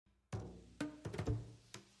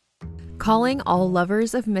Calling all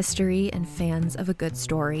lovers of mystery and fans of a good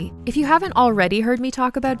story. If you haven't already heard me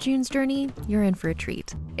talk about June's Journey, you're in for a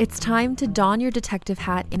treat. It's time to don your detective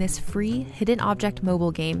hat in this free hidden object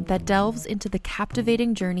mobile game that delves into the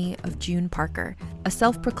captivating journey of June Parker, a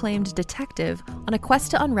self-proclaimed detective on a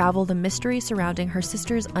quest to unravel the mystery surrounding her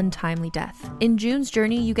sister's untimely death. In June's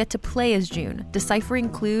Journey, you get to play as June, deciphering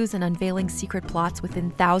clues and unveiling secret plots within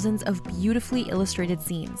thousands of beautifully illustrated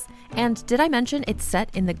scenes. And did I mention it's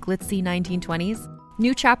set in the glitzy 1920s?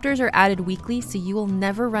 New chapters are added weekly, so you will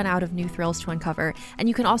never run out of new thrills to uncover, and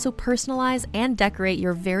you can also personalize and decorate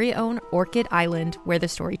your very own Orchid Island where the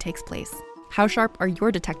story takes place. How sharp are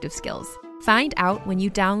your detective skills? Find out when you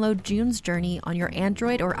download June's Journey on your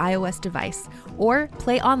Android or iOS device, or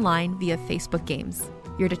play online via Facebook Games.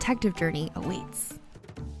 Your detective journey awaits.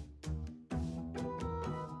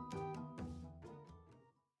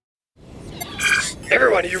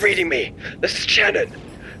 Everyone, are you reading me? This is Shannon.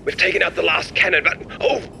 We've taken out the last cannon, but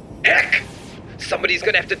oh, heck! Somebody's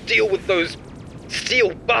gonna have to deal with those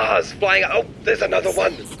steel bars flying out. Oh, there's another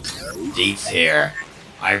one. Deets here.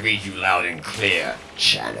 I read you loud and clear,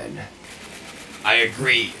 Shannon. I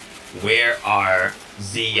agree. Where are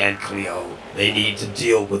Z and Cleo? They need to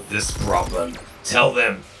deal with this problem. Tell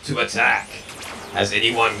them to attack. Has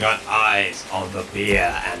anyone got eyes on the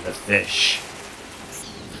beer and the fish?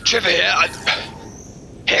 Trevor here.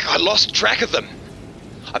 Heck, I lost track of them.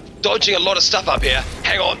 I'm dodging a lot of stuff up here.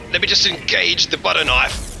 Hang on, let me just engage the butter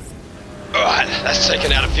knife. Alright, that's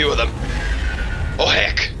taken out a few of them. Oh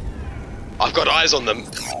heck, I've got eyes on them.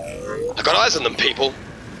 I've got eyes on them, people.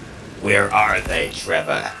 Where are they,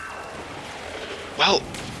 Trevor? Well,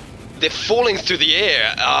 they're falling through the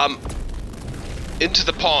air, into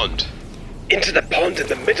the pond. Into the pond in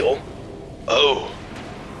the middle? Oh.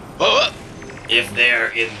 Oh! If they're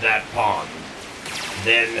in that pond,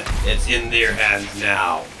 then it's in their hands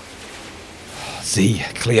now. Z,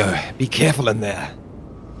 Cleo, be careful in there.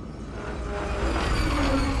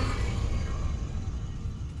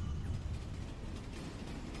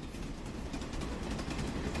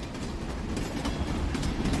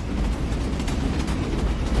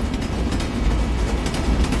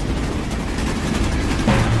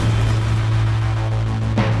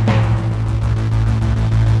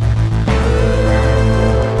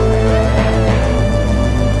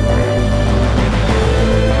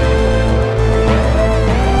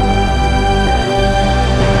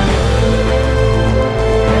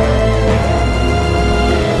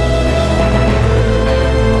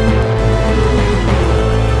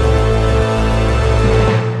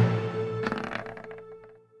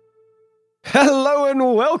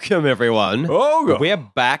 Welcome, everyone. Oh, we're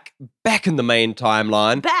back in the main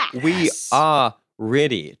timeline. Back. We are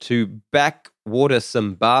ready to backwater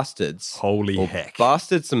some bastards. Holy heck.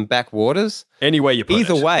 Bastards some backwaters. Any way you put it.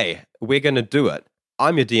 Either way, we're going to do it.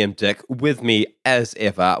 I'm your DM, Dick. With me, as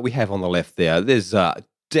ever, we have on the left there's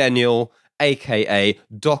Daniel, a.k.a.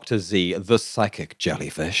 Dr. Z, the psychic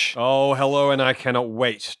jellyfish. Oh, hello, and I cannot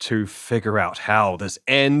wait to figure out how this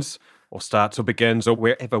ends, or starts or begins, or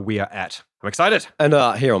wherever we are at. I'm excited. And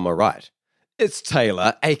here on my right, it's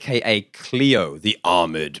Taylor, a.k.a. Cleo, the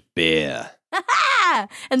armored bear.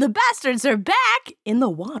 And the bastards are back in the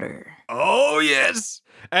water. Oh, yes.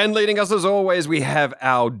 And leading us as always, we have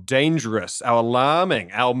our dangerous, our alarming,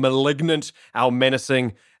 our malignant, our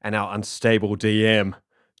menacing, and our unstable DM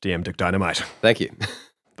Dick Dynamite. Thank you.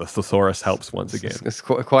 The thesaurus helps once again. It's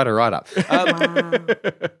quite a write-up. Wow.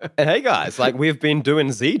 And hey, guys, we've been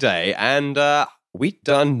doing Z-Day, and we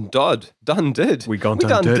done did. We done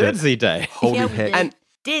did Z-Day. Holy Yeah, heck. And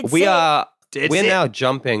we're now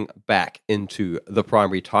jumping back into the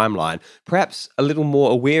primary timeline, perhaps a little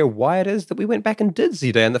more aware why it is that we went back and did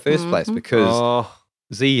Z-Day in the first place, because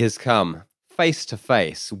Z has come face to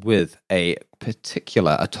face with a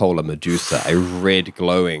particular Atola Medusa, a red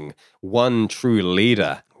glowing, one true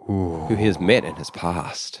leader who he has met in his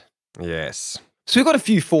past. Yes. So we've got a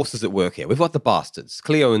few forces at work here. We've got the bastards,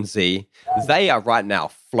 Cleo and Z. They are right now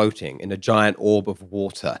floating in a giant orb of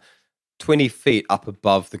water, 20 feet up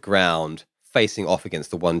above the ground, facing off against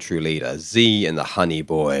the one true leader. Z and the honey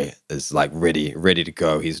boy is ready to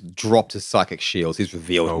go. He's dropped his psychic shields. He's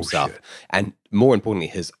revealed himself. Shit. And more importantly,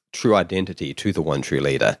 his true identity to the one true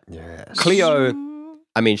leader. Yes. Cleo,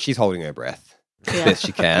 she's holding her breath as best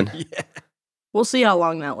she can. Yeah. We'll see how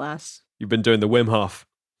long that lasts. You've been doing the Wim Hof.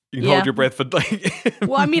 You can hold your breath for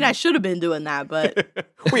Well, I should have been doing that, but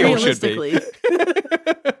we all should be. realistically.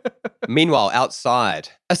 Meanwhile, outside,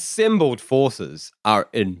 assembled forces are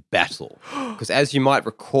in battle. Because as you might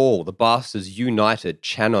recall, the bastards united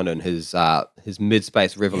Channon and his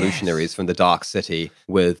mid-space revolutionaries from the Dark City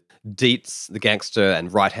with Dietz, the gangster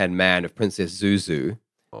and right-hand man of Princess Zuzu.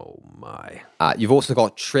 Oh, my. You've also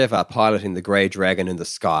got Trevor piloting the Grey Dragon in the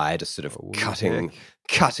sky, just sort of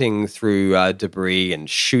cutting through debris and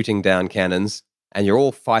shooting down cannons. And you're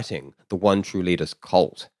all fighting the One True Leader's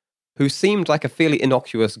cult, who seemed like a fairly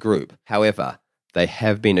innocuous group. However, they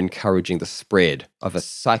have been encouraging the spread of a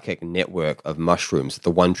psychic network of mushrooms that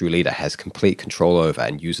the One True Leader has complete control over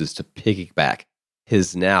and uses to piggyback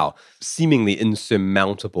his now seemingly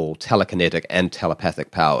insurmountable telekinetic and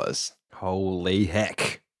telepathic powers. Holy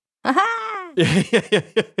heck. Ha-ha! Exactly,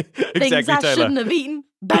 Things I Taylor. shouldn't have eaten.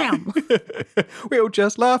 Bam! We'll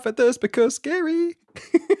just laugh at this because scary.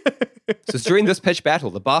 So during this pitched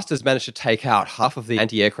battle, the bastards managed to take out half of the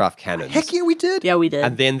anti-aircraft cannons. Heck yeah, we did. Yeah, we did.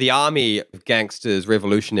 And then the army of gangsters,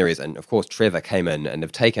 revolutionaries, and of course Trevor came in and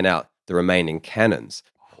have taken out the remaining cannons.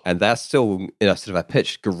 And they're still in a sort of a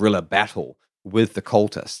pitched guerrilla battle with the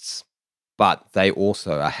cultists. But they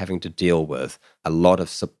also are having to deal with a lot of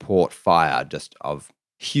support fire, just of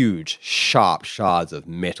huge, sharp shards of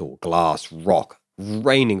metal, glass, rock,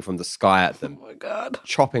 raining from the sky at them. Oh my God.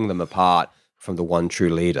 Chopping them apart from the One True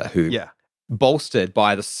Leader, who, bolstered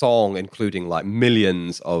by the song, including like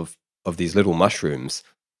millions of these little mushrooms,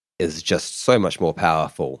 is just so much more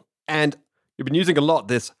powerful. And you've been using a lot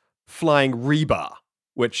this flying rebar,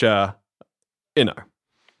 which, has been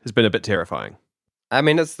a bit terrifying. I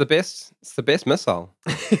mean, it's the best missile.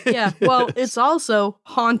 Yeah, well, it's also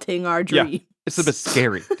haunting our dream. Yeah, it's a bit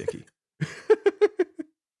scary, Dickie.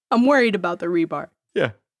 I'm worried about the rebar.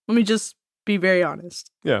 Yeah. Let me just be very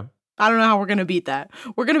honest. Yeah. I don't know how we're going to beat that.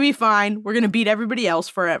 We're going to be fine. We're going to beat everybody else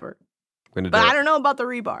forever. But I don't know about the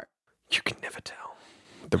rebar. You can never tell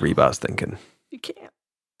what the rebar's thinking. You can't.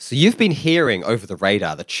 So you've been hearing over the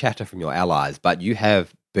radar the chatter from your allies, but you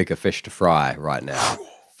have bigger fish to fry right now,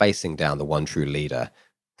 facing down the One True Leader,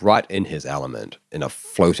 right in his element, in a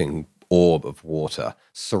floating orb of water,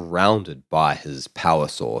 surrounded by his power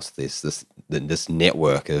source, this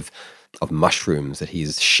network of mushrooms that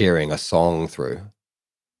he's sharing a song through.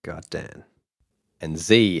 God damn. And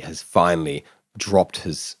Z has finally dropped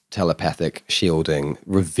his telepathic shielding,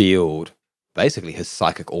 revealed basically his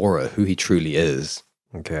psychic aura, who he truly is.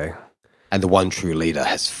 Okay. And the One True Leader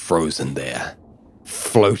has frozen there,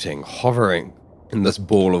 floating, hovering in this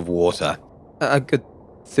ball of water, a good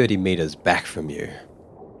 30 meters back from you.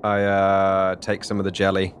 I take some of the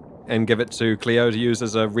jelly and give it to Cleo to use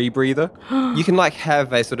as a rebreather. You can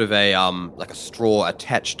have a sort of a straw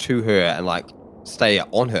attached to her and stay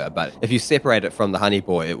on her, but if you separate it from the honey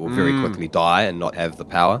boy, it will very quickly die and not have the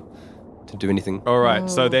power to do anything. All right,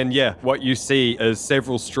 so then, what you see is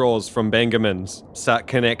several straws from Benjamin's start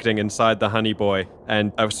connecting inside the honey boy,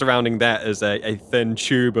 and surrounding that is a thin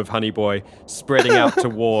tube of honey boy spreading out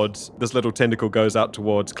towards, this little tentacle goes out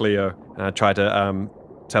towards Cleo, and I try to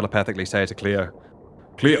telepathically say to Cleo,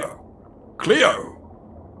 Cleo!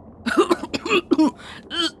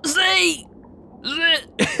 Z!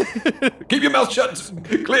 Keep your mouth shut,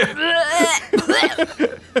 Cleo!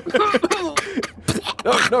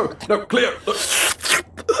 No, Cleo!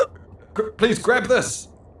 Please grab this.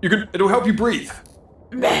 It'll help you breathe.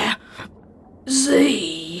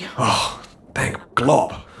 Z! Oh, thank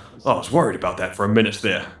Glob. I was worried about that for a minute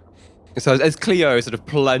there. So as Cleo sort of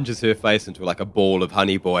plunges her face into a ball of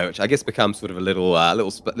honey boy, which I guess becomes sort of a little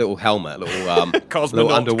helmet, little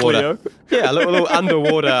underwater, Cleo. a little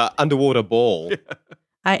underwater ball. Yeah.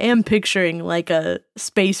 I am picturing a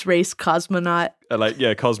space race cosmonaut.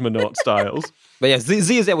 Cosmonaut styles. But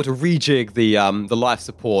Z is able to rejig the life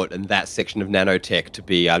support in that section of nanotech to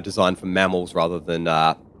be designed for mammals rather than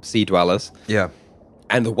sea dwellers. Yeah.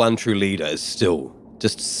 And the One True Leader is still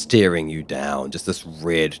just staring you down, just this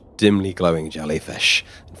red, dimly glowing jellyfish.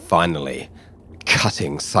 And finally,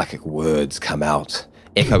 cutting psychic words come out,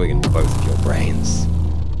 echoing in both of your brains.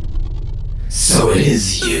 So it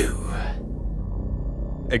is you.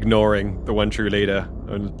 Ignoring the One True Leader,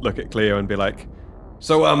 and look at Cleo and be like,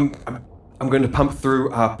 so I'm going to pump through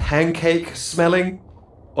pancake smelling,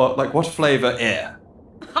 or what flavor air?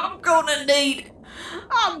 I'm gonna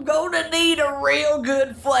need a real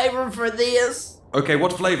good flavor for this. Okay,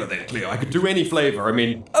 what flavor then, Cleo? I could do any flavor. I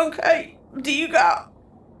mean, Okay, do you got...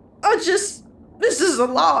 this is a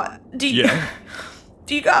lot. Do you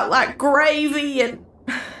got gravy and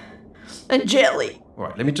jelly? all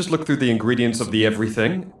right, let me just look through the ingredients of the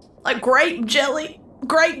everything. Grape jelly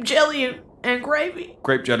and gravy.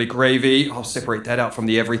 Grape jelly, gravy. I'll separate that out from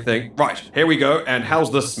the everything. Right, here we go. And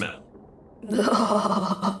how's this smell?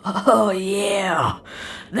 Oh, yeah.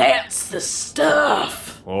 That's the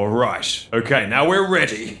stuff. All right. Okay, now we're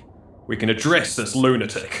ready. We can address this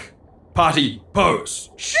lunatic. Party pose.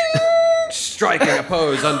 Striking a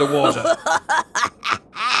pose underwater.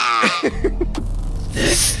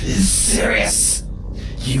 This is serious.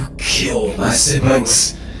 You killed my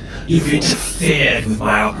siblings. You've interfered with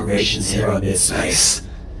my operations here on mid-space.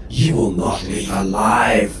 You will not leave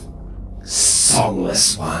alive,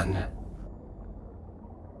 songless one.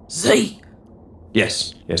 Z,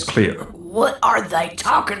 Yes, Cleo. what are they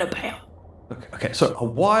talking about? Okay, so a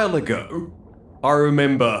while ago, I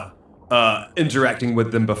remember interacting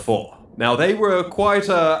with them before. Now, they were quite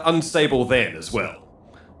unstable then as well.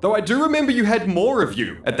 Though I do remember you had more of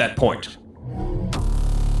you at that point.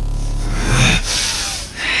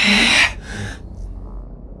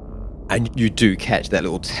 And you do catch that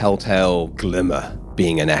little telltale glimmer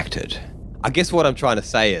being enacted. I guess what I'm trying to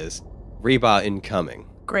say is, rebar incoming.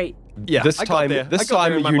 Great. Yeah, This time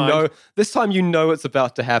you know it's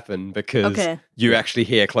about to happen because you actually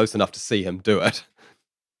hear close enough to see him do it.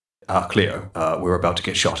 Cleo, we're about to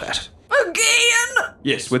get shot at. Again?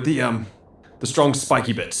 Yes, with the strong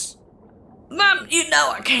spiky bits. Mom, you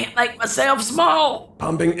know I can't make myself small.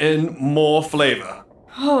 Pumping in more flavor.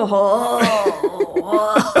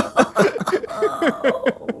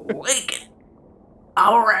 Wicked.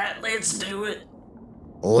 All right, let's do it.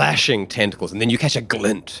 Lashing tentacles, and then you catch a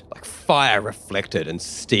glint, like fire reflected in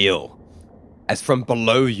steel. As from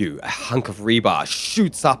below you, a hunk of rebar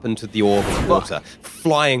shoots up into the orb of water,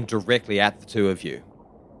 flying directly at the two of you.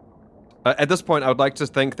 At this point, I would like to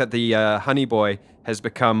think that the honey boy has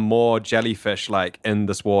become more jellyfish-like in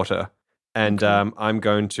this water. And I'm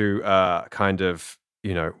going to kind of,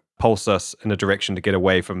 pulse us in a direction to get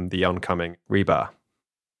away from the oncoming rebar.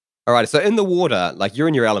 All right, so in the water, like you're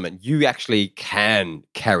in your element, you actually can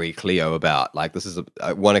carry Cleo about. Like this is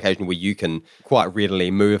one occasion where you can quite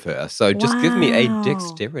readily move her. So just give me a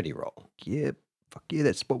dexterity roll. Yeah, fuck yeah,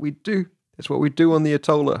 that's what we do. That's what we do on the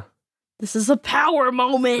Atolla. This is a power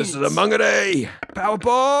moment. This is a Mungade. Power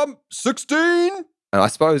bomb, 16. And I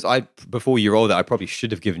suppose before you roll that, I probably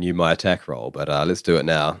should have given you my attack roll, but let's do it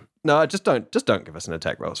now. No, just don't give us an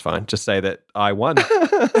attack roll. It's fine. Just say that I won.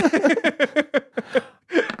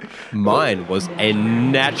 Mine was a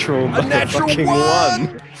natural motherfucking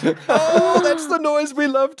one. Oh, that's the noise we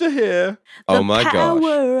love to hear. Oh my gosh. The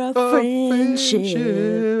power of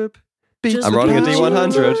friendship. I'm rolling a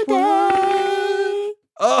D100.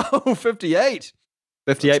 Oh, 58.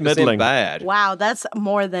 58% bad. Wow, that's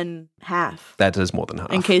more than half. That is more than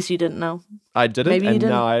half. In case you didn't know. I didn't, Maybe you didn't.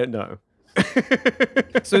 Now I know.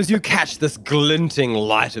 So as you catch this glinting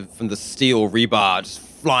light from the steel rebar just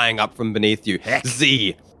flying up from beneath you,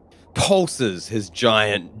 Z pulses his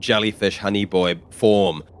giant jellyfish honey boy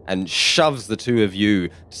form and shoves the two of you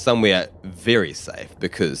somewhere very safe,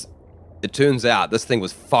 because it turns out this thing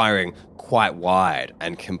was firing quite wide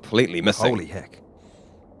and completely missing. Holy heck.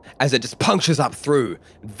 As it just punctures up through,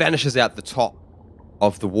 vanishes out the top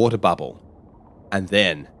of the water bubble, and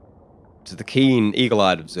then, to the keen,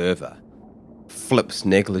 eagle-eyed observer, flips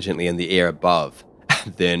negligently in the air above,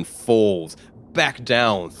 and then falls back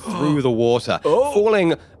down through the water,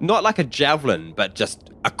 falling not like a javelin, but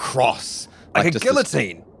just across. Like a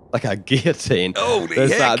guillotine. Like a guillotine. Holy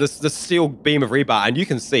There's heck. this steel beam of rebar, and you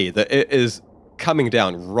can see that it is coming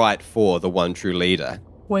down right for the one true leader.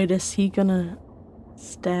 Wait, is he gonna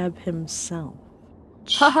stab himself?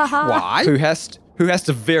 Why? Who has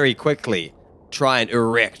to very quickly try and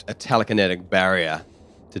erect a telekinetic barrier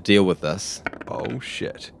to deal with this. Oh,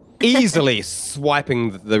 shit. Easily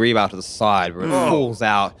swiping the rebar to the side where it falls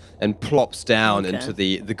out and plops down into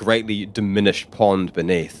the greatly diminished pond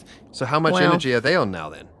beneath. So how much energy are they on now,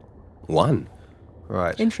 then? 1.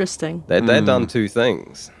 Right. Interesting. They've done 2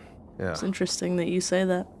 things. Yeah. It's interesting that you say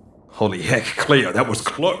that. Holy heck, Cleo, that was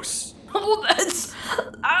close. Oh,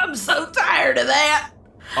 I'm so tired of that.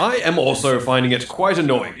 I am also finding it quite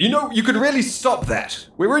annoying. You could really stop that.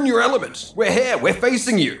 We're in your element. We're here. We're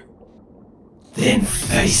facing you. Then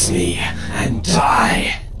face me and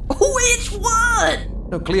die. Which one?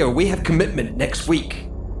 No, Cleo, we have commitment next week.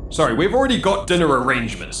 Sorry, we've already got dinner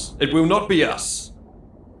arrangements. It will not be us.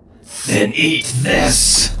 Then eat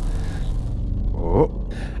this. Oh.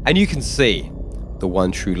 And you can see the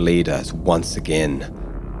one true leader is once again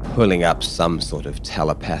pulling up some sort of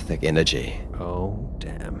telepathic energy. Oh,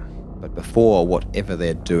 damn. But before whatever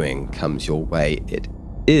they're doing comes your way, it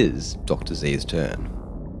is Dr. Z's turn.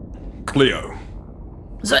 Cleo.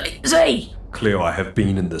 Z. Cleo, I have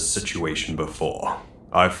been in this situation before.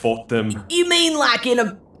 I've fought them. You mean like in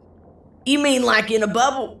a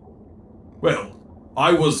bubble? Well,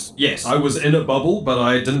 I was in a bubble, but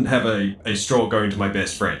I didn't have a straw going to my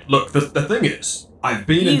best friend. Look, the thing is, I've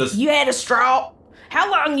been in this... You had a straw? How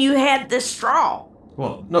long you had this straw?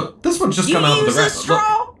 Well, no, this one's just come out of the wrapper.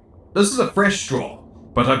 Straw? Look, this is a fresh straw.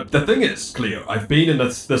 But the thing is, Cleo, I've been in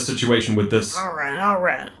this situation with this... All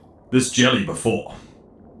right. This jelly before.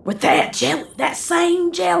 With that jelly? That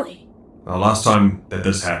same jelly? The last time that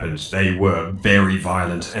this happened, they were very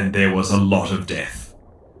violent, and there was a lot of death.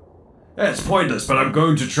 It's pointless, but I'm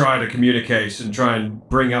going to try to communicate and try and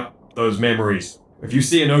bring up those memories. If you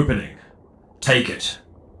see an opening, take it.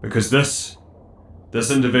 Because this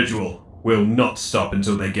individual will not stop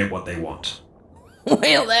until they get what they want.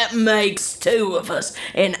 Well, that makes two of us,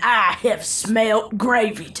 and I have smelt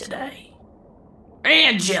gravy today.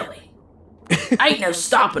 And jelly. Ain't no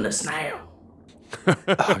stopping us now.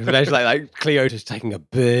 Imagine like Cleo just taking a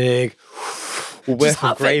big whiff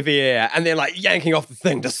of gravy air and then like yanking off the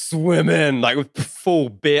thing to swim in like with full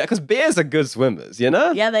bear. Because bears are good swimmers, you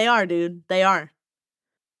know? Yeah, they are, dude. They are.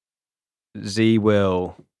 Z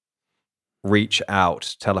will reach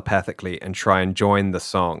out telepathically and try and join the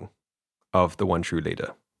song of the one true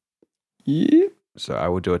leader. Yeah. So I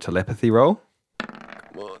will do a telepathy roll.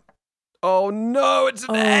 Come on. Oh no, it's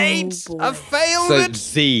an 8! Boy. I failed So it!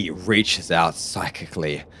 Z reaches out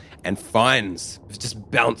psychically and finds,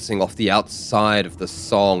 just bouncing off the outside of the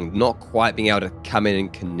song, not quite being able to come in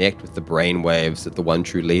and connect with the brainwaves that the one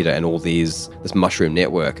true leader and all this mushroom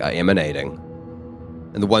network are emanating.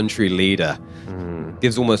 And the one true leader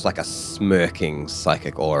gives almost like a smirking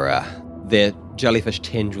psychic aura. Their jellyfish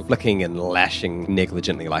tendril flicking and lashing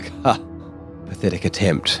negligently like, pathetic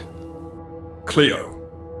attempt. Cleo.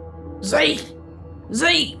 Z!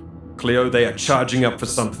 Cleo, they are charging up for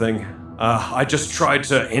something. I just tried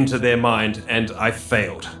to enter their mind and I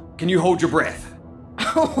failed. Can you hold your breath?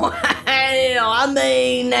 Well, I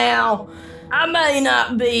mean, now, I may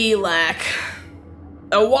not be like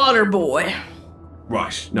a water boy,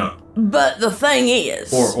 Right, no. but the thing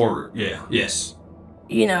is, yes.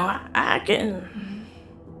 you know, I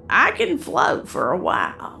can float for a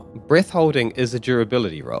while. Breath holding is a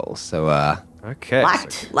durability roll, so Okay.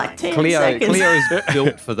 Like 10 Cleo seconds. is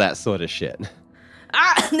built for that sort of shit.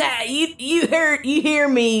 Now, you hear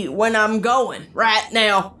me when I'm going, right?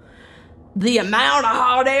 Now, the amount of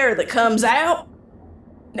hot air that comes out,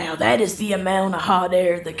 now that is the amount of hot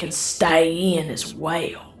air that can stay in as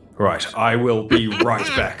well. Right, I will be right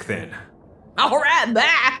back then. All right,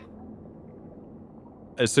 bye.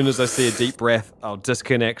 As soon as I see a deep breath, I'll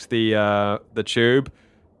disconnect the tube,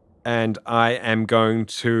 and I am going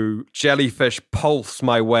to jellyfish pulse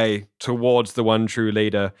my way towards the one true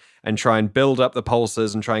leader and try and build up the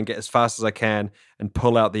pulses and try and get as fast as I can and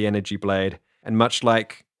pull out the energy blade. And much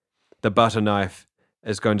like the butter knife,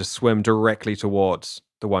 is going to swim directly towards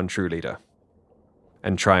the one true leader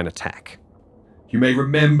and try and attack. You may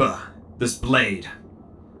remember this blade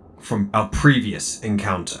from our previous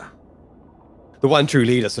encounter. The one true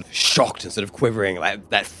leader sort of shocked and sort of quivering, like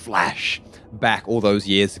that flash back all those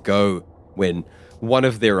years ago when one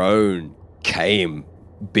of their own came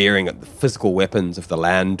bearing the physical weapons of the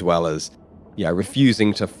land dwellers,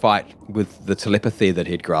 refusing to fight with the telepathy that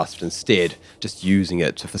he'd grasped, instead just using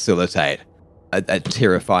it to facilitate a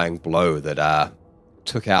terrifying blow that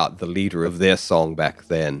took out the leader of their song back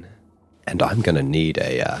then. And I'm going to need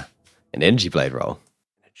an energy blade roll.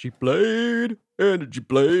 Energy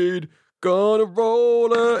blade, gonna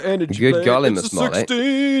roll a energy blade. Good golly, It's Miss a Molly.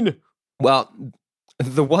 16. Well,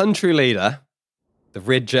 the one true leader, the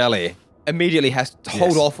red jelly, immediately has to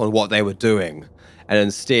hold off on what they were doing. And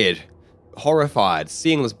instead, horrified,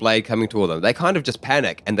 seeing this blade coming toward them, they kind of just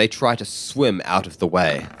panic and they try to swim out of the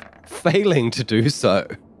way, failing to do so.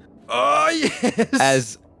 Oh, yes!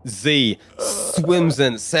 As Z swims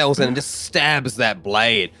in, sails in, and just stabs that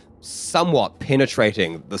blade, somewhat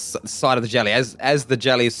penetrating the side of the jelly. As the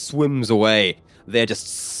jelly swims away, they're just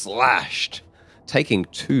slashed, taking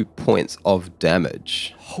 2 points of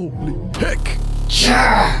damage. Holy heck!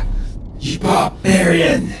 Cha! You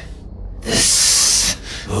barbarian! This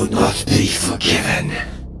will not be forgiven.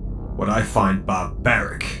 What I find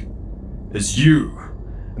barbaric is you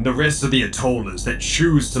and the rest of the Atollers that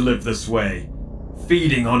choose to live this way,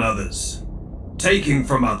 feeding on others, taking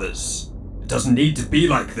from others. It doesn't need to be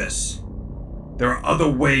like this. There are other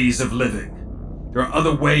ways of living. There are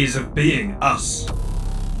other ways of being us.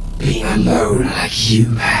 Being alone like you,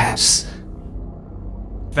 perhaps.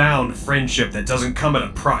 Found friendship that doesn't come at a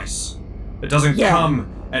price. It doesn't come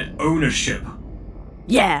at ownership.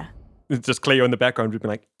 Yeah. It's just Cleo in the background just being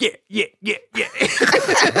like, yeah.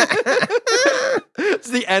 It's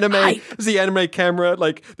the anime camera,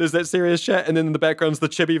 like there's that serious chat, and then in the background's the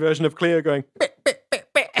chibi version of Cleo going,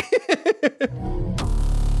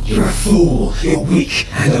 You're a fool. You're weak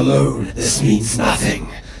and alone. This means nothing.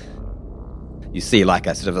 You see like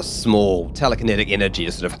a sort of a small telekinetic energy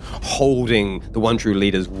just sort of holding the One True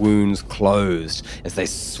Leader's wounds closed as they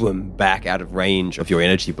swim back out of range of your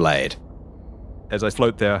energy blade. As I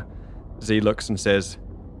float there, Z looks and says,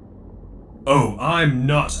 "Oh, I'm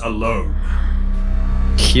not alone."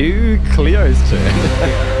 Cue Cleo's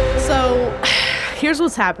turn. So, here's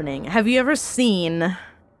what's happening. Have you ever seen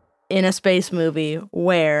in a space movie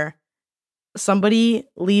where somebody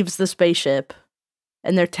leaves the spaceship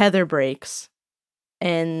and their tether breaks?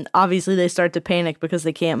 And obviously they start to panic because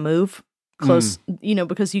they can't move close,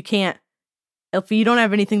 because you can't, if you don't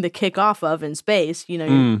have anything to kick off of in space,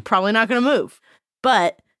 you're probably not going to move.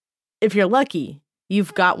 But if you're lucky,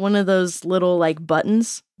 you've got one of those little like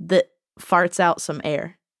buttons that farts out some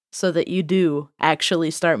air so that you do actually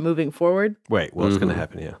start moving forward. Wait, what's going to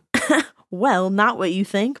happen here? Well, not what you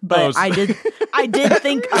think, but I did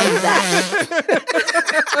think of that.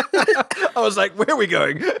 I was like, where are we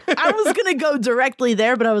going? I was going to go directly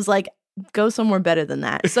there, but I was like, go somewhere better than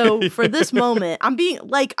that. So for this moment,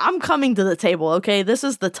 I'm coming to the table, okay? This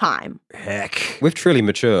is the time. Heck. We've truly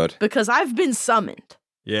matured. Because I've been summoned.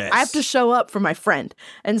 Yes. I have to show up for my friend.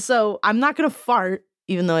 And so I'm not going to fart,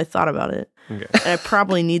 even though I thought about it. Okay. And I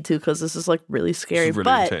probably need to because this is like really scary. This is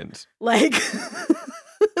really intense. Like,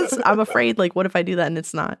 I'm afraid, like, what if I do that and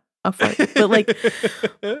it's not a fart? But like,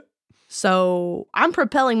 so I'm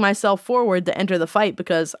propelling myself forward to enter the fight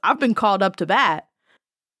because I've been called up to bat.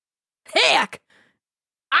 Heck,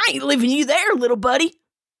 I ain't leaving you there, little buddy.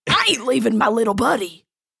 I ain't leaving my little buddy.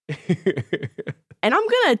 And I'm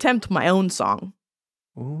going to attempt my own song.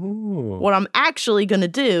 Ooh. What I'm actually going to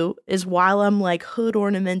do is while I'm like hood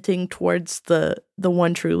ornamenting towards the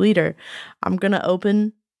One True Leader, I'm going to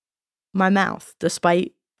open my mouth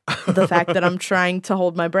despite the fact that I'm trying to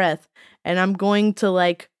hold my breath. And I'm going to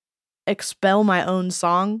like expel my own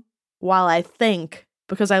song while I think,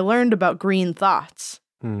 because I learned about green thoughts.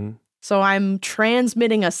 Mm-hmm. So I'm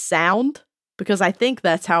transmitting a sound because I think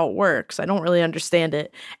that's how it works. I don't really understand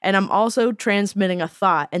it. And I'm also transmitting a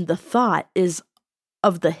thought. And the thought is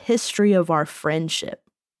of the history of our friendship.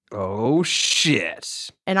 Oh, shit.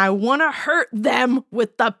 And I want to hurt them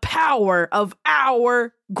with the power of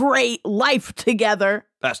our great life together.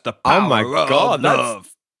 That's the power Oh my God, of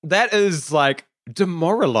love. that is like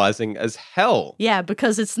demoralizing as hell. Yeah,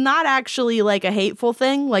 because it's not actually like a hateful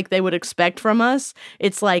thing like they would expect from us.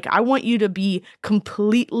 It's like, I want you to be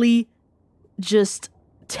completely just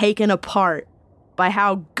taken apart by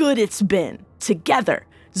how good it's been together.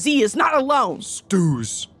 Z is not alone.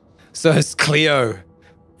 Stews. So as Cleo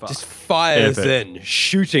just fires Epic. in,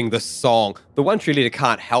 shooting the song, the One True Leader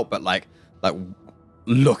can't help but like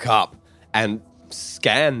look up and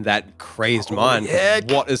scan that crazed mind. heck.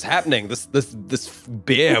 What is happening? This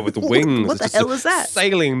bear with wings What the is hell just is that?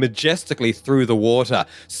 sailing majestically through the water,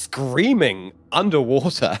 screaming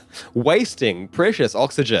underwater, wasting precious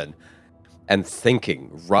oxygen, and thinking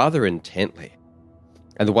rather intently.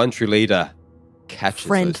 And the One True Leader catches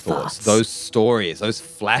Friend those thoughts, thoughts. those stories, those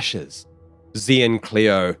flashes. Z and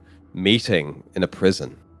Cleo meeting in a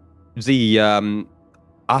prison. Z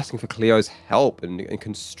asking for Cleo's help in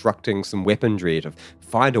constructing some weaponry to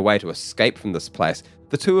find a way to escape from this place.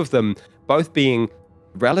 The two of them both being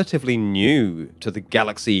relatively new to the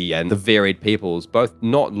galaxy and the varied peoples, both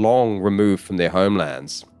not long removed from their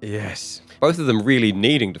homelands. Yes. Both of them really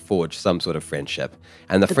needing to forge some sort of friendship.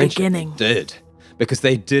 And the friendship beginning. they did, because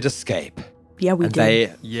they did escape. Yeah, we And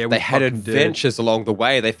did. they had fucking did. adventures along the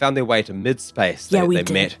way. They found their way to mid-space. Yeah, we they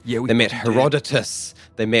did. met. Yeah, we they met fucking did. Herodotus.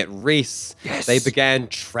 They met Reese. Yes. They began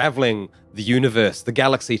traveling the universe, the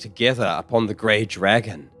galaxy together upon the Grey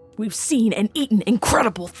Dragon. We've seen and eaten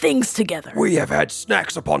incredible things together. We have had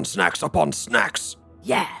snacks upon snacks upon snacks.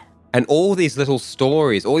 Yeah. And all these little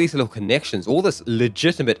stories, all these little connections, all this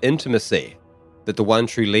legitimate intimacy that the One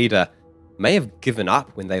True Leader may have given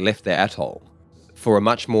up when they left their atoll for a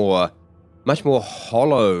much more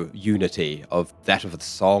hollow unity of that of the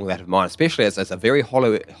song, that of mine, especially as a very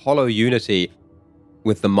hollow unity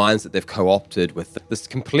with the minds that they've co-opted with this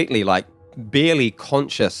completely like barely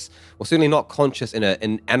conscious, or certainly not conscious in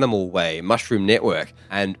an animal way, mushroom network.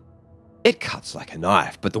 And it cuts like a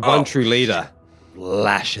knife, but the One True Leader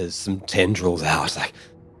lashes some tendrils out like,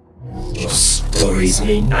 Your stories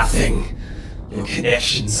mean nothing. Your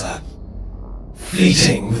connections are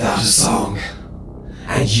fleeting without a song.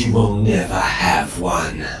 And you will never have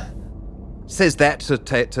one. Says that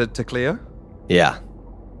to Cleo? yeah.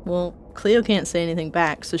 Well, Cleo can't say anything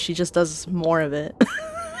back, so she just does more of it.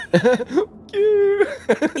 you.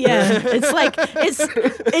 Yeah, it's like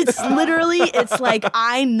it's like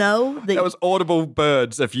I know That was audible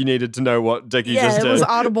birds. If you needed to know what Dickie just did, it was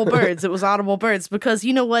audible birds. It was audible birds because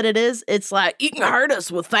you know what it is. It's like you can hurt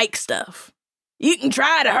us with fake stuff. You can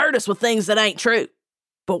try to hurt us with things that ain't true,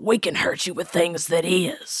 but we can hurt you with things that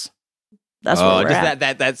is. That's what we're just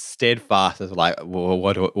at. that steadfast is like, well,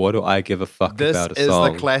 what do I give a fuck this about a is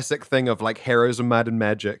song? the classic thing of like Heroes of Might and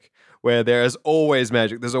Magic, where there is always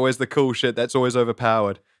magic. There's always the cool shit that's always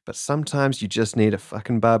overpowered. But sometimes you just need a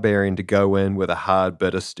fucking barbarian to go in with a hard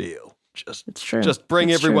bit of steel. It's true. Just bring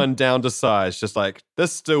It's everyone down to size. Just like,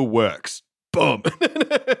 this still works. Boom.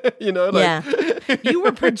 You know, like. Yeah. You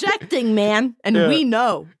were projecting, man, and we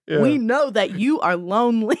know. Yeah. We know that you are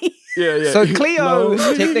lonely. Yeah. So Cleo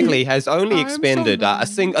No. technically has only I'm expended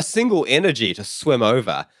so a single energy to swim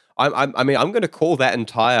over. I'm going to call that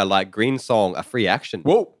entire like green song a free action.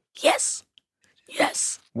 Whoa. Yes.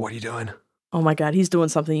 What are you doing? Oh my God, he's doing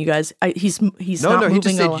something, you guys. He's No, not moving he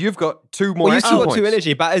just said along. you've got 2 more Well, you action still got points. 2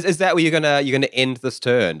 energy, but is that where you're gonna end this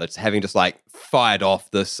turn? That's having just like fired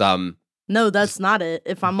off this No, that's not it.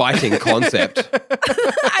 If I'm biting concept.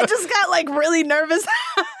 I just got like really nervous.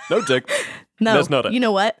 No, Dick. No, That's not it. You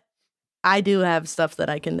know what? I do have stuff that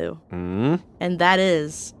I can do. Mm. And that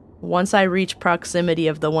is, once I reach proximity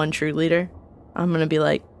of the one true leader, I'm going to be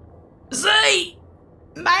like, Z!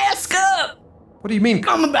 Mask up! What do you mean?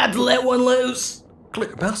 I'm about to let one loose.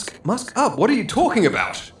 Musk up. What are you talking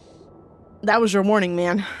about? that was your warning,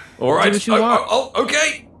 man. All right. Do what you want. Oh,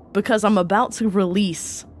 okay. Because I'm about to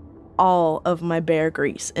release all of my bear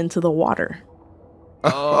grease into the water.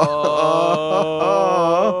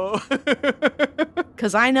 Oh.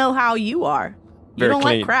 Because I know how you are. You Very don't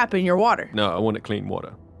clean. like crap in your water. No, I want it clean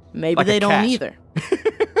water. Maybe Like a they don't cat. either.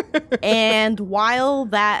 And while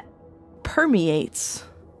that permeates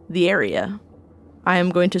the area, I am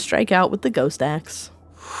going to strike out with the ghost axe.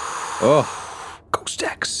 Oh, Ghost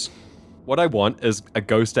Axe. What I want is a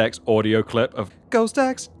Ghost Axe audio clip of Ghost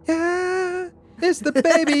Axe. Yeah, it's the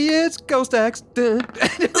baby. It's Ghost Axe. Dun.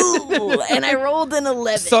 Ooh, and I rolled an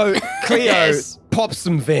 11. so Cleo Yes. pops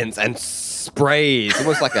some vents and sprays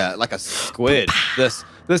almost like a squid. This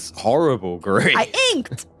horrible grease. I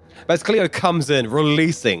inked. As Cleo comes in,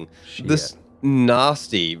 releasing this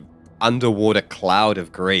nasty underwater cloud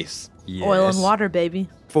of grease, Oil Yes. and water, baby.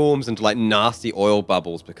 forms into like nasty oil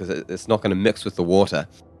bubbles because it's not going to mix with the water.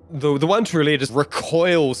 The one true leader just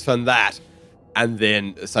recoils from that, and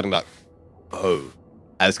then suddenly like, oh,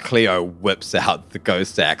 as Cleo whips out the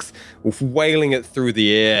ghost axe, wailing it through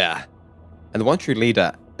the air, and the one true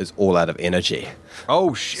leader is all out of energy.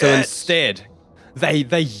 Oh shit! So instead,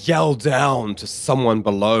 they yell down to someone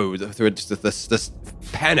below through just this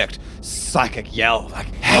panicked psychic yell,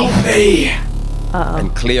 like "Help me!"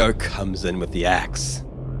 And Cleo comes in with the axe,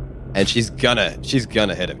 and she's gonna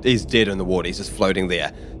hit him. He's dead in the water. He's just floating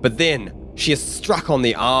there. But then she is struck on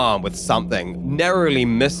the arm with something, narrowly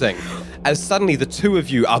missing, as suddenly the two of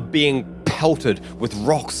you are being pelted with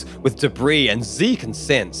rocks, with debris, and Z can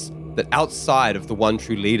sense that outside of the one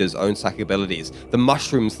true leader's own psychic abilities, the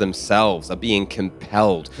mushrooms themselves are being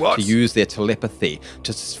compelled to use their telepathy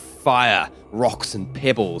to fire rocks and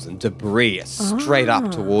pebbles and debris straight up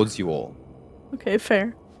towards you all. Okay,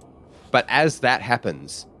 fair. But as that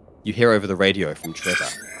happens, you hear over the radio from Trevor.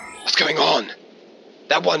 What's going on?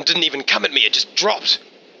 That one didn't even come at me, it just dropped.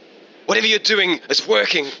 Whatever you're doing is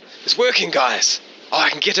working. It's working, guys. Oh, I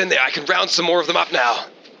can get in there. I can round some more of them up now.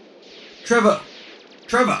 Trevor.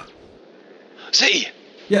 See,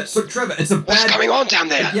 Yeah, so Trevor, it's a bad... what's going on down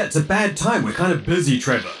there? Yeah, it's a bad time. We're kind of busy,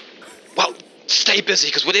 Trevor. Well, stay busy,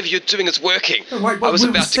 because whatever you're doing is working. No, wait, I was we'll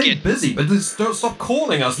about to stay get... busy, but don't stop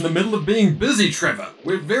calling us in the middle of being busy, Trevor.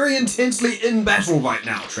 We're very intensely in battle right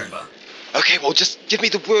now, Trevor. Okay, well, just give me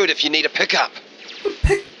the word if you need a pickup.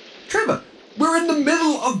 Trevor, we're in the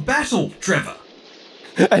middle of battle, Trevor.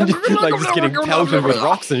 And you're like just getting pelted with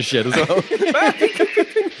rocks and shit as well.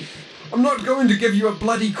 I'm not going to give you a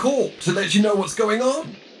bloody call to let you know what's going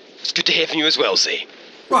on. It's good to hear from you as well, Z.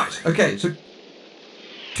 Right, okay, so...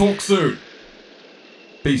 Talk soon.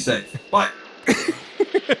 Be safe. Bye.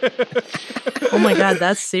 Oh my God,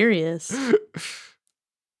 that's serious.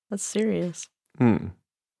 That's serious.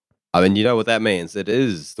 I mean, you know what that means. It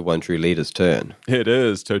is the one true leader's turn. It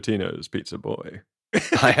is Totino's Pizza Boy.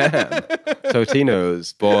 I am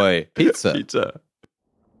Totino's boy pizza. Pizza.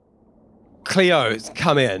 Cleo's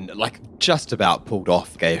come in, like just about pulled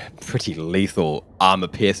off a pretty lethal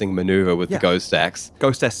armor-piercing maneuver with the ghost axe.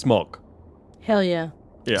 Ghost Axe Smog. Hell yeah.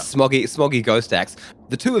 Yeah. Smoggy ghost axe.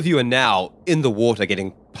 The two of you are now in the water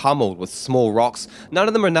getting pummeled with small rocks. None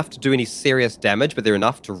of them are enough to do any serious damage, but they're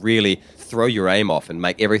enough to really throw your aim off and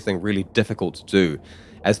make everything really difficult to do.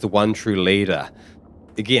 As the one true leader,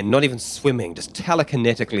 again, not even swimming, just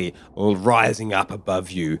telekinetically rising up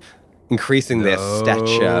above you, increasing their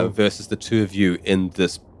stature versus the two of you in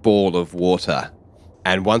this ball of water.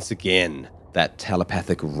 And once again, that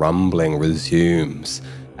telepathic rumbling resumes.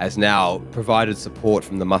 As now, provided support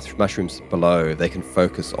from the mushrooms below, they can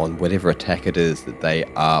focus on whatever attack it is that they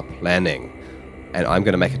are planning. And I'm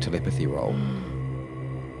going to make a telepathy roll.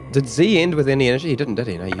 Did Z end with any energy? He didn't, did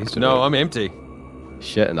he? No, he used it. No, I'm empty.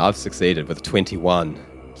 Shit, and I've succeeded with 21.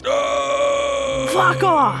 Fuck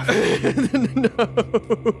off!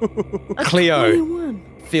 Cleo 21.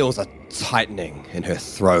 feels a tightening in her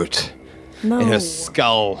throat, No. in her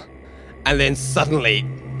skull, and then suddenly,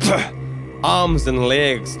 arms and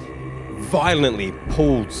legs violently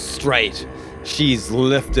pulled straight. She's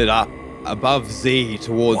lifted up above Z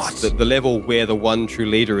towards the level where the one true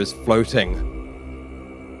leader is floating.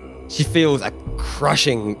 She feels a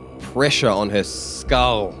crushing pressure on her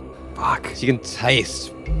skull. Fuck. She can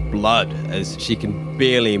taste blood as she can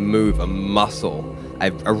barely move a muscle.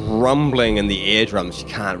 A rumbling in the eardrums. She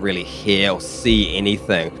can't really hear or see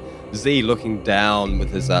anything. Z, looking down with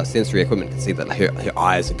his sensory equipment, can see that her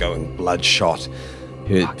eyes are going bloodshot.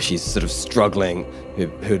 She's sort of struggling.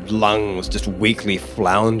 Her lungs just weakly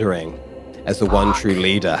floundering as the one true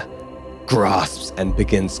leader grasps and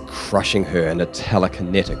begins crushing her in a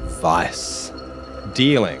telekinetic vice,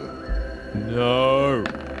 dealing No.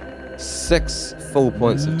 6 full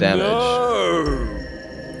points of damage.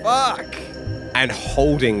 No. Fuck. And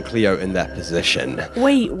holding Cleo in that position.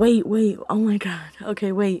 Wait. Oh my god.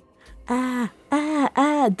 Okay, wait. I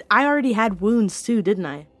already had wounds too, didn't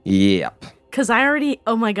I? Yep. Cause I already.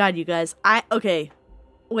 Oh my god, you guys. Okay.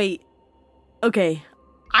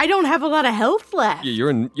 I don't have a lot of health left.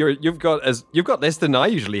 Yeah, you've got less than I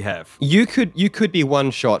usually have. You could be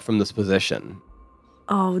one shot from this position.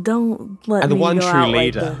 Oh, don't let And the me one go true out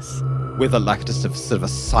leader, like this. with just a sort of a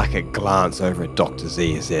psychic glance over at Dr.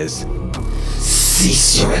 Z, says,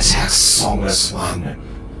 Cease your attacks, Songless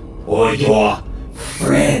One, or your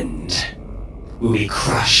friend will be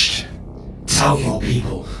crushed. Tell your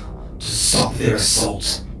people to stop their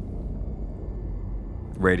assault.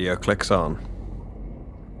 Radio clicks on.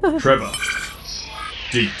 Trevor.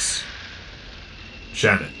 Deets.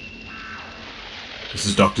 Shannon. This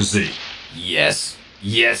is Dr. Z. Yes,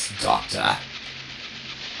 Doctor.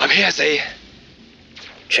 I'm here, Z.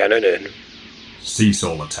 Shannon in. Cease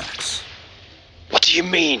all attacks. What do you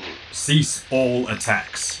mean? Cease all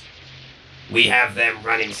attacks. We have them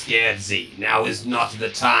running scared, Z. Now is not the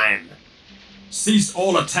time. Cease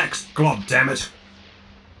all attacks, glob dammit.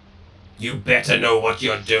 You better know what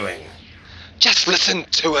you're doing. Just listen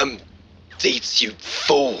to him, Zeets, you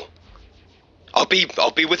fool. I'll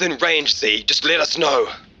be within range, Z. Just let us know.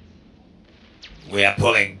 We're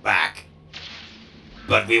pulling back.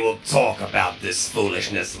 But we will talk about this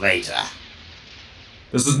foolishness later.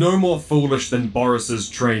 This is no more foolish than Boris's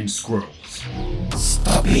trained squirrels.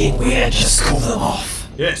 Stop being weird, just call them off.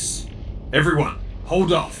 Yes, everyone,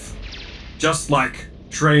 hold off. Just like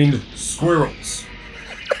trained squirrels.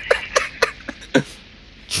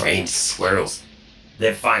 Trained squirrels.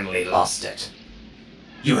 They've finally lost it.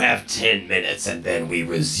 You have 10 minutes and then we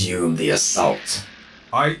resume the assault.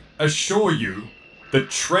 I assure you that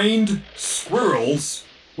trained squirrels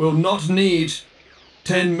will not need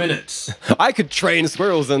 10 minutes. I could train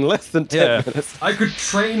squirrels in less than 10 minutes. I could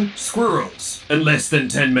train squirrels in less than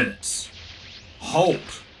 10 minutes. Hold.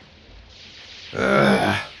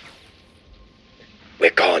 We're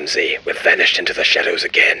gone, Z. We've vanished into the shadows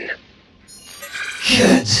again.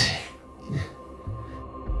 Good.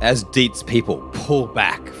 As Deet's people pull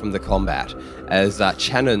back from the combat, as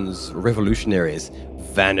Channon's revolutionaries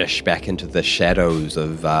vanish back into the shadows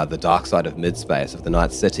of the dark side of Midspace, of the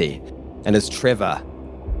Night City, and as Trevor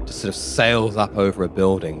just sort of sails up over a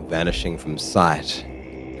building, vanishing from sight,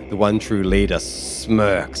 the one true leader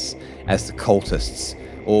smirks as the cultists,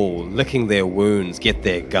 all licking their wounds, get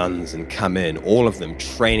their guns and come in, all of them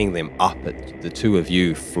training them up at the two of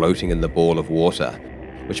you floating in the ball of water,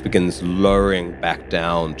 which begins lowering back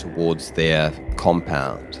down towards their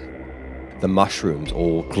compound. The mushrooms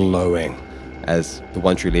all glowing as the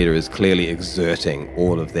one true leader is clearly exerting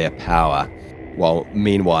all of their power, while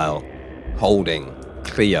meanwhile holding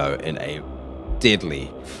Cleo in a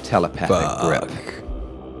deadly telepathic grip.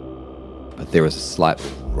 But there is a slight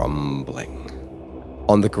rumbling.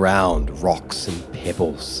 On the ground, rocks and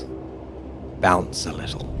pebbles bounce a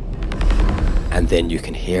little. And then you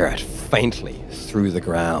can hear it faintly through the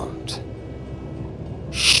ground.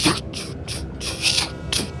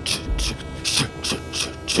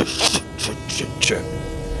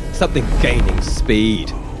 something gaining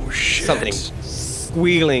speed. Oh, shit. Something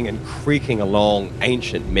squealing and creaking along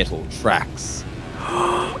ancient metal tracks.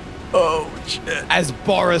 Oh, shit. As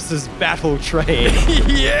Boris's battle train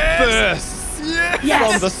bursts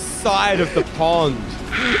from the side of the pond.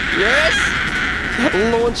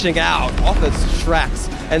 Launching out off its tracks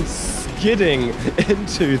and skidding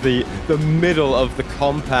into the middle of the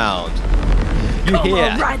compound. You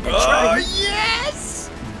hear Ride the train.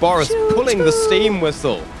 Boris pulling the steam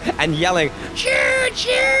whistle and yelling, "Choo choo!"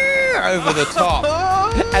 over the top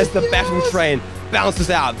as the battle train bounces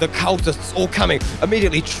out. The cultists all coming,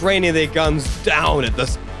 immediately training their guns down at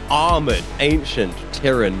this armored ancient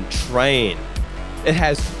Terran train. It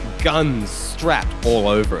has guns strapped all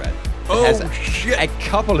over it. It has a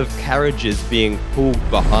couple of carriages being pulled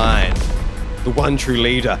behind. The one true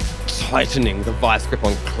leader tightening the vice grip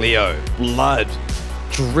on Cleo, blood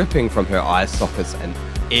dripping from her eye sockets and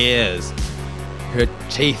ears, her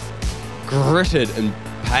teeth gritted in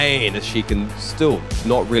pain as she can still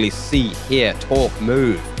not really see, hear, talk,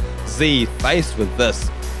 move. Z faced with this.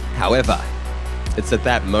 However, it's at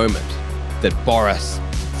that moment that Boris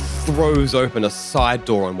throws open a side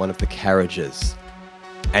door on one of the carriages.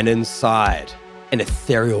 And inside, an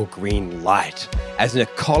ethereal green light, as in a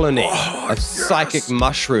colony of psychic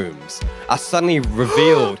mushrooms, are suddenly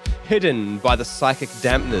revealed, hidden by the psychic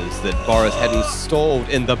dampeners that Boris had installed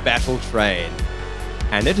in the battle train.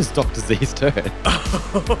 And it is Dr. Z's turn.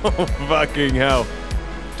 Oh, fucking hell.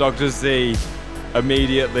 Dr. Z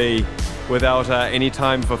immediately, without any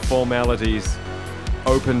time for formalities,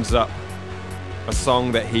 opens up a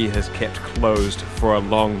song that he has kept closed for a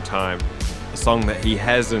long time. A song that he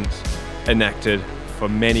hasn't enacted for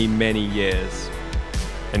many, many years,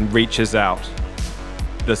 and reaches out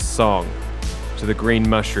this song to the green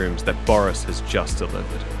mushrooms that Boris has just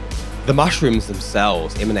delivered. The mushrooms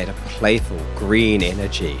themselves emanate a playful green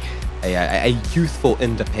energy, a youthful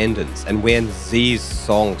independence, and when Z's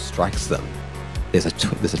song strikes them, there's a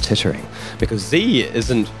tittering, because Z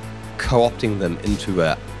isn't co-opting them into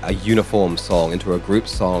a uniform song, into a group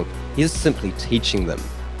song. He's simply teaching them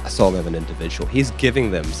a song of an individual. He's giving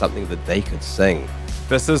them something that they could sing.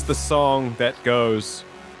 This is the song that goes,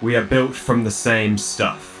 We are built from the same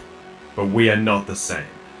stuff, but we are not the same.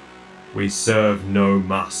 We serve no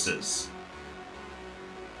masters.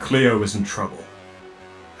 Cleo is in trouble.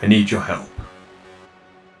 I need your help.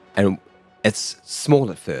 And it's small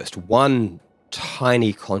at first. One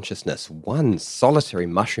tiny consciousness, one solitary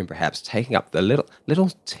mushroom perhaps, taking up the little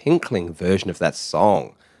tinkling version of that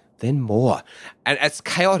song. Then more. And it's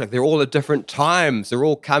chaotic. They're all at different times. They're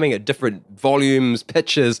all coming at different volumes,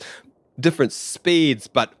 pitches, different speeds,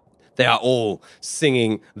 but they are all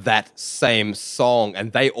singing that same song,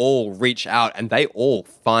 and they all reach out and they all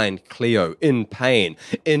find Cleo in pain,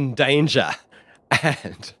 in danger.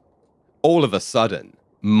 And all of a sudden,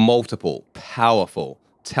 multiple powerful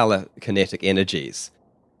telekinetic energies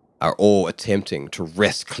are all attempting to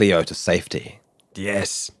wrest Cleo to safety.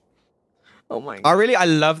 yes. Oh my god. I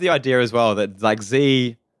love the idea as well that like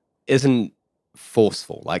Z isn't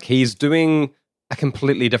forceful. Like he's doing a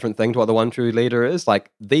completely different thing to what the one true leader is.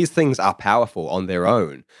 Like these things are powerful on their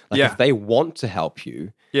own. Like if they want to help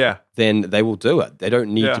you, then they will do it. They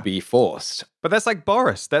don't need to be forced. But that's like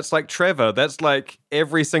Boris. That's like Trevor. That's like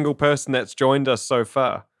every single person that's joined us so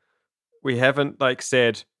far. We haven't like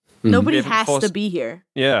said... Nobody has to be here.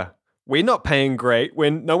 Yeah. We're not paying great.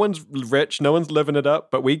 When no one's rich, no one's living it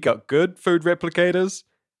up, but we got good food replicators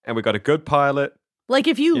and we got a good pilot. Like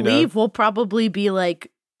if you leave, we'll probably be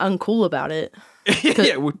like uncool about it.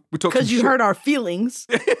 Yeah, we talk because you hurt our feelings.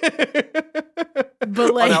 But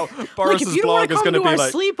like, Boris's if you don't blog want to is come going to to be our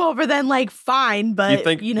like sleepover, then like fine. But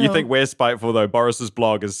you think we're spiteful though? Boris's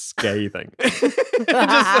blog is scathing.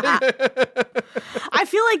 I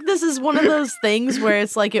feel like this is one of those things where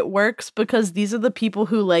it's like it works because these are the people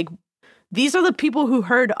who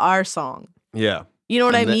heard our song. Yeah. You know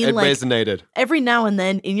what I mean? It like resonated. every now and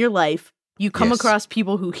then in your life, you come across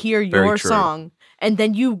people who hear Very your true. song and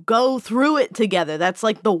then you go through it together. That's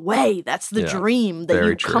like the way. That's the dream that very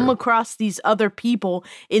you come true. across these other people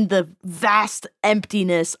in the vast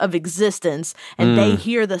emptiness of existence and they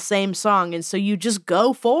hear the same song. And so you just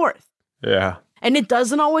go forth. Yeah. And it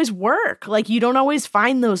doesn't always work. Like you don't always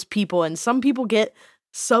find those people. And some people get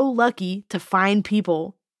so lucky to find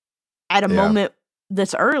people at a moment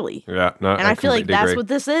that's early. Yeah. No, And I feel like completely that's agree. what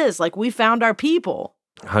this is. Like we found our people.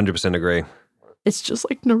 100% agree. It's just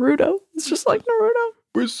like Naruto. It's just like Naruto.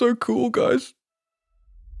 We're so cool, guys.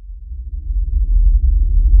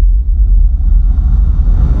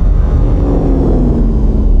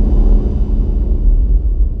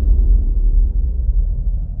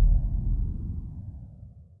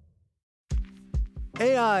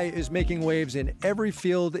 AI is making waves in every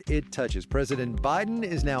field it touches. President Biden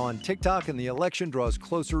is now on TikTok, and the election draws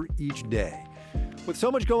closer each day. With so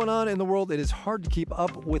much going on in the world, it is hard to keep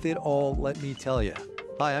up with it all, let me tell you.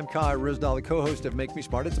 Hi, I'm Kai Ryssdal, the co-host of Make Me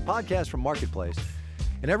Smart. It's a podcast from Marketplace.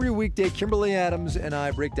 And every weekday, Kimberly Adams and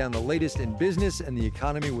I break down the latest in business and the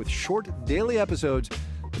economy with short daily episodes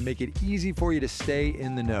to make it easy for you to stay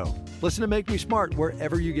in the know. Listen to Make Me Smart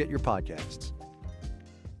wherever you get your podcasts.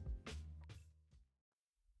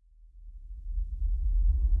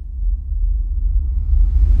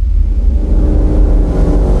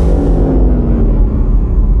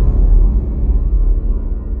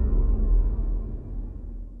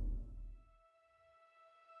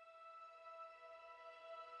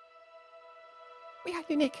 We are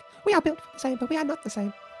unique. We are built for the same, but we are not the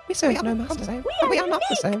same. We serve no master. We are not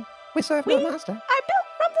the same. We serve no master. Are built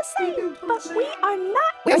from the same, but we are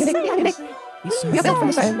not We are the unique. same. We are unique. We are built from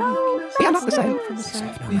the same. We are not the same. We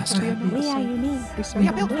serve no master. We are unique. We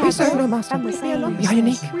are built. We serve no master. From the same. We are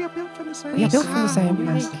unique. We are built from the same. We are built from the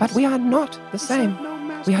same, but we are not the same.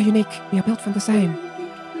 We are unique. We are built from the same.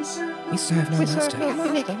 We serve no master. We are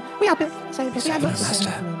unique. We are built from the same, but we are not the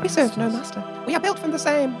same. We serve no master. We are built from the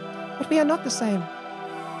same, but we are not the same.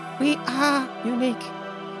 We are unique.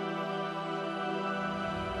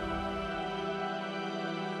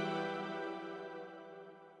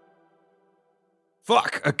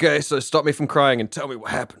 Fuck. Okay, so stop me from crying and tell me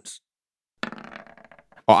what happens.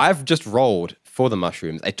 Oh, I've just rolled for the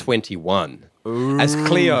mushrooms a 21. As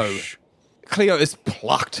Cleo is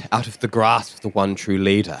plucked out of the grasp of the one true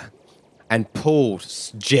leader and pulled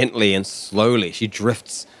gently and slowly. She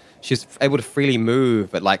drifts. She's able to freely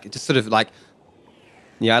move, but like just sort of like,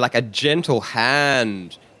 like a gentle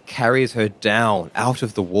hand carries her down out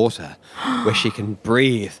of the water where she can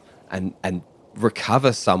breathe and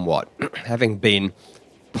recover somewhat, having been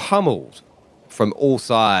pummeled from all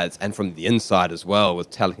sides and from the inside as well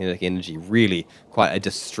with telekinetic energy, really quite a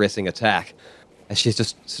distressing attack. And she's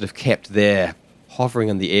just sort of kept there, hovering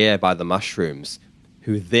in the air by the mushrooms,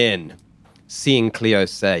 who then, seeing Cleo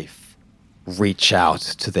safe, reach out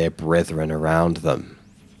to their brethren around them.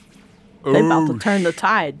 They about to turn the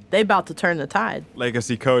tide. They about to turn the tide.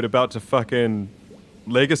 Legacy code about to fucking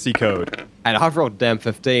legacy code. And I've rolled damn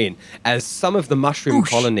 15. As some of the mushroom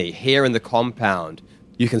colony here in the compound,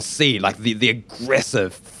 you can see like the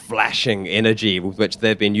aggressive flashing energy with which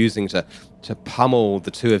they've been using to pummel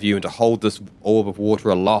the two of you and to hold this orb of water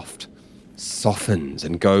aloft softens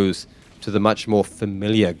and goes to the much more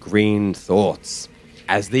familiar green thoughts.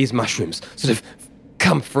 As these mushrooms sort of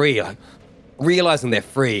come free, like, realizing they're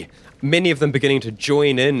free, many of them beginning to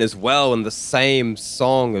join in as well in the same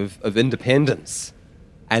song of independence.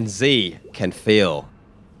 And Z can feel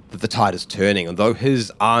that the tide is turning, and though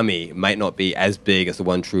his army might not be as big as the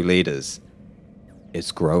one true leader's,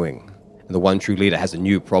 it's growing. And the one true leader has a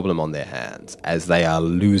new problem on their hands as they are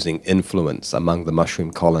losing influence among the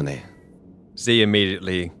mushroom colony. Z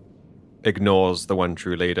immediately ignores the one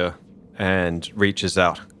true leader and reaches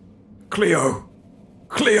out. Cleo!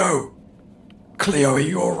 Cleo! Cleo, are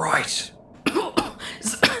you alright?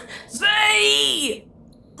 Z!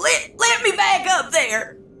 Let me back up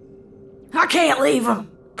there. I can't leave him.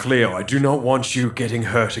 Cleo, I do not want you getting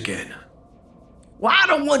hurt again. Well, I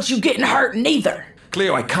don't want you getting hurt neither.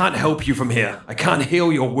 Cleo, I can't help you from here. I can't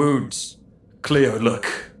heal your wounds. Cleo,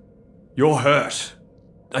 look. You're hurt.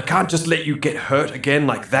 I can't just let you get hurt again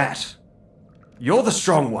like that. You're the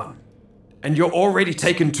strong one. And you're already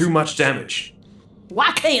taking too much damage. Well,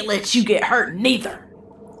 I can't let you get hurt neither.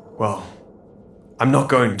 Well, I'm not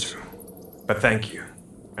going to. But thank you.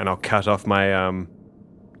 And I'll cut off my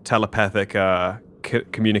telepathic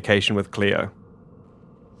communication with Cleo.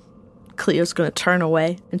 Cleo's gonna turn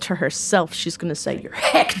away, and to herself, she's gonna say, "You're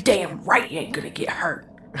Heck damn right you ain't gonna get hurt."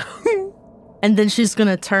 And then she's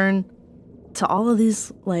gonna turn to all of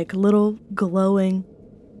these like little glowing,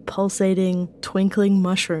 pulsating, twinkling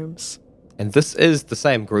mushrooms. And this is the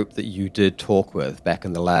same group that you did talk with back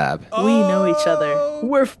in the lab. We know each other.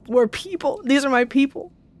 We're people. These are my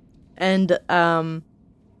people. And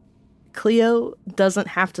Cleo doesn't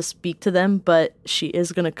have to speak to them, but she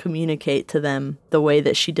is going to communicate to them the way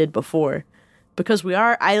that she did before. Because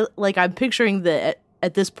I'm picturing that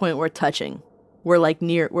at this point we're touching. We're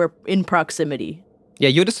we're in proximity. Yeah,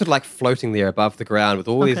 you're just sort of like floating there above the ground with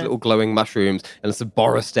all these little glowing mushrooms, and it's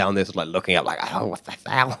Boris down there sort of like looking up like, oh, what the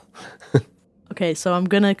hell? Okay, so I'm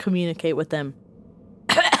going to communicate with them.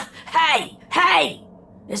 Hey!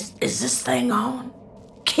 Is this thing on?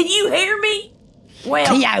 Can you hear me? Well,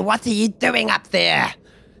 Cleo, what are you doing up there?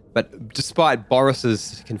 But despite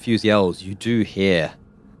Boris's confused yells, you do hear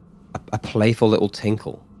a playful little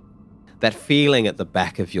tinkle. that feeling at the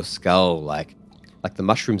back of your skull, like the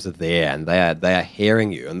mushrooms are there and they are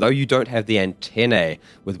hearing you. And though you don't have the antennae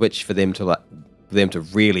with which for them to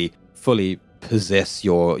really fully possess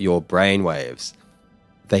your brain waves,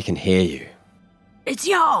 they can hear you. It's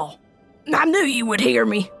y'all. I knew you would hear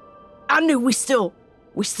me. I knew we still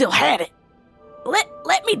had it.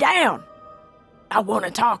 Let me down. I want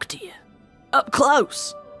to talk to you. Up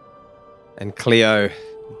close. And Cleo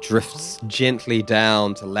drifts gently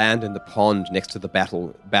down to land in the pond next to the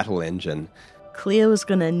battle engine. Cleo is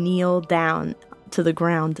gonna kneel down to the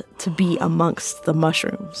ground to be amongst the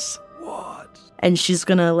mushrooms. What? And she's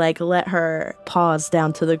gonna let her paws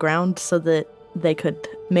down to the ground so that they could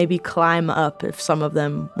maybe climb up if some of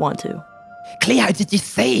them want to. Cleo, did you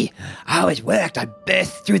see how it worked? I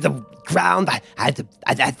burst through the ground. I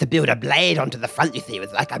had to build a blade onto the front, you see. It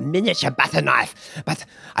was like a miniature butter knife. But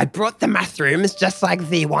I brought the mushrooms just like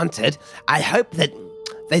they wanted. I hope that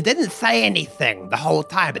they didn't say anything the whole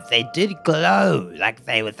time, but they did glow like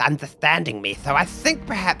they was understanding me. So I think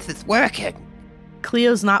perhaps it's working.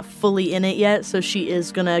 Cleo's not fully in it yet, so she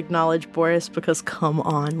is gonna acknowledge Boris because come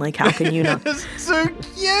on, how can you not? That's so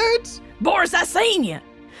cute! Boris, I seen you.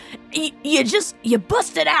 You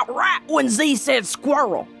busted out right when Z said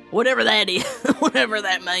squirrel. Whatever that is, whatever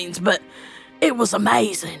that means, but it was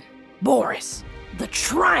amazing. Boris, the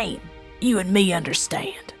train, you and me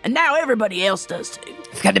understand. And now everybody else does too.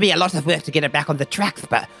 It's going to be a lot of work to get it back on the tracks,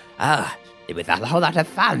 but it was a whole lot of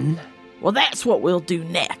fun. Well, that's what we'll do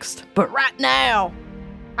next. But right now,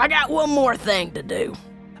 I got one more thing to do.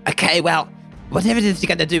 Okay, well, whatever it is you're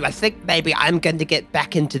going to do, I think maybe I'm going to get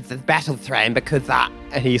back into the battle train because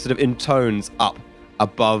And he sort of intones up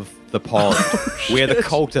above the pond where the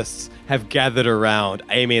cultists have gathered around,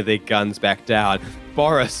 aiming their guns back down.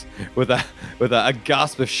 Boris, with a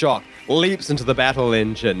gasp of shock, leaps into the battle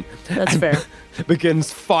engine. That's fair. Begins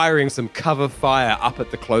firing some cover fire up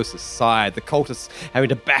at the closest side. The cultists having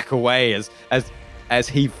to back away as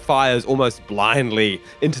he fires almost blindly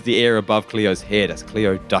into the air above Cleo's head as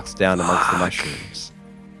Cleo ducks down amongst the mushrooms.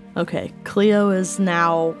 Okay, Cleo is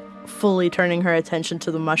now fully turning her attention to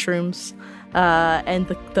the mushrooms. And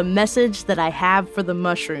the message that I have for the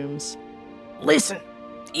mushrooms. Listen,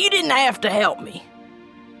 you didn't have to help me.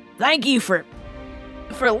 Thank you for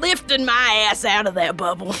lifting my ass out of that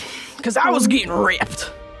bubble, because I was getting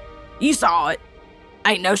ripped. You saw it.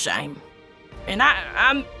 Ain't no shame. And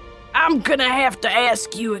I'm gonna have to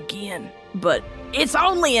ask you again, but it's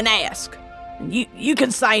only an ask. You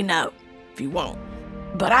can say no if you want,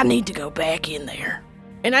 but I need to go back in there,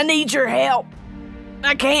 and I need your help.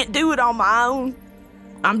 I can't do it on my own.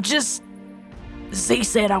 Z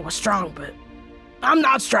said I was strong, but I'm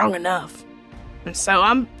not strong enough. And so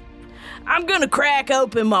I'm gonna crack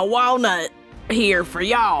open my walnut here for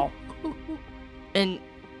y'all. And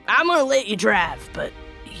I'm gonna let you drive, but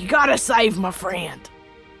you gotta save my friend.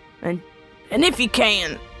 And if you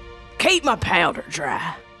can, keep my powder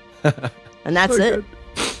dry. And that's So it. good.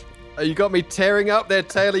 You got me tearing up there,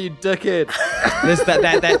 Taylor, you dickhead. There's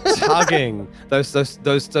that tugging,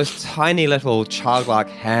 those tiny little childlike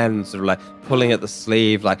hands sort of pulling at the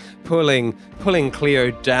sleeve, pulling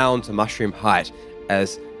Cleo down to mushroom height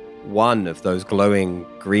as one of those glowing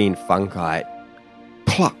green fungi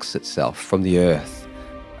plucks itself from the earth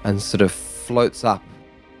and sort of floats up,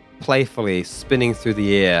 playfully spinning through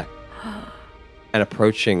the air and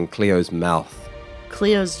approaching Cleo's mouth.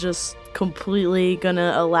 Cleo's just completely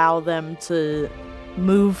gonna allow them to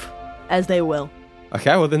move as they will.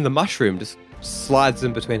 Okay, well then the mushroom just slides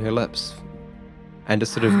in between her lips and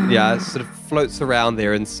just sort of floats around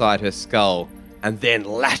there inside her skull and then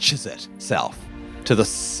latches itself to the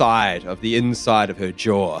side of the inside of her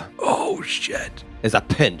jaw. Oh, shit. There's a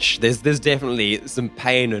pinch. There's definitely some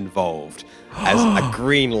pain involved as a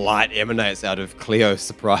green light emanates out of Cleo's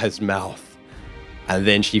surprised mouth. And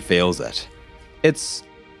then she feels it. It's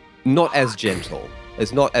not as gentle.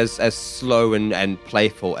 It's not as slow and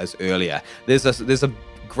playful as earlier. There's a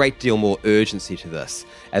great deal more urgency to this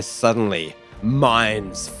as suddenly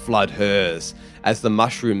minds flood hers as the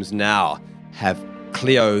mushrooms now have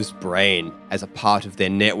Cleo's brain as a part of their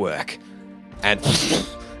network. And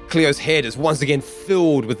Cleo's head is once again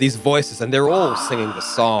filled with these voices and they're all singing the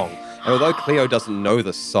song. And although Cleo doesn't know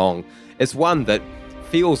the song, it's one that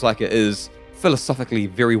feels like it is philosophically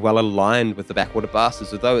very well aligned with the Backwater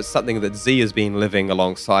Bastards, although it's something that Z has been living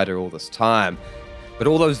alongside her all this time. But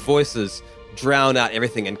all those voices drown out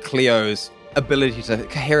everything, and Cleo's ability to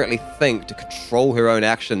coherently think, to control her own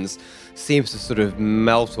actions, seems to sort of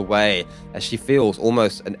melt away as she feels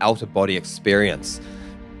almost an out-of-body experience.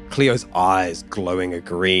 Cleo's eyes glowing a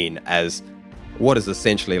green as what is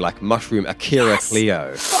essentially like mushroom Akira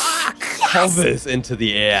Cleo hovers into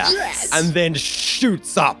the air and then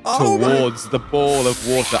shoots up towards the ball of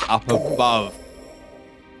water up above.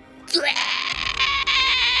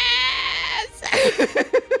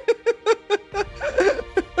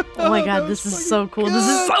 Oh my god, this is so cool. This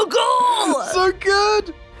is so cool! So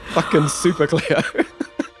good! Fucking super Cleo.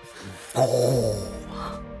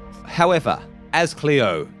 However, as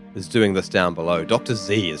Cleo is doing this down below, Dr.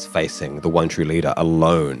 Z is facing the one true leader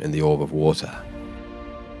alone in the orb of water.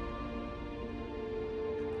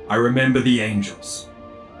 I remember the angels.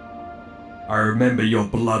 I remember your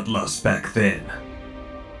bloodlust back then.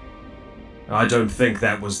 I don't think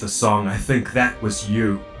that was the song. I think that was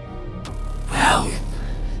you. Well,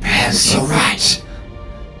 perhaps you're right.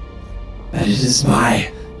 But it is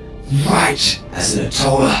my right as an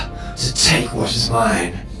Atola to take what is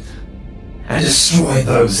mine and destroy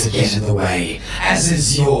those that get in the way, as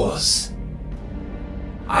is yours.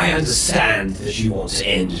 I understand that you want to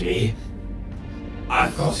end me.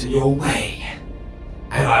 I've got in your way,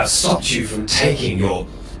 and I've stopped you from taking your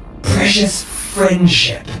precious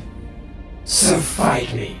friendship. So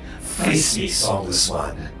fight me, face me, Songless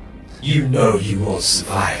One. You know you will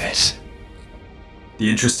survive it. The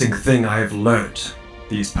interesting thing I have learnt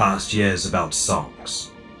these past years about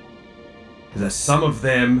songs is that some of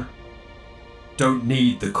them don't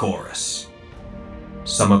need the chorus.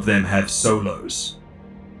 Some of them have solos.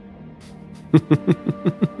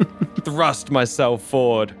 Thrust myself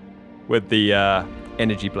forward with the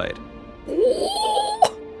energy blade.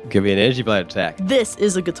 Give me an energy blade attack. This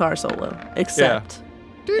is a guitar solo, except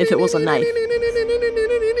if it was a knife.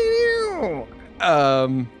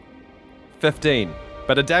 15.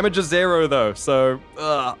 But a damage of 0 though, so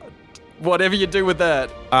whatever you do with that.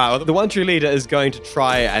 The one true leader is going to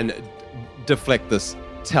try and deflect this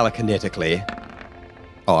telekinetically.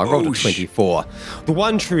 Oh, I rolled a 24. The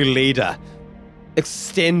one true leader,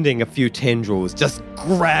 extending a few tendrils, just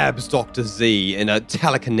grabs Dr. Z in a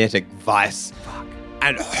telekinetic vice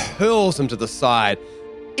and hurls him to the side,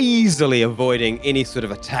 easily avoiding any sort of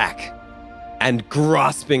attack and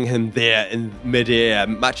grasping him there in midair,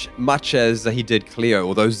 much as he did Cleo,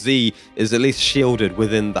 although Z is at least shielded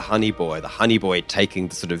within the Honey Boy, taking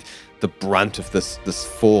the brunt of this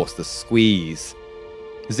force, this squeeze.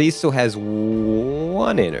 Z still has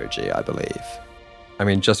 1 energy, I believe. I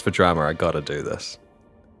mean, just for drama, I gotta do this.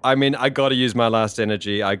 I mean, I gotta use my last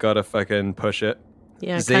energy. I gotta fucking push it.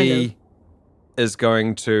 Yeah, Z kind of. is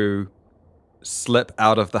going to slip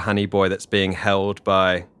out of the Honey Boy that's being held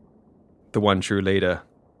by the one true leader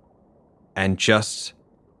and just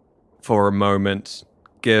for a moment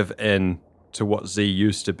give in to what Z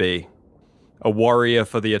used to be. A warrior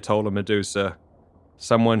for the Atola Medusa.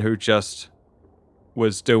 Someone who just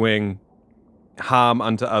was doing harm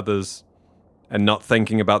unto others and not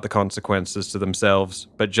thinking about the consequences to themselves,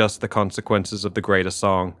 but just the consequences of the greater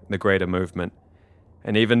song, the greater movement.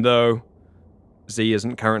 And even though Z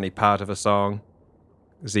isn't currently part of a song,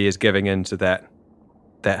 Z is giving in to that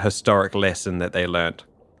historic lesson that they learnt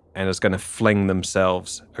and is going to fling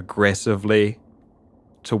themselves aggressively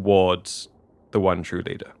towards the one true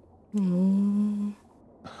leader.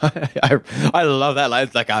 I love that.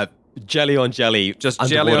 It's like a jelly on jelly. Just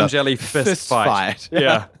jelly on jelly fist fight.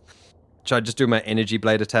 Yeah. Should I just do my energy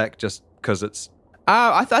blade attack just because it's...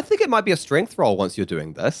 I think it might be a strength roll once you're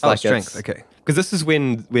doing this. Oh, strength, okay. Because this is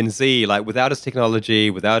when Z, without his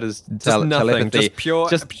technology, without his telepathy,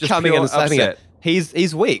 just coming in and slapping it.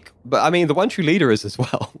 He's weak, but I mean, the one true leader is as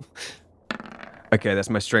well. Okay, that's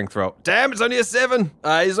my strength roll. Damn, it's only a 7.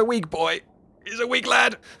 He's a weak boy. He's a weak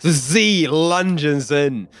lad. So Z lunges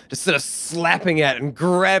in, just sort of slapping at and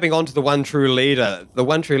grabbing onto the one true leader. The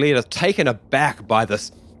one true leader, taken aback by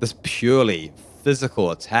this purely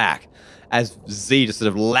physical attack, as Z just sort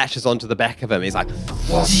of lashes onto the back of him. He's like,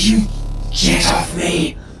 "What do you get off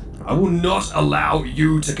me? I will not allow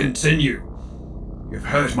you to continue. You have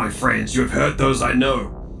hurt my friends. You have hurt those I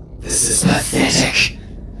know. This is pathetic.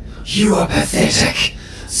 You are pathetic,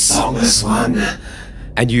 Songless One."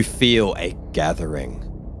 And you feel a gathering,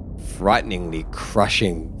 frighteningly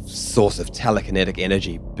crushing source of telekinetic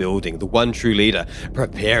energy building. The one true leader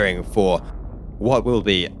preparing for what will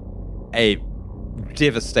be a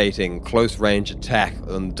devastating close-range attack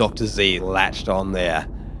on Dr. Z latched on there.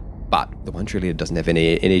 But the one true leader doesn't have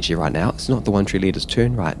any energy right now. It's not the one true leader's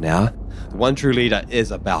turn right now. The one true leader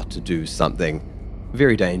is about to do something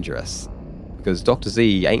very dangerous, because Dr.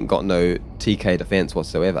 Z ain't got no TK defense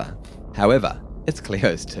whatsoever. However, it's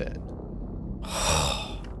Cleo's turn.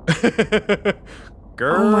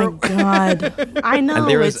 Girl. Oh my god. I know.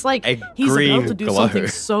 It's like he's about to do glow. something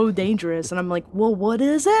so dangerous. And I'm like, well, what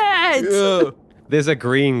is it? There's a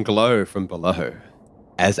green glow from below.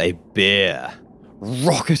 as a bear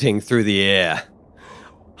rocketing through the air.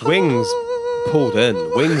 Wings pulled in,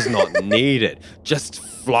 wings not needed, just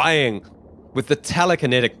flying with the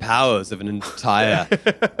telekinetic powers of an entire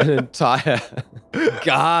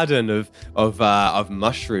garden of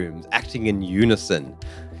mushrooms acting in unison,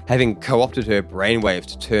 having co-opted her brainwaves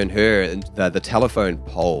to turn her into the telephone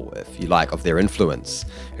pole, if you like, of their influence.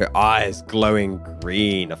 Her eyes glowing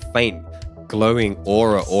green, a faint glowing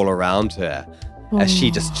aura all around her as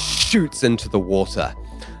she just shoots into the water.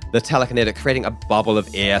 The telekinetic creating a bubble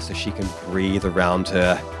of air so she can breathe around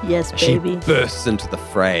her. Yes, baby. She bursts into the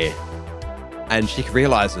fray. And she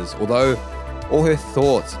realizes, although all her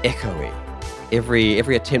thoughts echoey,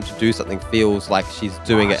 every attempt to do something feels like she's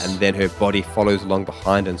doing it, and then her body follows along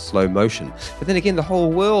behind in slow motion. But then again, the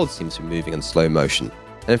whole world seems to be moving in slow motion.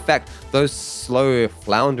 And in fact, those slow,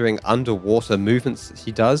 floundering underwater movements that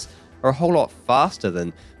she does are a whole lot faster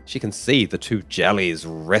than she can see the two jellies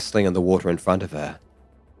wrestling in the water in front of her.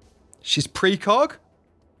 She's precog?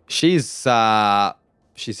 She's precog,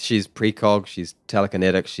 she's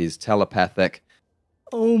telekinetic, she's telepathic.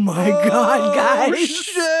 Oh my god, guys.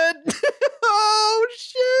 Shit! Oh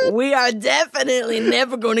shit! We are definitely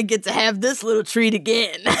never going to get to have this little treat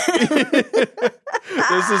again.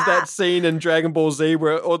 This is that scene in Dragon Ball Z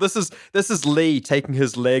where, this is Lee taking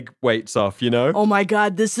his leg weights off, you know? Oh my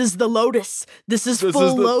god, this is the Lotus. This is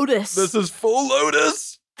full Lotus. This is full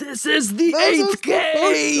Lotus. This is the 8th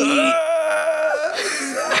K.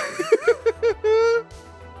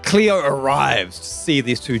 Cleo arrives to see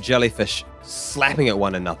these two jellyfish slapping at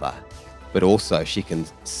one another, but also she can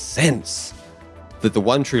sense that the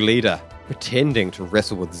one true leader pretending to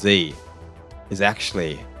wrestle with Z is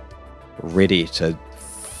actually ready to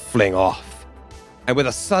fling off. And with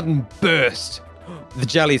a sudden burst, the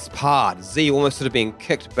jellies part, Z almost sort of being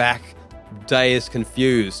kicked back, dazed,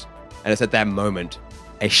 confused, and it's at that moment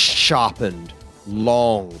a sharpened,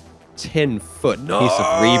 long, 10-foot piece of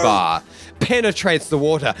rebar penetrates the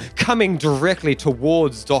water, coming directly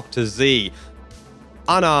towards Dr. Z,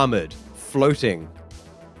 unarmored, floating,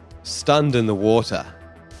 stunned in the water.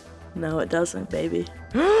 No, it doesn't, baby.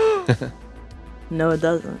 No, it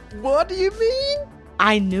doesn't. What do you mean?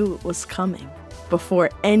 I knew it was coming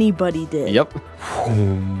before anybody did. Yep.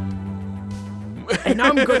 And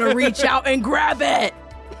I'm going to reach out and grab it.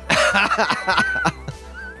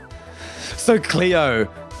 So Cleo,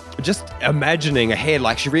 just imagining ahead,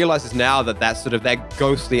 like she realizes now that that's sort of that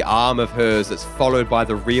ghostly arm of hers that's followed by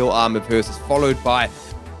the real arm of hers, that's followed by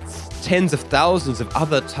tens of thousands of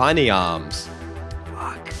other tiny arms,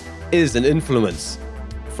 is an influence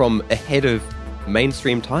from ahead of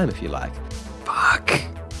mainstream time, if you like.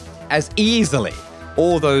 As easily,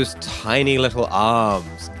 all those tiny little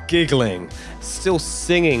arms, giggling, still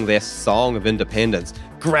singing their song of independence,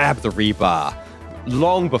 grab the rebar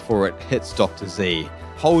long before it hits Dr. Z,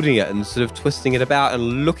 holding it and sort of twisting it about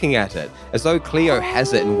and looking at it as though Cleo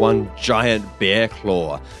has it in one giant bear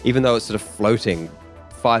claw, even though it's sort of floating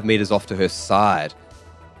 5 meters off to her side.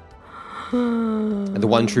 And the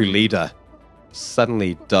one true leader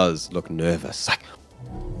suddenly does look nervous. Like,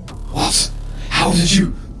 what? How did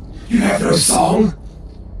you have no song?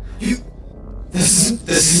 This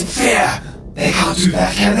isn't fair. They can't do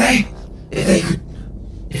that, can they?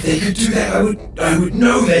 If they could do that, I would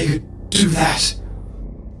know they could do that.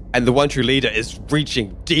 And the one true leader is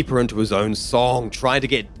reaching deeper into his own song, trying to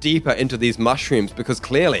get deeper into these mushrooms because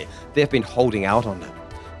clearly they've been holding out on him.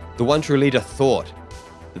 The one true leader thought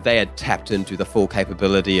that they had tapped into the full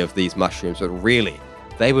capability of these mushrooms, but really,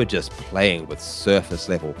 they were just playing with surface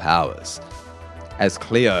level powers. As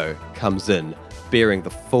Cleo comes in, bearing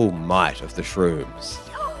the full might of the shrooms.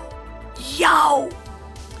 Yo!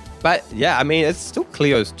 But yeah, I mean, it's still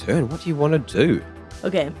Cleo's turn. What do you want to do?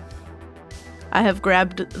 Okay. I have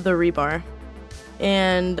grabbed the rebar,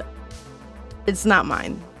 and it's not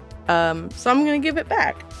mine. So I'm gonna give it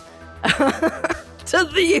back To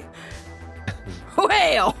the...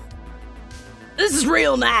 Well, this is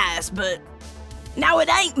real nice, but now it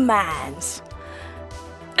ain't mine.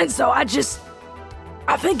 And so I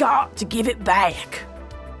think I ought to give it back.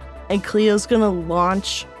 And Cleo's gonna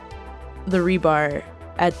launch the rebar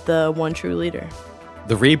at the one true leader.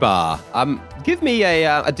 The rebar. Give me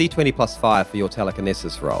a D20 plus 5 for your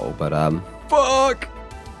telekinesis roll, but Fuck!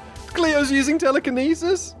 Cleo's using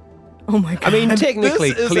telekinesis? Oh my god. I mean,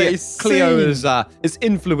 technically, This is a Cleo scene. is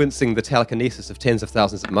influencing the telekinesis of tens of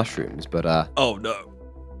thousands of mushrooms, but Oh no.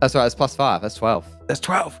 that's right, it's plus 5, that's 12. That's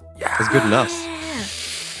 12. Yeah. That's good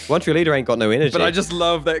enough. One true leader ain't got no energy. But I just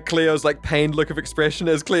love that Cleo's like pained look of expression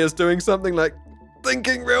as Cleo's doing something like,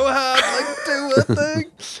 thinking real hard. Like, do a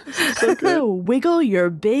thing. Wiggle your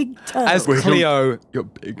big toe. As Cleo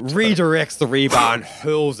redirects the rebar and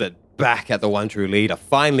hurls it back at the one true leader,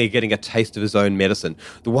 finally getting a taste of his own medicine,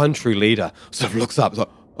 the one true leader sort of looks up, like,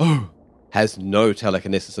 oh, has no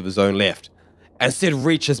telekinesis of his own left, and instead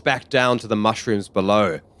reaches back down to the mushrooms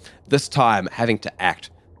below, this time having to act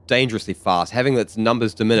dangerously fast, having its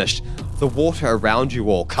numbers diminished. The water around you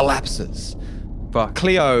all collapses. But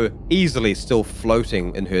Cleo, easily still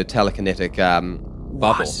floating in her telekinetic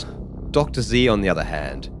bubble. Dr. Z, on the other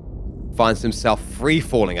hand, finds himself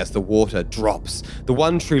free-falling as the water drops. The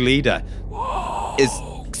one true leader is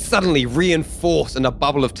suddenly reinforced in a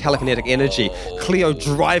bubble of telekinetic energy. Cleo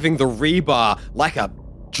driving the rebar like a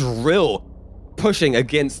drill, pushing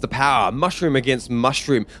against the power, mushroom against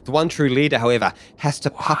mushroom. The one true leader, however, has to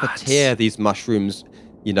puppeteer these mushrooms,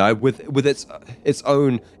 you know, with its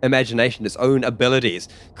own imagination, its own abilities.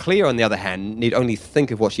 Cleo, on the other hand, need only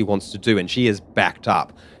think of what she wants to do, and she is backed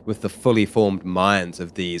up with the fully formed minds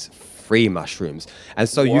of these free mushrooms. And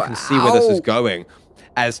so you can see where this is going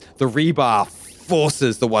as the rebar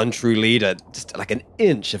forces the one true leader just like an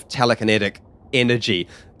inch of telekinetic energy,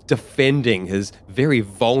 defending his very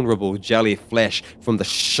vulnerable jelly flesh from the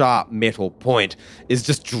sharp metal point, is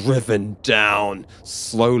just driven down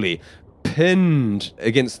slowly, pinned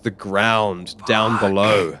against the ground down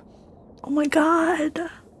below. Oh my God.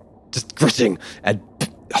 Just gritting and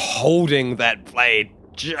holding that blade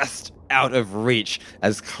just out of reach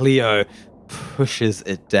as Cleo pushes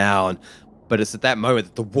it down. But it's at that moment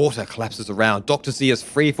that the water collapses around. Dr. Z is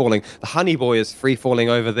free-falling. The honey boy is free-falling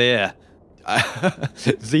over there.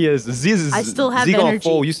 Z is I still have Z energy. gonna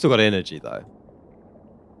fall. You still got energy, though.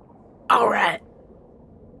 All right.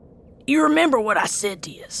 You remember what I said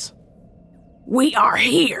to you? We are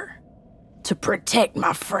here to protect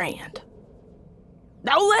my friend.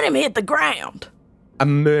 Don't let him hit the ground. A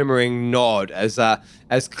murmuring nod as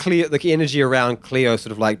Cleo, the energy around Cleo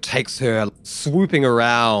sort of like takes her, swooping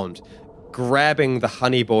around, grabbing the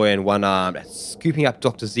honey boy in one arm, and scooping up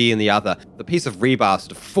Dr. Z in the other. The piece of rebar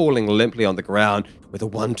sort of falling limply on the ground, where the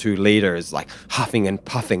one true leader is like huffing and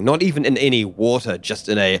puffing, not even in any water, just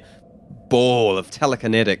in a ball of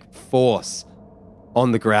telekinetic force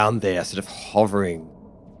on the ground there, sort of hovering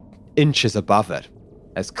inches above it,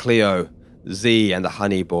 as Cleo, Z, and the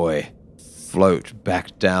honey boy float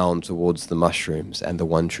back down towards the mushrooms and the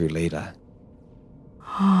one true leader.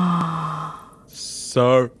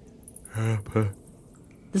 So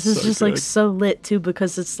This is just like so lit too,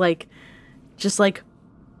 because it's like just like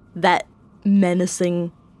that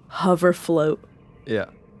menacing hover float. Yeah.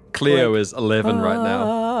 Cleo is 11 right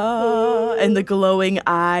now. And the glowing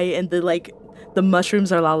eye and the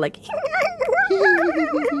mushrooms are all like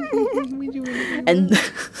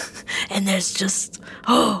and there's just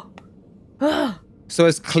So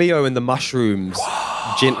as Cleo and the mushrooms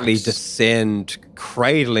gently descend,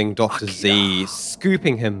 cradling Dr. Z,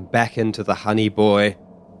 scooping him back into the honey boy,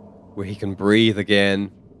 where he can breathe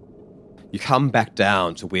again, you come back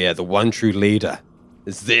down to where the one true leader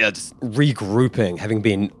is there, just regrouping, having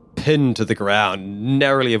been pinned to the ground,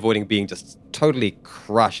 narrowly avoiding being just totally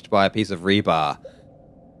crushed by a piece of rebar.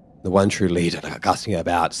 The one true leader, casting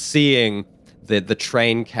about, seeing the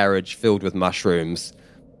train carriage filled with mushrooms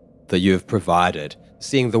that you have provided,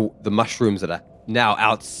 seeing the mushrooms that are now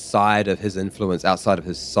outside of his influence, outside of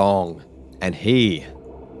his song, and he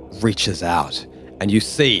reaches out, and you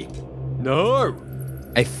see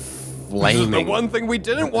a flaming... The one thing we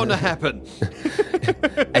didn't want to happen.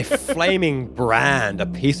 A flaming brand, a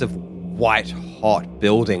piece of white-hot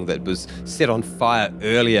building that was set on fire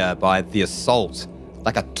earlier by the assault,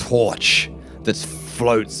 like a torch that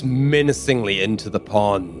floats menacingly into the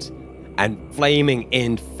pond, and flaming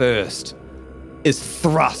end first is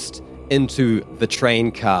thrust into the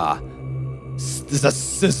train car. There's a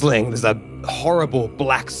sizzling, there's a horrible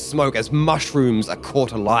black smoke as mushrooms are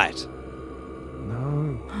caught alight.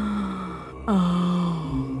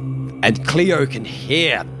 And Cleo can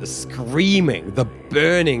hear the screaming, the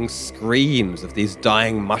burning screams of these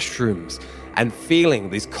dying mushrooms, and feeling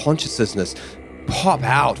these consciousness pop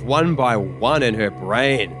out one by one in her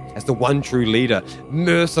brain as the one true leader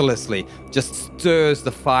mercilessly just stirs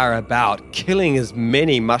the fire about, killing as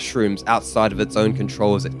many mushrooms outside of its own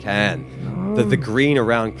control as it can. The green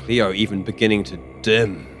around Cleo even beginning to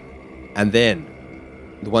dim. And then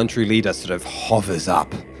the one true leader sort of hovers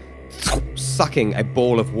up, sucking a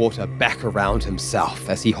ball of water back around himself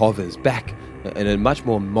as he hovers back in a much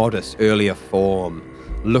more modest, earlier form,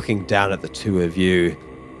 looking down at the two of you.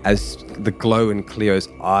 As the glow in Cleo's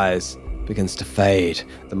eyes begins to fade,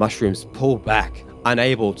 the mushrooms pull back,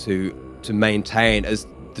 unable to maintain, as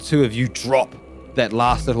the two of you drop that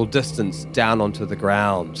last little distance down onto the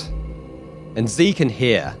ground. And Z can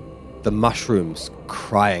hear the mushrooms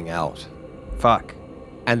crying out. Fuck.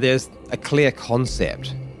 And there's a clear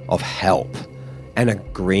concept of help and a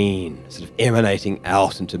green sort of emanating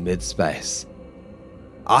out into mid-space,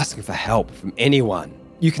 asking for help from anyone.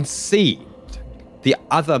 You can see the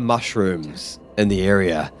other mushrooms in the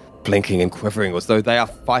area blinking and quivering as though they are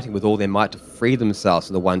fighting with all their might to free themselves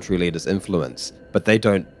from the One True Leader's influence. But they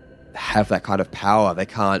don't have that kind of power. They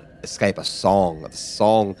can't escape a song. The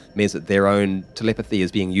song means that their own telepathy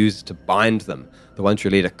is being used to bind them. The One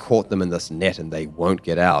True Leader caught them in this net and they won't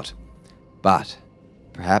get out. But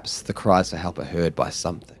perhaps the cries for help are heard by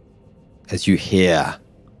something. As you hear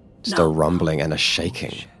just a rumbling and a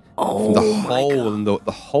shaking. From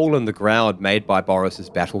the hole in the ground made by Boris's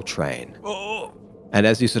battle train. And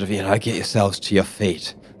as you sort of, get yourselves to your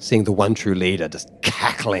feet, seeing the One True Leader just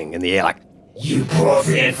cackling in the air like, "You poor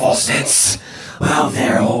reinforcements! Well,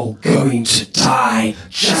 they're all going to die,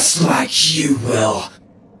 just like you will."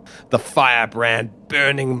 The firebrand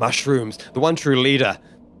burning mushrooms. The One True Leader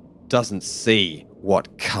doesn't see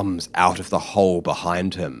what comes out of the hole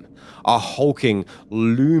behind him. A hulking,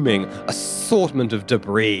 looming assortment of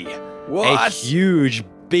debris. What? A huge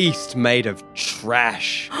beast made of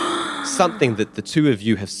trash. Something that the two of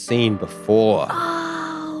you have seen before.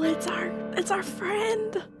 Oh, it's our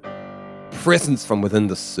friend. Presence from within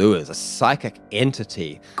the sewers, a psychic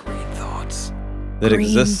entity. Green thoughts. That Green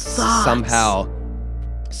exists thoughts.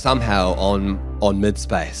 somehow on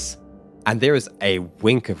mid-space. And there is a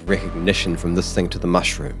wink of recognition from this thing to the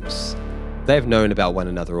mushrooms. They've known about one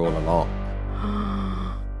another all along.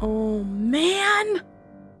 Oh, man.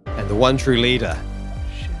 And the One True Leader,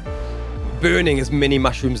 burning as many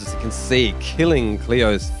mushrooms as he can see, killing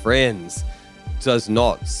Cleo's friends, does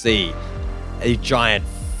not see a giant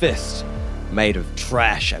fist made of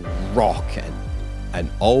trash and rock and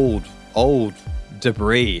old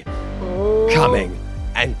debris coming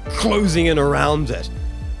and closing in around it.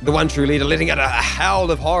 The One True Leader letting out a howl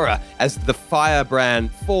of horror as the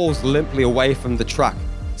firebrand falls limply away from the truck.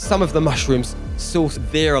 Some of the mushrooms still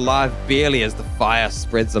there alive barely as the fire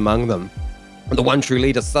spreads among them. And the One True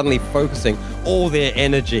Leader suddenly focusing all their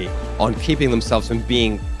energy on keeping themselves from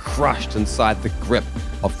being crushed inside the grip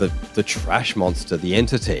of the trash monster, the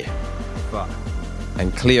entity. Fuck.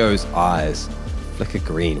 And Cleo's eyes flicker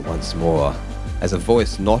green once more as a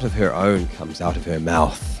voice not of her own comes out of her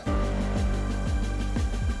mouth.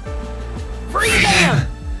 Free them!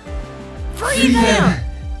 Free them!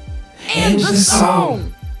 End the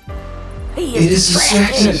song! He is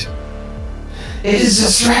distracted! It is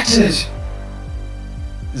distracted!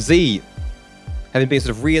 Z, having been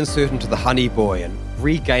sort of reinserted into the honey boy and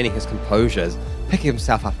regaining his composure, is picking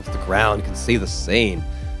himself up off the ground, can see the scene.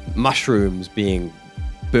 Mushrooms being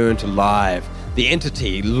burnt alive, the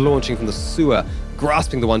entity launching from the sewer,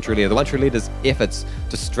 grasping the One True Leader. The One True Leader's efforts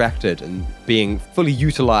distracted and being fully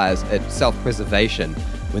utilized at self-preservation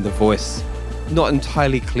when the voice, not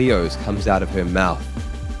entirely Cleo's, comes out of her mouth,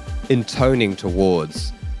 intoning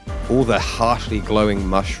towards all the harshly glowing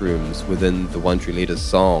mushrooms within the One True Leader's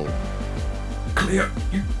song. Cleo,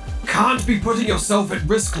 you can't be putting yourself at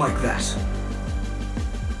risk like that.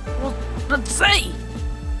 Well, but see,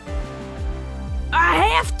 I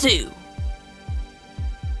have to.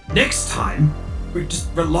 Next time, we just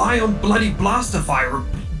rely on bloody blaster fire or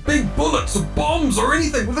big bullets or bombs or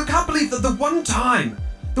anything. Well, I can't believe that the one time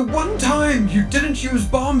you didn't use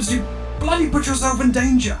bombs, you bloody put yourself in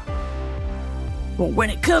danger. Well, when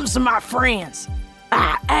it comes to my friends,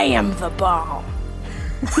 I am the bomb.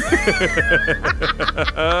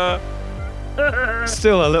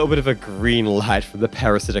 Still a little bit of a green light from the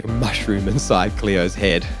parasitic mushroom inside Cleo's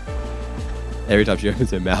head. Every time she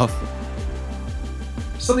opens her mouth.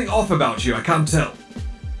 Something off about you, I can't tell.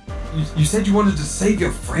 You said you wanted to save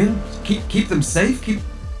your friend? Keep them safe? Can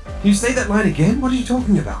you say that line again? What are you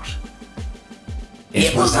talking about?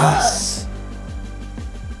 It was us.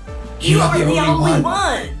 You are the only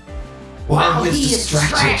one. While he's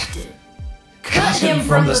distracted. Cut him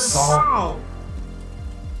from the song.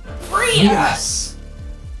 Free us.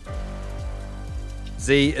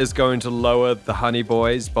 Z is going to lower the honey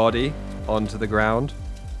boy's body onto the ground,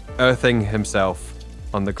 earthing himself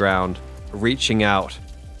on the ground, reaching out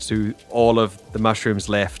to all of the mushrooms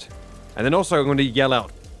left. And then also I'm going to yell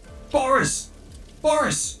out, Boris!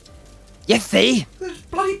 Boris! Yes, Z?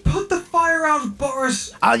 Bloody put the fire out,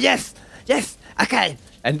 Boris! Oh, yes, okay.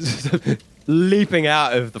 And leaping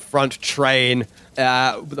out of the front train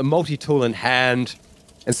with a multi-tool in hand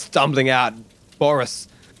and stumbling out, Boris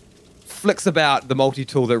flicks about the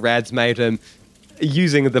multi-tool that Rad's made him,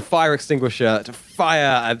 using the fire extinguisher to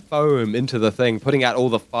fire a foam into the thing, putting out all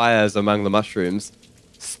the fires among the mushrooms,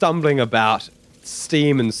 stumbling about,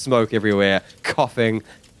 steam and smoke everywhere, coughing.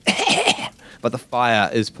 But the fire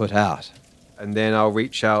is put out. And then I'll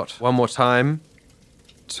reach out one more time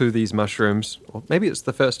to these mushrooms. Or maybe it's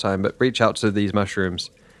the first time, but reach out to these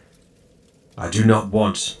mushrooms. I do not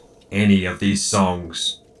want any of these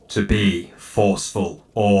songs to be forceful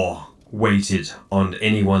or weighted on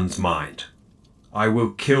anyone's mind. I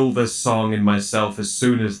will kill this song in myself as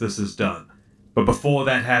soon as this is done. But before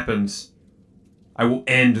that happens, I will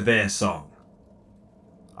end their song.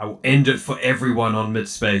 I will end it for everyone on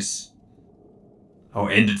Midspace. I'll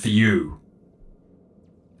end it for you.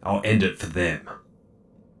 I'll end it for them.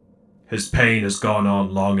 His pain has gone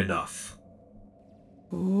on long enough.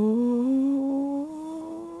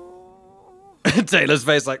 Taylor's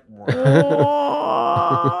face like...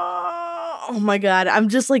 Oh my god, I'm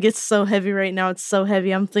just like, it's so heavy right now. It's so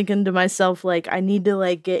heavy. I'm thinking to myself, like, I need to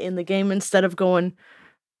like get in the game instead of going,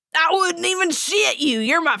 I wouldn't even shit you.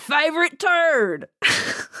 You're my favorite turd.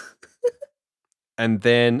 And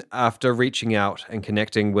then after reaching out and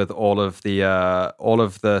connecting with all of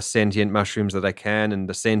the sentient mushrooms that I can and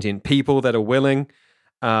the sentient people that are willing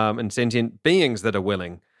and sentient beings that are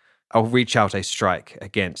willing, I'll reach out a strike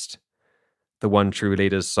against the One True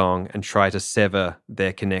Leader's song and try to sever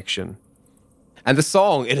their connection. And the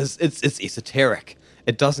song, it's esoteric.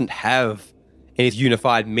 It doesn't have any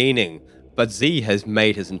unified meaning, but Z has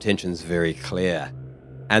made his intentions very clear.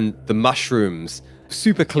 And the mushrooms,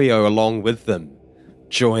 Super Cleo along with them,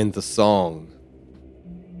 joined the song.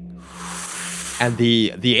 And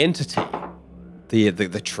the entity,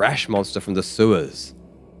 the trash monster from the sewers,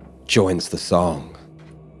 joins the song.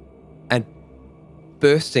 And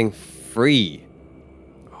bursting free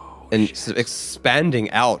and expanding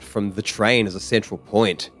out from the train as a central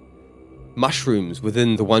point, mushrooms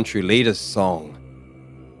within the One True Leader's song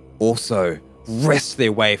also wrest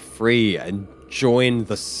their way free and join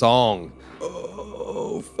the song.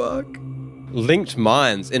 Oh, fuck. Linked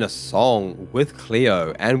minds in a song with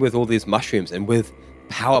Cleo and with all these mushrooms and with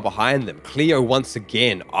power behind them. Cleo once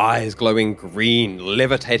again, eyes glowing green,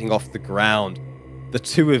 levitating off the ground. The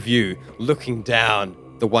two of you looking down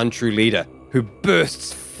the One True Leader, who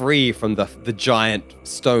bursts free from the giant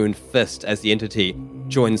stone fist as the entity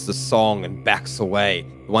joins the song and backs away.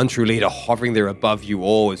 The One True Leader hovering there above you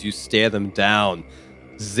all as you stare them down.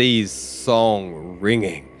 Z's song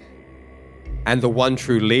ringing. And the One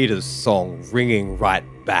True Leader's song ringing right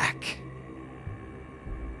back.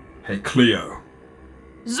 Hey, Cleo.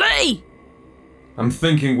 Z! I'm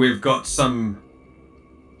thinking we've got some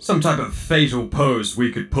type of fatal pose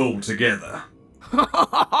we could pull together.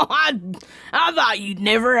 I thought you'd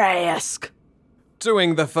never ask.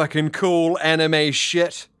 Doing the fucking cool anime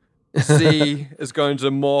shit. Z is going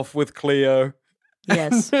to morph with Cleo.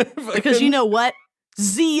 Yes. Because you know what?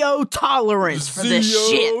 Zeo tolerance for this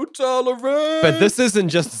shit. Zeo tolerance. But this isn't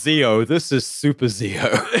just Zeo, this is Super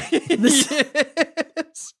Zeo.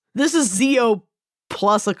 This is Zeo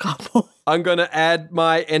plus a couple. I'm going to add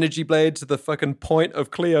my energy blade to the fucking point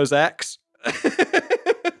of Cleo's axe.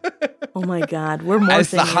 Oh my god, we're morphing.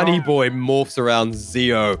 As the honey boy morphs around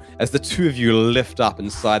Zeo, as the two of you lift up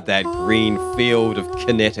inside that green field of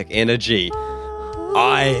kinetic energy,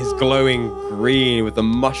 eyes glowing green with the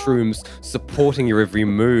mushrooms supporting your every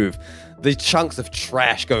move, the chunks of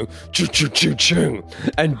trash going choo-choo-choo-choo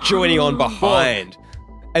and joining on behind.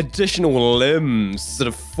 Additional limbs sort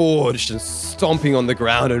of forged and stomping on the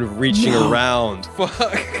ground and reaching around.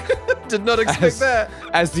 Fuck. Did not expect that.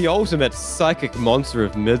 As the ultimate psychic monster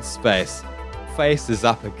of Midspace faces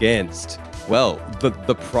up against, well,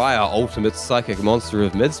 the prior ultimate psychic monster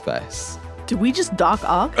of Midspace. Did we just dock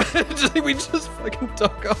ock? We just fucking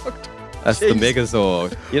dock ocked. That's the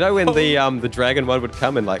Megazord. You know when the dragon one would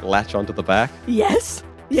come and like latch onto the back? Yes.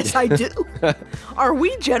 Yes, I do. Are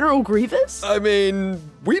we General Grievous? I mean,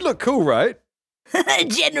 we look cool, right?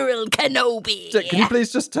 General Kenobi. Can you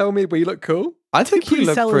please just tell me we look cool? I think you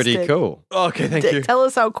look pretty cool. Okay, thank you. Tell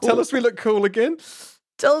us how cool. Tell us we look cool again.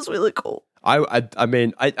 Tell us we look cool. I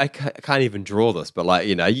mean, I can't even draw this, but like,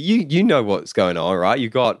 you know, you know what's going on, right? You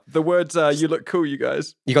got the words, you look cool, you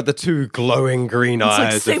guys. You got the two glowing green it's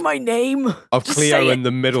eyes. Like, say my name. Of Just Cleo in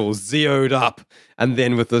the middle, Zeo'd up. And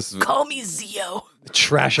then with this Call me Zeo.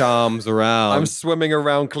 trash arms around. I'm swimming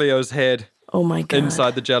around Cleo's head. Oh my god.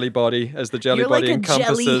 Inside the jelly body, as the jelly You're body like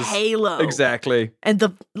encompasses. a jelly halo. Exactly. And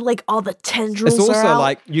the all the tendrils It's also are out.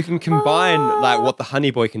 like you can combine like what the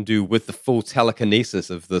honey boy can do with the full telekinesis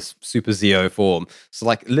of this Super Zeo form. So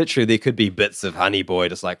like literally there could be bits of honey boy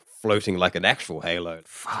just like floating like an actual halo.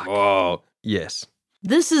 Fuck. Whoa. Yes.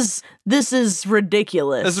 This is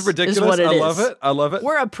ridiculous. This is ridiculous. Is what it I is. love it. I love it.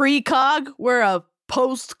 We're a pre-cog. We're a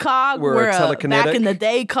post-cog. We're a back telekinetic. in the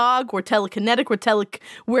day cog. We're telekinetic.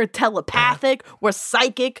 We're telepathic. We're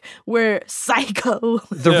psychic. We're psycho.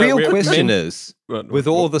 The real question is, with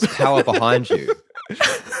all this power behind you,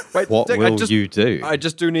 Wait, what Dick, will you do? I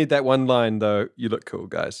just do need that one line, though. You look cool,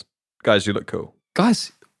 guys. Guys, you look cool.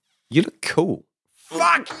 Guys, you look cool.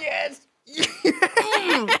 Fuck yes!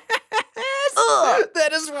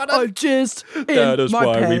 That is what I just. That is my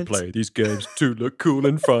why we pants. play these games, to look cool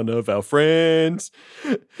in front of our friends.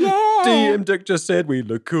 Yeah. DM Dick just said we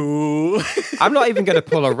look cool. I'm not even going to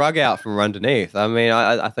pull a rug out from underneath. I mean,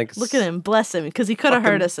 I think. Look at him, bless him, because he could have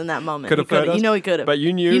hurt us in that moment. Could have hurt us. You know he could have. But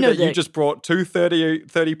you knew that you Dick. just brought two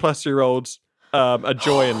 30-plus-year-olds a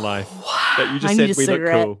joy in life. That you just I said need a we look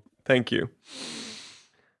cigarette. cool. Thank you.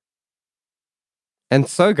 And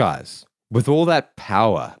so, guys, with all that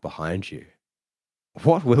power behind you,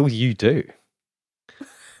 what will you do?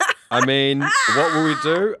 I mean, what will we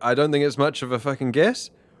do? I don't think it's much of a fucking guess.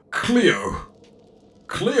 Cleo,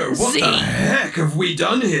 what the heck have we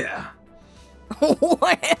done here?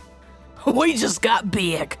 We just got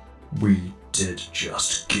big. We did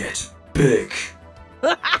just get big.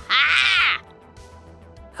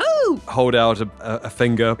 Hold out a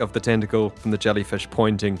finger of the tentacle from the jellyfish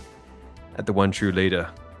pointing at the one true leader.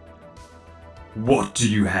 What do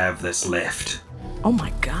you have that's left? Oh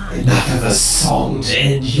my god. Enough of a song to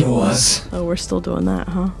end yours. Oh, we're still doing that,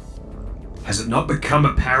 huh? Has it not become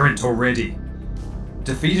apparent already?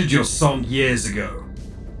 Defeated your song years ago.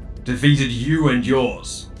 Defeated you and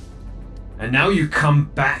yours. And now you come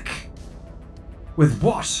back. With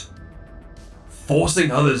what?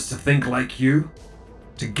 Forcing others to think like you?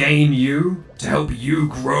 To gain you? To help you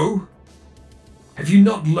grow? Have you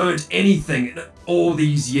not learned anything in all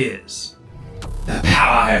these years? The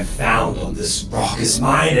power I have found on this rock is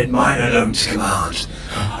mine and mine alone to command.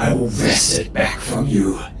 I will wrest it back from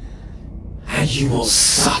you, and you will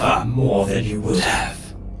suffer more than you would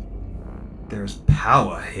have. There is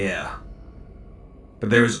power here. But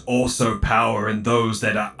there is also power in those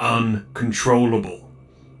that are uncontrollable.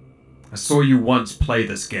 I saw you once play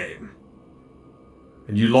this game,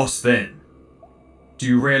 and you lost then. Do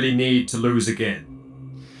you really need to lose again?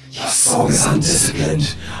 Your song is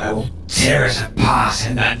undisciplined. I will tear it apart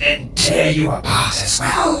and then tear you apart as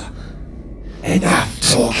well. Enough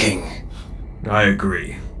talking. I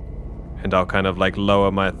agree. And I'll kind of like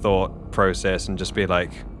lower my thought process and just be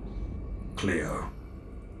like, Cleo,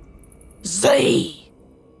 Z.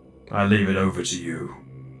 I leave it over to you.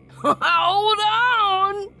 Hold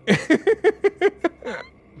on.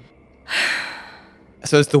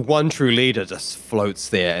 So as the one true leader just floats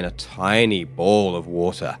there in a tiny ball of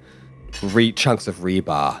water, chunks of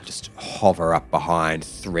rebar just hover up behind,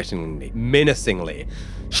 threateningly, menacingly,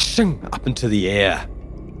 shing, up into the air.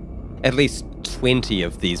 At least 20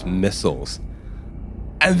 of these missiles.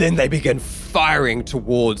 And then they begin firing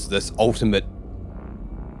towards this ultimate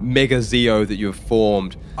Mega Zeo that you've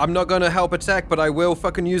formed. I'm not going to help attack, but I will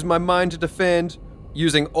fucking use my mind to defend,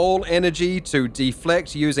 using all energy to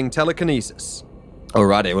deflect using telekinesis.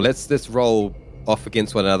 Alrighty, well let's roll off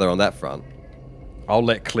against one another on that front. I'll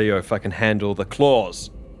let Cleo fucking handle the claws.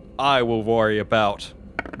 I will worry about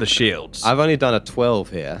the shields. I've only done a 12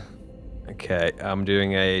 here. Okay, I'm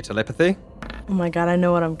doing a telepathy. Oh my god, I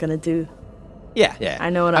know what I'm gonna do. Yeah. I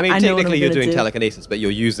know what I mean, I know what technically I'm you're gonna doing do. telekinesis, but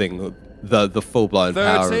you're using the full-blown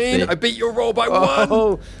power of 13! the... I beat your roll by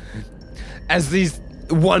Oh. one! As these,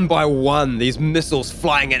 one by one, these missiles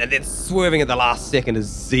flying in and then swerving at the last second as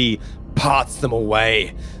Z parts them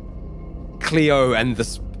away. Cleo and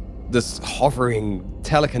this hovering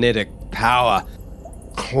telekinetic power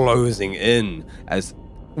closing in as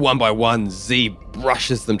one by one Z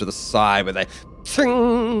brushes them to the side where they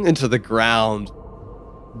ting into the ground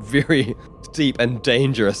very deep and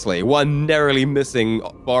dangerously. One narrowly missing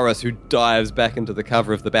Boris, who dives back into the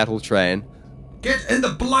cover of the battle train. Get in the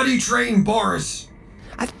bloody train, Boris!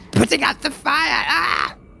 I'm putting out the fire.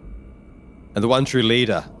 Ah! And the one true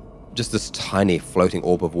leader, just this tiny floating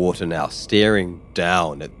orb of water now, staring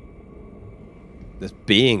down at this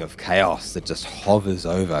being of chaos that just hovers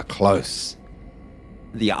over close.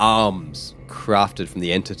 The arms, crafted from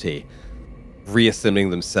the entity,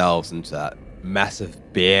 reassembling themselves into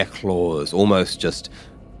massive bear claws, almost just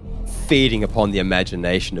feeding upon the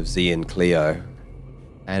imagination of Z and Cleo.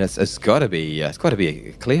 And it's got to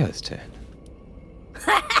be Cleo's turn.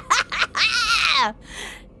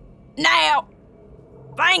 Now,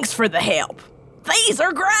 thanks for the help. These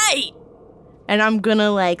are great. And I'm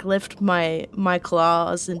gonna like lift my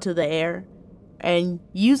claws into the air and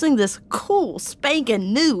using this cool,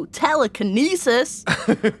 spanking new telekinesis,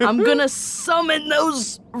 I'm gonna summon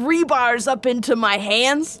those rebars up into my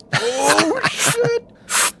hands. Oh, shit.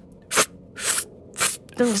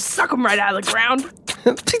 Then suck them right out of the ground.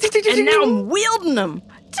 And now I'm wielding them.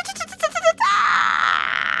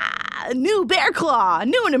 New bear claw,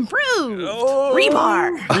 new and improved.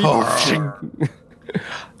 Rebar.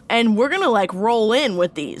 And we're gonna like roll in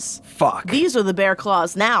with these. Fuck. These are the bear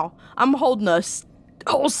claws now. I'm holding a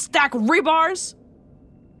whole stack of rebars,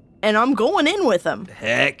 and I'm going in with them.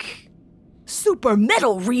 Heck. Super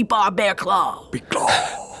metal rebar bear claw. Big claw.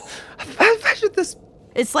 Imagine this.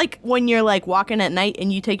 It's like when you're like walking at night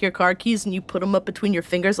and you take your car keys and you put them up between your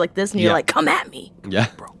fingers like this, and you're like, "Come at me." Yeah,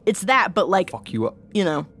 bro. It's that, but like, fuck you up. You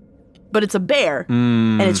know, but it's a bear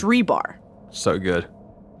and it's rebar. So good.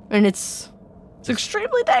 And it's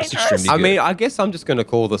extremely dangerous. I mean, I guess I'm just going to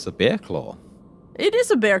call this a bear claw. It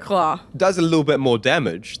is a bear claw. Does a little bit more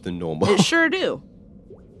damage than normal. It sure do.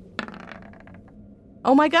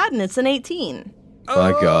 Oh my god, and it's an 18.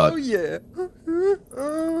 My god. Oh yeah.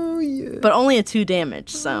 Oh yeah. But only a 2 damage,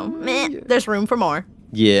 so there's room for more.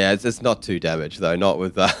 Yeah, it's not 2 damage though, not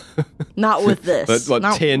with that. Not with this. But what,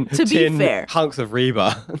 Now, 10 to be fair. hunks of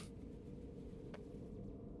rebar.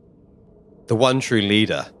 The one true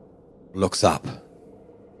leader looks up.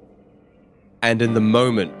 And in the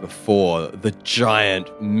moment before the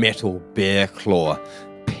giant metal bear claw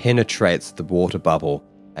penetrates the water bubble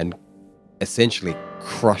and essentially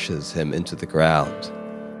crushes him into the ground,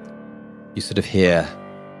 you sort of hear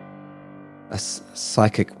a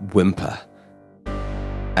psychic whimper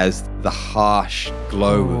as the harsh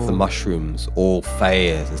glow of the mushrooms all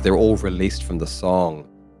fades, as they're all released from the song,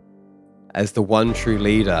 as the one true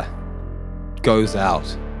leader goes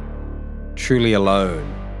out, truly alone,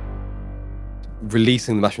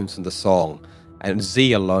 releasing the mushrooms from the song, and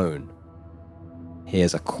Z alone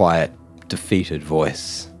hears a quiet, defeated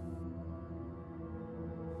voice.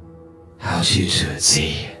 How do you do it,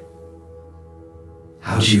 Z?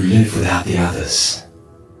 How do you live without the others?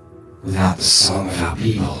 Without the song of our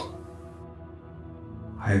people?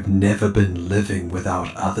 I have never been living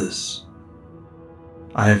without others.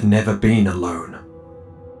 I have never been alone.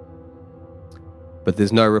 But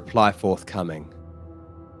there's no reply forthcoming,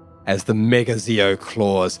 as the Mega Zeo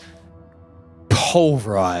claws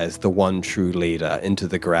pulverize the one true leader into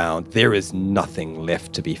the ground. There is nothing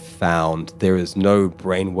left to be found. There is no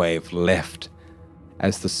brainwave left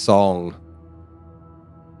as the song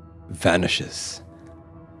vanishes.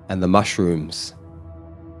 And the mushrooms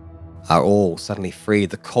are all suddenly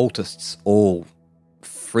freed. The cultists all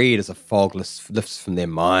freed as a fog lifts from their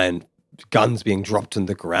mind. Guns being dropped on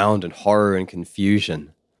the ground in horror and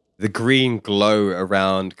confusion. The green glow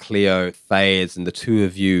around Cleo fades, and the two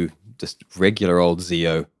of you, just regular old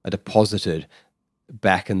Zeo, are deposited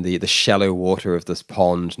back in the shallow water of this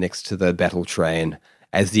pond next to the battle train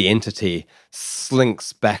as the entity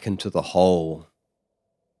slinks back into the hole.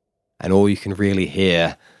 And all you can really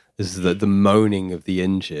hear is the moaning of the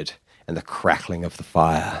injured and the crackling of the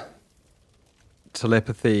fire.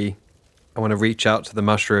 Telepathy. I want to reach out to the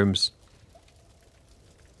mushrooms.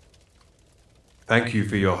 Thank you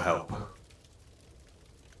for your help.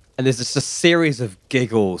 And there's just a series of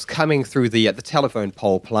giggles coming through the telephone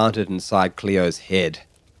pole planted inside Cleo's head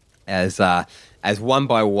as one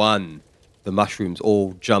by one the mushrooms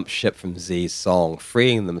all jump ship from Z's song,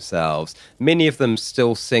 freeing themselves. Many of them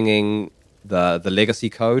still singing the legacy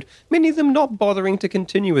code. Many of them not bothering to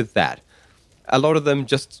continue with that. A lot of them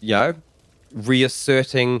just,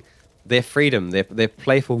 reasserting their freedom, their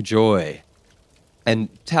playful joy. And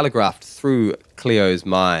telegraphed through Cleo's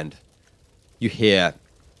mind, you hear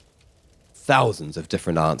thousands of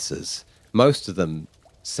different answers. Most of them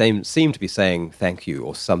seem to be saying thank you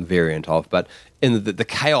or some variant of, but in the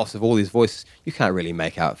chaos of all these voices, you can't really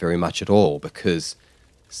make out very much at all, because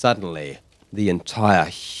suddenly the entire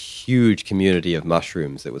huge community of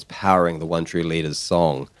mushrooms that was powering the One True Leader's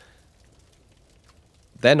song,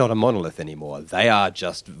 they're not a monolith anymore. They are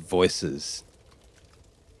just voices.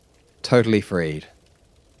 Totally freed.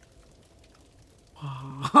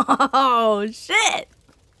 Oh, shit.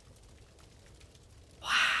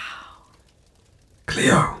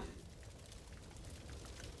 Cleo.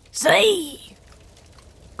 Z.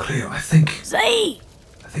 Cleo, I think Z.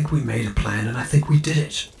 we made a plan, and I think we did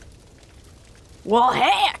it. Well,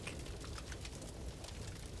 heck.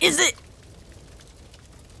 Is it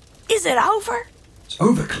over? It's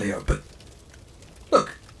over, Cleo, but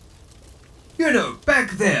look.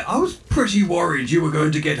 Back there, I was pretty worried you were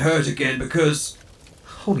going to get hurt again because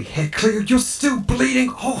Holy heck, Cleo, you're still bleeding.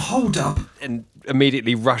 Oh, hold up. And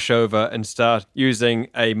immediately rush over and start using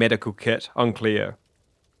a medical kit on Cleo.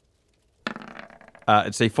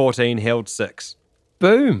 It's a 14 held 6.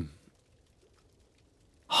 Boom.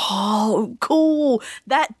 Oh, cool.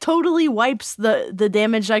 That totally wipes the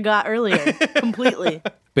damage I got earlier completely.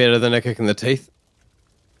 Better than a kick in the teeth.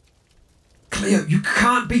 Cleo, you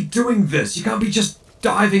can't be doing this. You can't be just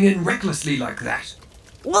diving in recklessly like that.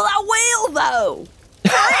 Well, I will, though.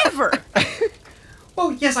 Forever.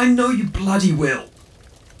 Well, yes, I know you bloody will.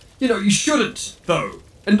 You shouldn't, though.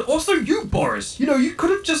 And also you, Boris. You could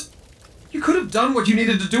have done what you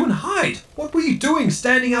needed to do and hide. What were you doing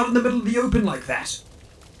standing out in the middle of the open like that?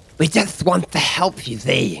 We just want to help you,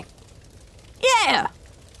 Z. Yeah.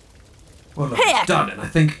 Well, look, Heck. it's done, and I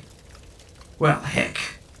think... Well, heck.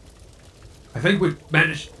 I think we've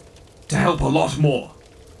managed to help a lot more.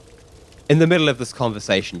 In the middle of this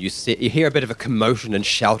conversation, you hear a bit of a commotion and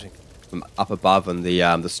shouting from up above on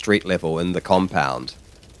the street level in the compound.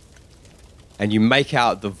 And you make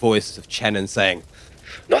out the voice of Channon saying,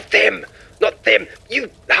 Not them! Not them! You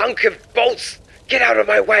hunk of bolts! Get out of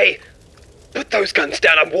my way! Put those guns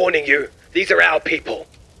down, I'm warning you! These are our people!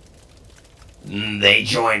 They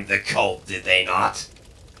joined the cult, did they not?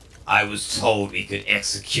 I was told we could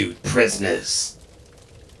execute prisoners.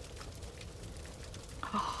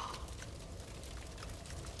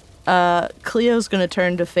 Cleo's gonna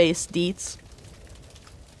turn to face Dietz.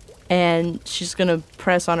 And she's gonna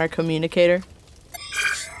press on her communicator.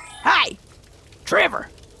 Hey, Trevor.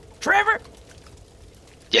 Trevor,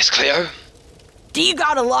 Yes, Cleo? do you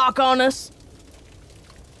got a lock on us?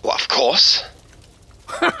 Well, of course.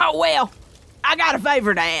 Well, I got a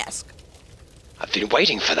favor to ask. I've been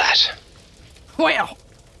waiting for that. Well,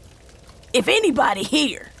 if anybody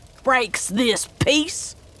here breaks this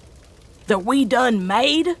piece that we done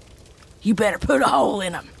made, you better put a hole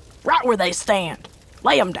in them, right where they stand.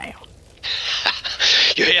 Lay them down.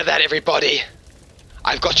 You hear that, everybody?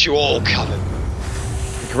 I've got you all covered.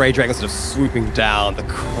 the Grey Dragon sort of swooping down, the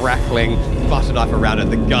crackling butter knife around it,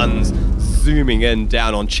 the guns zooming in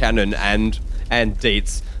down on Channon and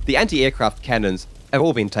Dietz. The anti-aircraft cannons have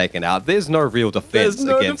all been taken out. There's no real defense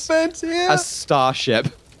against a starship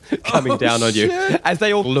coming down on you. As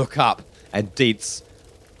they all look up, and Dietz,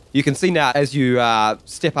 you can see now as you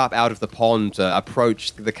step up out of the pond to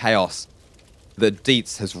approach the chaos, that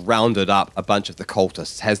Dietz has rounded up a bunch of the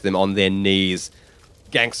cultists, has them on their knees,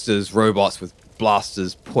 gangsters, robots with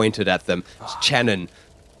blasters pointed at them. Channon,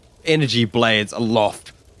 energy blades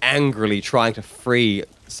aloft, angrily trying to free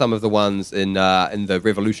some of the ones in the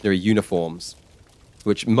revolutionary uniforms,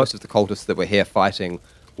 which most of the cultists that were here fighting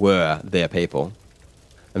were their people.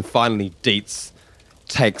 And finally, Dietz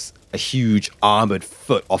takes a huge armored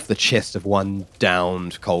foot off the chest of one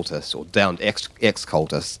downed cultist, or downed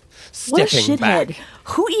ex-cultist, What a stepping back. shithead.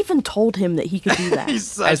 Who even told him that he could do that? He's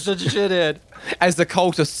such a shithead. As the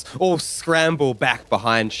cultists all scramble back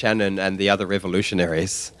behind Channon and the other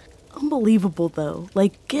revolutionaries. Unbelievable, though.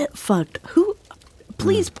 Like, get fucked. Who?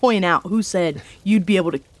 Please point out who said you'd be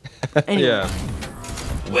able to... Anyway. Yeah.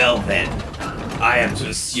 Well then, I am to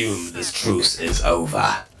assume this truce is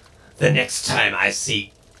over. The next time I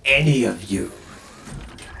see any of you...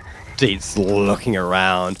 Dietz looking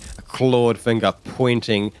around, a clawed finger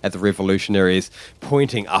pointing at the revolutionaries,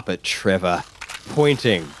 pointing up at Trevor,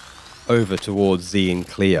 pointing over towards Z and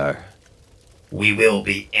Cleo. We will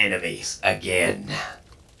be enemies again.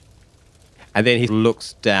 And then he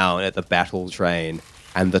looks down at the battle train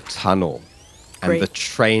and the tunnel and Great. the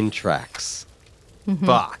train tracks.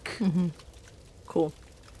 Buck. Cool.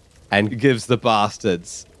 And gives the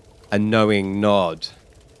bastards a knowing nod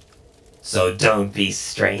So don't be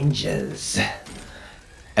strangers.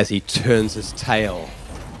 as he turns his tail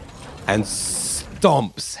and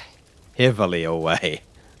stomps heavily away.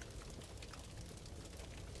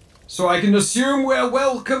 So I can assume we're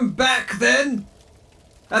welcome back then?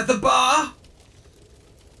 At the bar?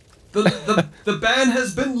 The ban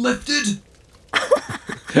has been lifted?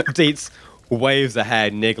 Dietz waves a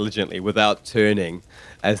hand negligently without turning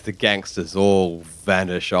as the gangsters all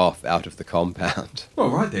vanish off out of the compound. All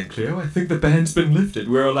right then, Cleo. I think the ban's been lifted.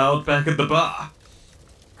 We're allowed back at the bar.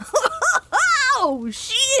 Oh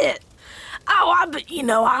shit! Oh,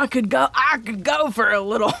 I could go for a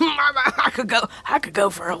little. I could go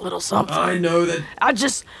for a little something. I know that.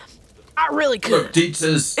 I really could. Look, Dietz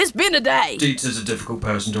is It's been a day. a difficult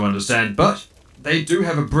person to understand, but they do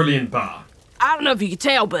have a brilliant bar. I don't know if you could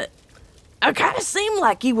tell, but it kind of seemed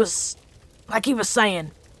like he was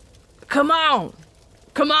saying, "Come on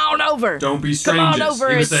over. Don't be Come strangers. on over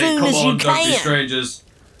He was as saying, soon "Come as on, you don't be can." strangers.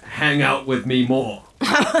 Hang out with me more."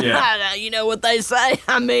 Yeah. You know what they say.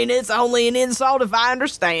 I mean, it's only an insult if I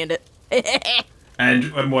understand it.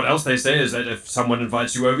 And what else they say is that if someone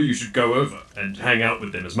invites you over, you should go over and hang out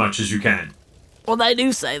with them as much as you can. Well, they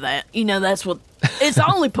do say that. You know, that's what... It's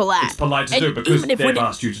only polite. It's polite to do because they've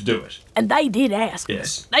asked you to do it. And they did ask Yes.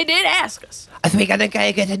 us. They did ask us. Are we gonna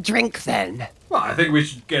go get a drink then? Well, I think we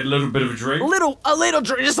should get a little bit of a drink. A little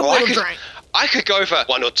drink, just a little drink. I could go for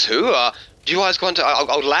one or two. Do you guys want to...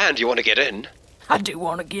 I'll land. You want to get in? I do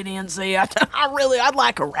want to get in, see. I'd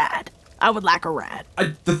like a ride. I would like a ride.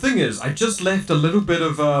 The thing is, I just left a little bit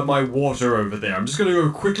of my water over there. I'm just gonna go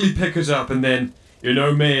quickly pick it up, and then, you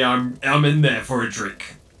know me, I'm in there for a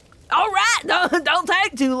drink. All right, don't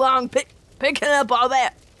take too long picking up all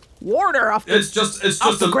that water off the... It's just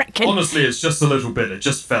honestly, it's just a little bit. It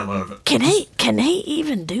just fell over. Can he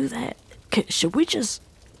even do that? Should we just...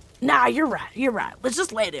 Nah, you're right. Let's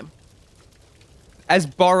just let him. As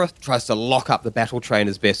Boris tries to lock up the battle train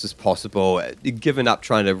as best as possible, given up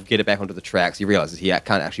trying to get it back onto the tracks, he realizes he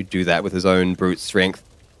can't actually do that with his own brute strength.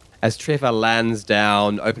 As Trevor lands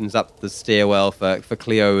down, opens up the stairwell for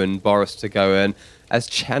Cleo and Boris to go in, as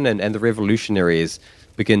Channon and the revolutionaries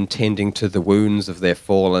begin tending to the wounds of their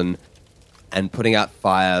fallen and putting out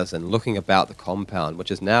fires and looking about the compound,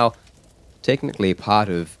 which is now technically part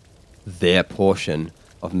of their portion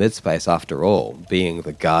of Midspace after all, being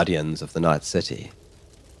the guardians of the Night City.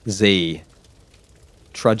 Z,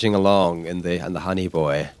 trudging along in the Honey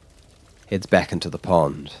Boy, heads back into the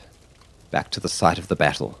pond, back to the site of the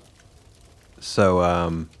battle. So,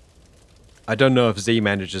 I don't know if Z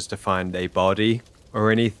manages to find a body or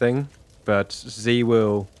anything, but Z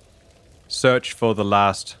will search for the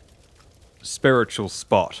last spiritual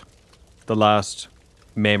spot, the last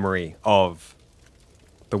memory of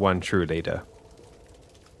the one true leader.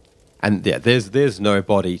 And yeah, there's no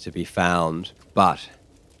body to be found, but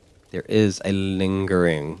there is a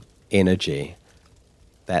lingering energy,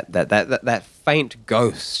 that faint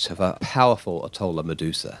ghost of a powerful Atola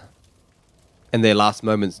Medusa. In their last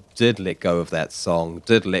moments, did let go of that song,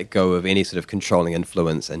 did let go of any sort of controlling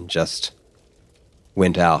influence, and just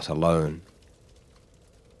went out alone.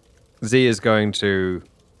 Z is going to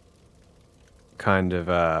kind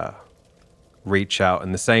of reach out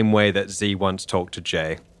in the same way that Z once talked to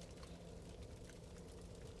Jay.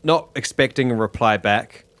 Not expecting a reply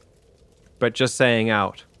back, but just saying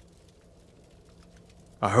out.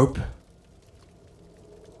 I hope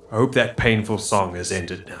that painful song has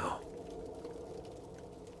ended now.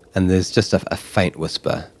 And there's just a faint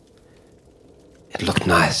whisper. It looked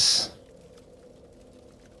nice.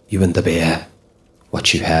 You and the bear,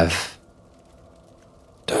 what you have,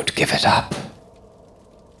 don't give it up.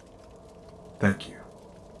 Thank you.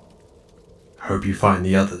 I hope you find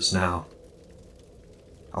the others now.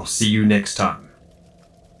 I'll see you next time.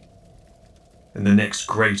 In the next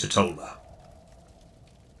Great Atola.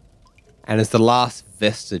 And as the last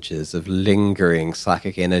vestiges of lingering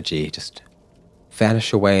psychic energy just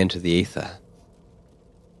vanish away into the ether,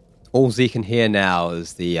 all Z can hear now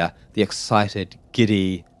is the excited,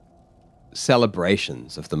 giddy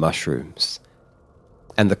celebrations of the mushrooms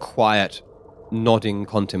and the quiet, nodding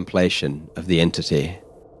contemplation of the entity,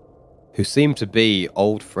 who seem to be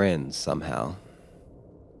old friends somehow.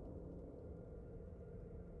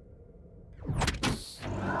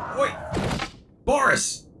 Wait!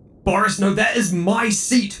 Boris! Boris, no, that is my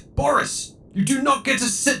seat! Boris! You do not get to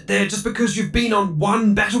sit there just because you've been on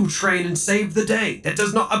one battle train and saved the day. That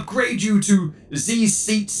does not upgrade you to Z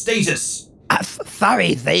seat status.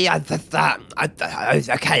 Sorry, Z. Okay,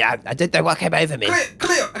 I didn't know what came over me.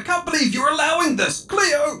 Cleo, I can't believe you're allowing this.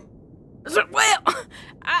 Cleo!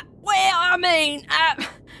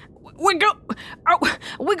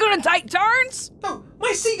 We're gonna take turns? No,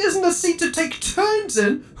 my seat isn't a seat to take turns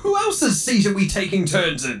in. Who else's seat are we taking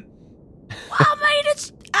turns in? I mean,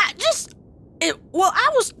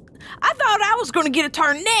 I thought I was gonna get a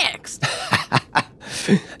turn next.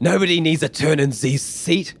 Nobody needs a turn in Z's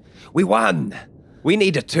seat. We won. We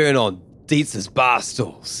need a turn on Dietz's bar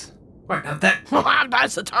stools. Right, now that...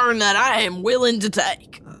 That's a turn that I am willing to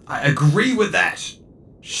take. I agree with that.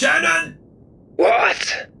 Shannon!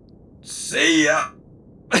 What? See ya!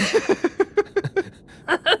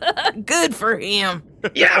 Good for him.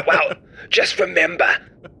 Yeah, well, just remember,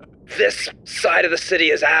 this side of the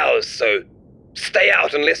city is ours, so stay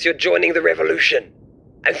out unless you're joining the revolution.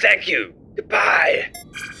 And thank you. Goodbye.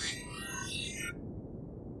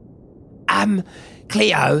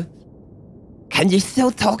 Cleo, can you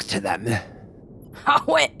still talk to them? Oh,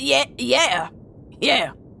 well, yeah.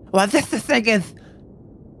 Well, the thing is,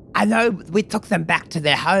 I know we took them back to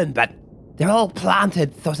their home, but They're all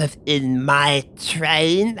planted sort of in my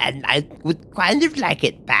train, and I would kind of like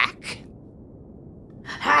it back.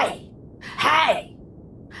 Hey! Hey!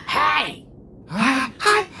 Hey!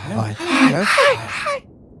 Hi.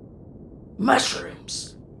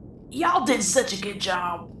 Mushrooms. Y'all did such a good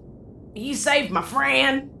job. You saved my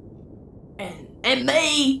friend and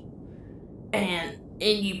me and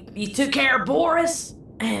you took care of Boris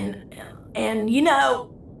and you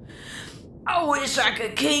know, I wish I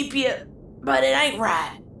could keep you, but it ain't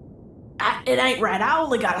right. It ain't right. I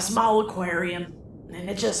only got a small aquarium and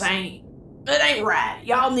it ain't right.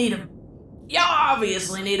 Y'all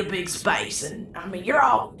obviously need a big space, and I mean your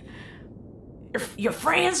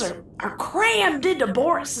friends are crammed into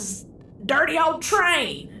Boris's dirty old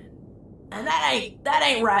train. And that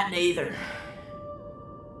ain't right neither.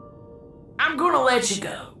 I'm gonna let you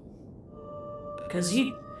go. 'Cause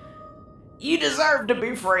you deserve to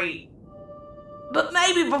be free. But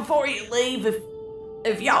maybe before you leave,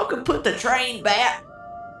 if y'all could put the train back,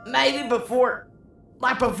 maybe before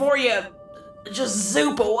you just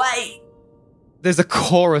zoop away. There's a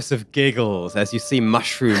chorus of giggles as you see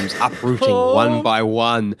mushrooms uprooting one by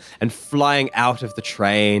one and flying out of the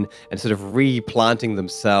train and sort of replanting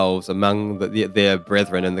themselves among their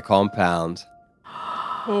brethren in the compound.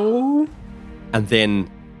 Oh. And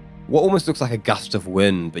then what almost looks like a gust of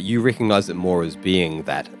wind, but you recognize it more as being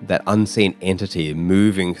that unseen entity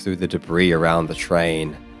moving through the debris around the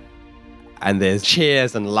train. And there's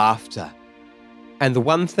cheers and laughter. And the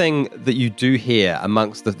one thing that you do hear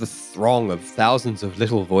amongst the throng of thousands of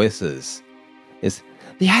little voices is,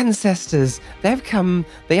 the ancestors have come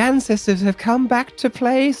back to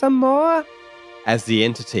play some more. As the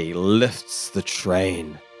entity lifts the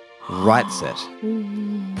train, rights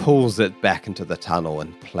it, pulls it back into the tunnel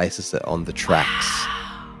and places it on the tracks.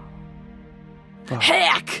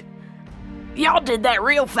 Heck! Y'all did that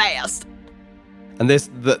real fast. And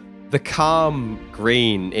there's the calm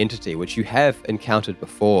green entity, which you have encountered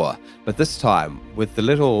before, but this time with the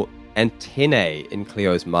little antennae in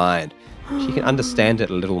Cleo's mind, she can understand it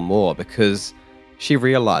a little more because she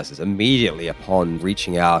realizes immediately upon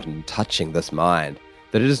reaching out and touching this mind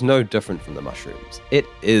that it is no different from the mushrooms. It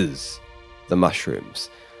is the mushrooms.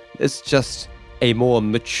 It's just a more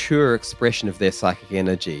mature expression of their psychic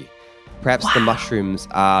energy. Perhaps the mushrooms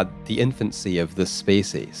are the infancy of this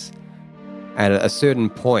species. And at a certain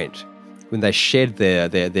point, when they shed their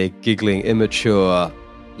giggling, immature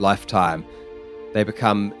lifetime, they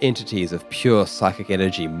become entities of pure psychic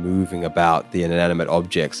energy moving about the inanimate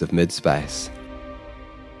objects of midspace.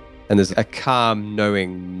 And there's a calm,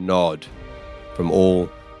 knowing nod from all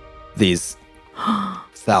these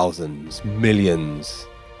thousands, millions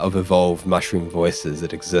of evolved mushroom voices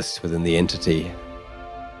that exist within the entity.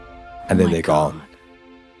 And then they're gone.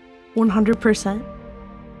 100%?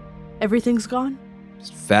 Everything's gone?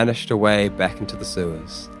 Just vanished away back into the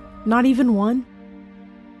sewers. Not even one?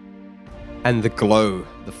 And the glow,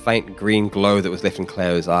 the faint green glow that was left in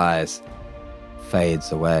Cleo's eyes,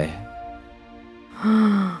 fades away.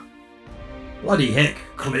 Bloody heck,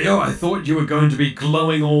 Cleo, I thought you were going to be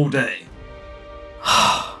glowing all day.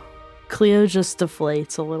 Cleo just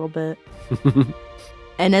deflates a little bit.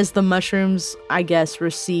 And as the mushrooms, I guess,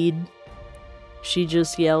 recede, she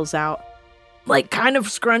just yells out, like kind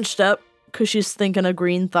of scrunched up, because she's thinking a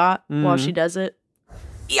green thought while she does it.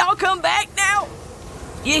 Y'all come back now?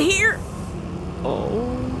 You hear? Oh.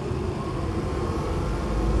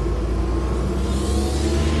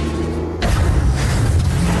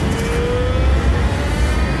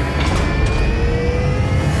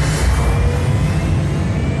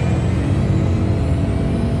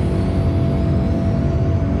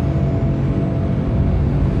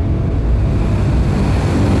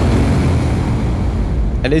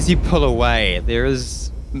 And as you pull away, there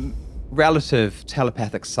is relative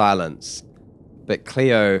telepathic silence, but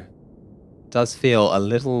Cleo does feel a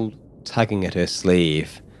little tugging at her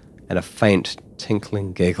sleeve and a faint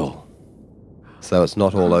tinkling giggle. So it's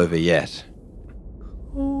not all over yet.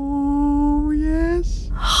 Oh, yes.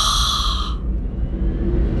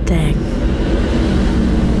 Dang.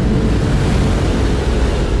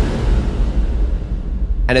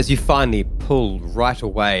 And as you finally pull right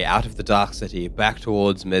away out of the Dark City back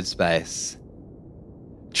towards midspace,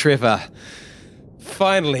 Trevor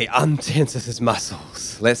finally untenses his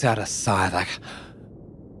muscles, lets out a sigh like,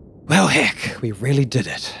 well, heck, we really did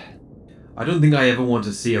it. I don't think I ever want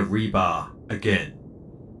to see a rebar again.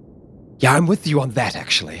 Yeah, I'm with you on that,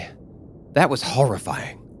 actually. That was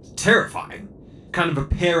horrifying. Terrifying. Kind of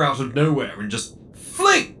appear out of nowhere and just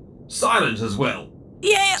fling! Silent as well.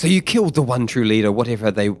 Yeah. So you killed the one true leader, whatever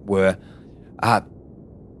they were.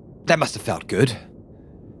 That must have felt good.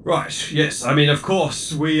 Right, yes. I mean, of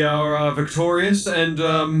course, we are victorious, and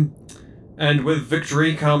with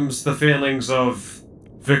victory comes the feelings of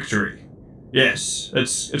victory. Yes,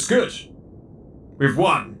 it's good. We've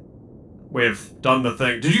won. We've done the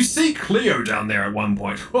thing. Did you see Cleo down there at one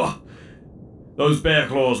point? Oh, those bear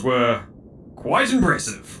claws were quite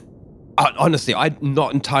impressive. Honestly, I'm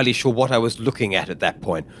not entirely sure what I was looking at that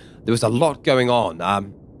point. There was a lot going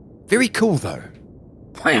on. Very cool, though.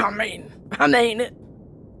 Well, I mean,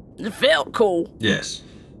 it felt cool. Yes.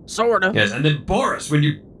 Sort of. Yes, and then Boris, when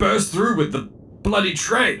you burst through with the bloody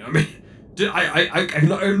train. I mean, I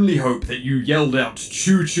can only hope that you yelled out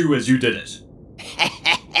choo-choo as you did it.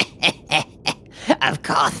 Of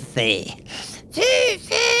course, see.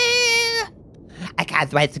 Choo-choo! I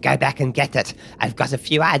can't wait to go back and get it. I've got a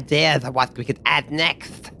few ideas of what we could add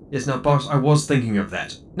next. Yes, now, Boris, I was thinking of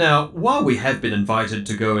that. Now, while we have been invited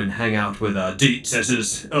to go and hang out with Dietz at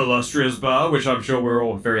his illustrious bar, which I'm sure we're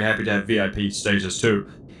all very happy to have VIP status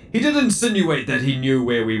too, he did insinuate that he knew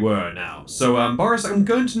where we were now. So, Boris, I'm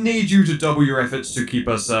going to need you to double your efforts to keep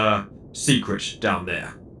us, secret down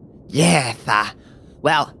there. Yes,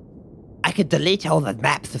 well, I could delete all the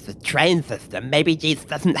maps of the train system. Maybe Dietz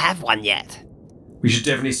doesn't have one yet. We should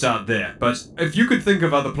definitely start there, but if you could think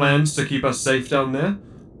of other plans to keep us safe down there,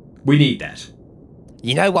 we need that.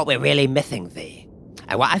 You know what we're really missing, V?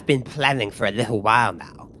 And what I've been planning for a little while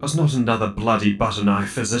now. That's not another bloody butter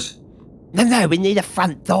knife, is it? No, we need a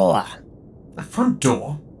front door. A front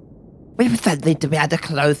door? We would need to be able to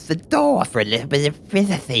close the door for a little bit of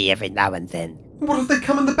privacy every now and then. What if they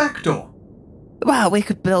come in the back door? Well, we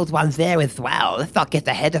could build one there as well. Let's not get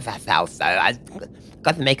ahead of ourselves, though. I've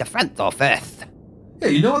got to make a front door first. Yeah,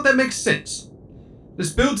 you know what? That makes sense.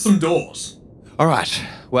 Let's build some doors. All right.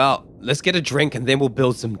 Well, let's get a drink and then we'll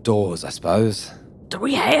build some doors, I suppose. Do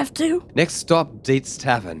we have to? Next stop, Dietz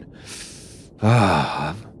Tavern.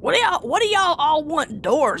 What do y'all all want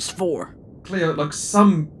doors for? Cleo, like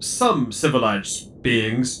some civilized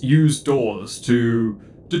beings use doors to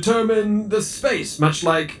determine the space, much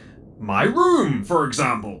like my room, for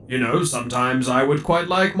example. You know, sometimes I would quite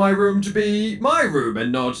like my room to be my room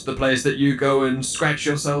and not the place that you go and scratch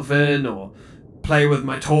yourself in or play with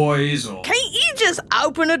my toys or... Can't you just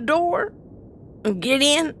open a door and get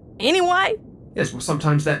in anyway? Yes, well,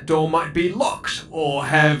 sometimes that door might be locked or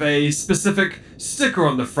have a specific sticker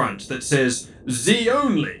on the front that says Z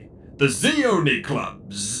only, the Z only club,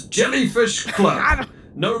 Jellyfish Club,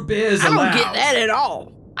 no bears allowed.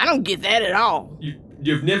 I don't get that at all.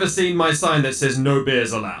 You've never seen my sign that says no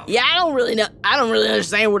bears allowed? Yeah, I don't really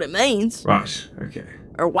understand what it means. Right, okay.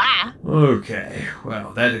 Or why. Okay,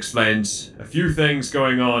 well, that explains a few things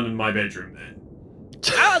going on in my bedroom then.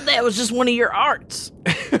 I thought that was just one of your arts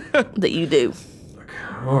that you do.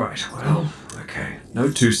 Okay, alright, well, okay.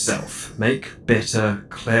 Note to self. Make better,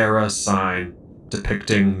 clearer sign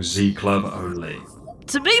depicting Z Club only.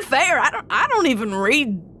 To be fair, I don't even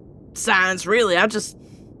read signs really. I just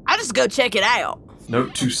go check it out.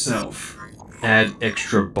 Note to self. Add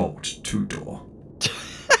extra bolt to door.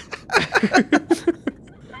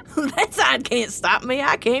 That sign can't stop me.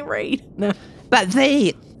 I can't read. No. But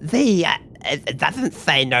it doesn't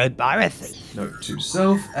say no Borises. Note to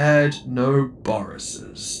self. Add no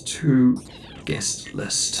Borises to guest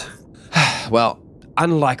list. Well,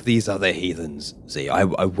 unlike these other heathens, Z, I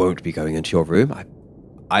won't be going into your room.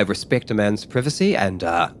 I respect a man's privacy and,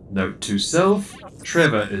 Note to self.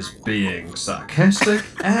 Trevor is being sarcastic.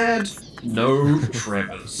 Add no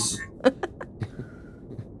Trevors.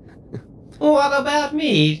 What about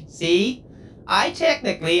me? See?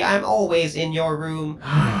 I'm always in your room.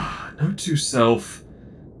 Note to self.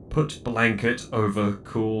 Put blanket over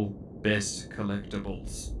cool best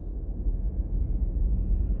collectibles.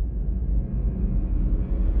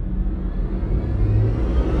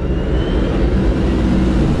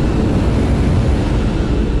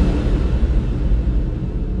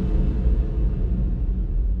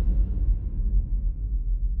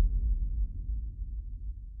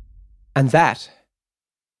 and that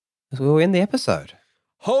is where we end the episode.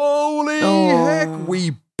 Holy heck,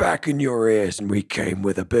 we back in your ass and we came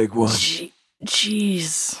with a big one.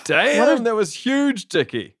 Jeez. Damn, that was huge,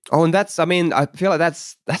 Dickie. Oh, and I feel like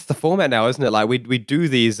that's the format now, isn't it? Like we do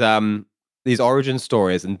these origin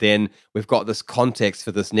stories, and then we've got this context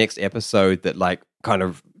for this next episode that like kind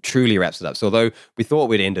of truly wraps it up. So although we thought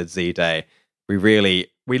we'd ended Z Day, we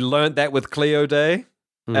learned that with Cleo Day.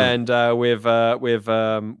 And we've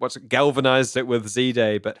galvanized it with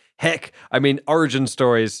Z-Day. But heck, I mean, origin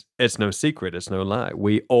stories, it's no secret, it's no lie.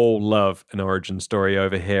 We all love an origin story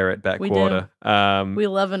over here at Backwater. We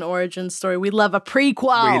love an origin story. We love a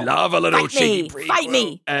prequel. We love a little cheeky prequel. Fight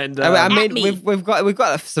me. And I mean, we've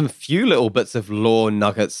got some few little bits of lore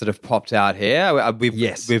nuggets that have popped out here.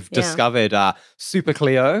 We've discovered Super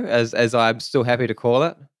Cleo, as I'm still happy to call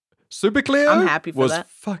it. Super Cleo I'm happy for was that.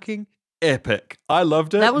 fucking epic. I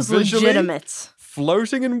loved it. That was Visually, legitimate.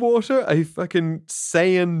 Floating in water, a fucking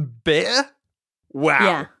Saiyan bear. Wow.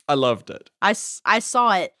 Yeah. I loved it. I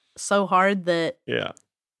saw it so hard that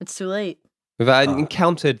it's too late. We've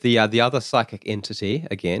encountered the other psychic entity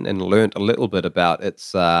again and learned a little bit about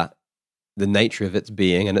its the nature of its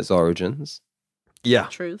being and its origins. Yeah.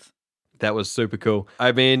 Truth. That was super cool.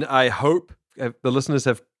 I mean, I hope the listeners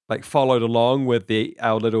have followed along with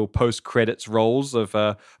our little post-credits rolls of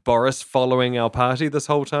Boris following our party this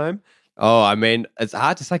whole time. Oh, I mean, it's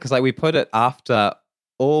hard to say because we put it after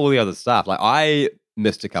all the other stuff. I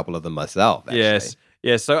missed a couple of them myself, actually. Yes.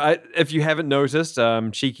 Yeah, so if you haven't noticed,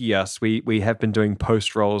 cheeky us, we have been doing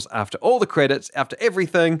post rolls after all the credits, after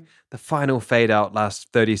everything. The final fade out lasts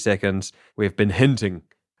 30 seconds. We've been hinting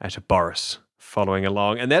at a Boris following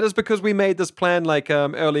along, and that is because we made this plan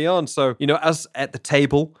early on. So us at the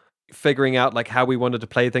table figuring out how we wanted to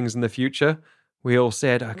play things in the future, we all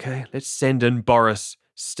said, okay, let's send in Boris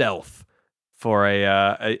stealth for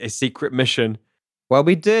a secret mission. Well,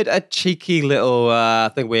 we did a cheeky little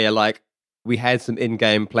thing where we had some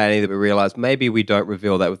in-game planning that we realized maybe we don't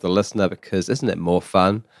reveal that with the listener because isn't it more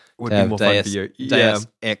fun? Would be more fun for you. Deus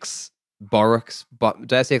Ex Boris,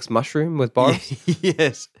 Deus Ex Mushroom with Boris.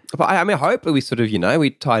 Yes. But I hope we sort of, we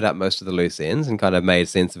tied up most of the loose ends and kind of made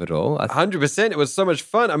sense of it all. 100%. It was so much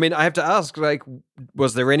fun. I mean, I have to ask,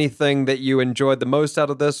 was there anything that you enjoyed the most out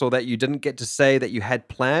of this or that you didn't get to say that you had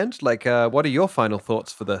planned? What are your final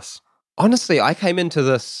thoughts for this? Honestly, I came into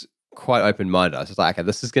this quite open-minded. I was like, okay,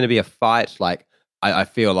 this is going to be a fight. I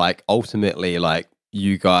feel like ultimately,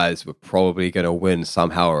 you guys were probably going to win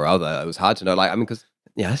somehow or other. It was hard to know. Because,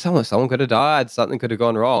 someone could have died. Something could have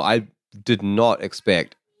gone wrong. I did not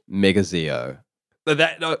expect Mega Zeo.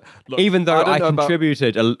 Even though I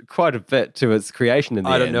contributed quite a bit to its creation in the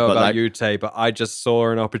end. I don't know about you, Tay, but I just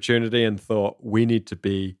saw an opportunity and thought we need to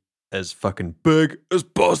be as fucking big as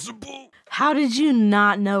possible. How did you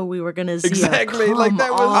not know we were gonna see exactly Come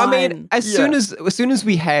that was? on. I mean, as soon as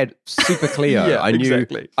we had Super Cleo, I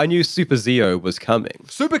knew Super Zeo was coming.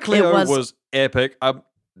 Super Cleo was epic.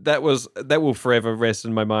 That will forever rest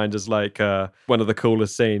in my mind as one of the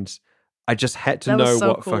coolest scenes. I just had to know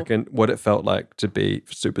what it felt like to be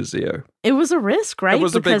Super Zeo. It was a risk, right? It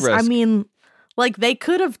was a big risk. I mean, they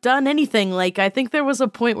could have done anything. I think there was a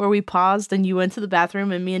point where we paused and you went to the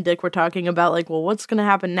bathroom and me and Dick were talking about well, what's going to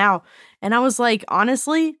happen now? And I was like,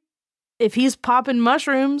 honestly, if he's popping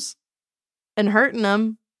mushrooms and hurting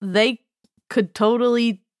them, they could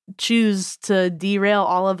totally choose to derail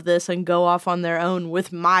all of this and go off on their own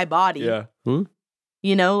with my body. Yeah.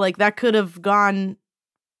 That could have gone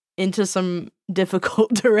into some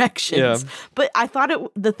difficult directions. Yeah. But I thought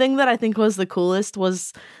the thing that I think was the coolest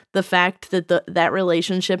was the fact that that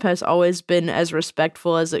relationship has always been as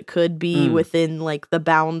respectful as it could be within the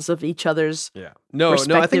bounds of each other's No,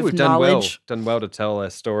 I think we've knowledge. done well to tell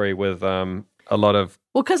a story with a lot of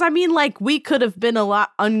because I mean we could have been a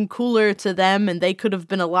lot uncooler to them and they could have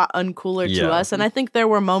been a lot uncooler to us, and I think there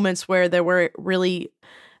were moments where there were really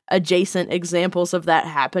adjacent examples of that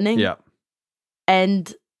happening. Yeah.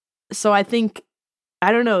 And so I think,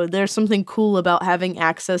 I don't know, there's something cool about having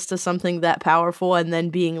access to something that powerful and then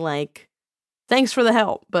being thanks for the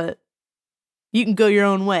help, but you can go your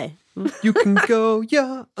own way. You can go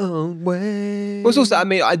your own way. Well, it's also, I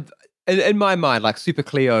mean, in my mind, Super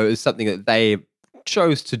Cleo is something that they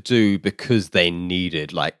chose to do because they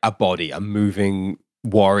needed a body, a moving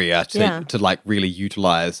warrior to really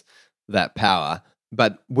utilize that power.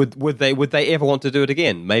 But would they ever want to do it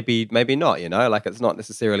again? Maybe not, it's not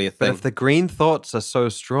necessarily a thing. But if the green thoughts are so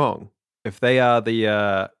strong, if they are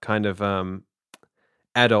the kind of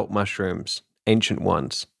adult mushrooms, ancient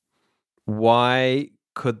ones, why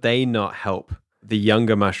could they not help the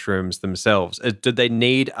younger mushrooms themselves? Did they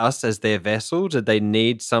need us as their vessel? Did they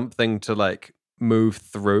need something to move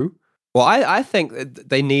through? Well, I think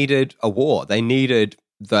they needed a war. They needed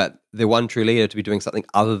the one true leader to be doing something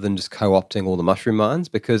other than just co-opting all the mushroom minds,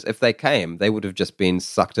 because if they came, they would have just been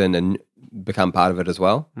sucked in and become part of it as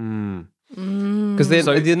well. Because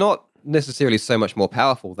they're not necessarily so much more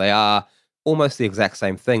powerful. They are almost the exact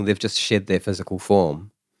same thing. They've just shed their physical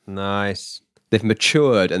form. Nice. They've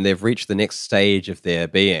matured and they've reached the next stage of their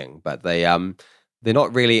being, but they they're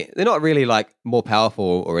not really like more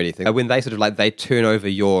powerful or anything. When they sort of like they turn over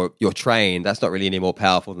your train, that's not really any more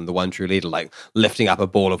powerful than the one true leader, like lifting up a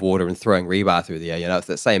ball of water and throwing rebar through the air. You know, it's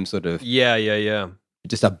the same sort of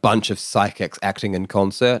just a bunch of psychics acting in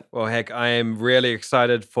concert. Well, heck, I am really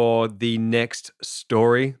excited for the next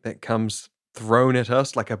story that comes thrown at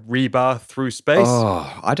us like a rebar through space.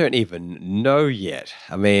 Oh, I don't even know yet.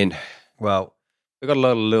 I mean, well, we've got a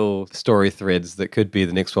lot of little story threads that could be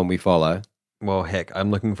the next one we follow. Well, heck, I'm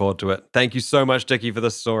looking forward to it. Thank you so much, Dickie, for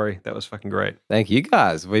this story. That was fucking great. Thank you,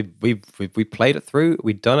 guys. We played it through.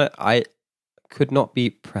 We've done it. I could not be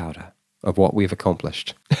prouder of what we've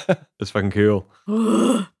accomplished. It's fucking cool.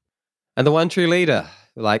 And the one true leader,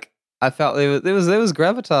 like I felt there was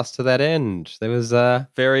gravitas to that end. There was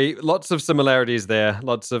lots of similarities there.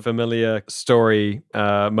 Lots of familiar story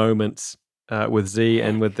moments with Z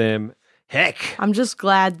and with them. Heck. I'm just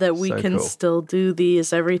glad that we can cool. still do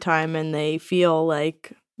these every time and they feel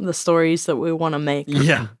like the stories that we want to make.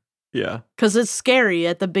 Yeah. Yeah. Because it's scary.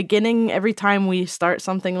 At the beginning, every time we start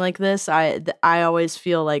something like this, I always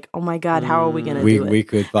feel like, oh my God, how are we going to do it? We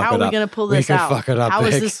could fuck it up. How are we going to pull this out? We could fuck it up, How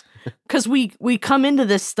big. is this? Because we come into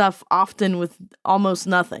this stuff often with almost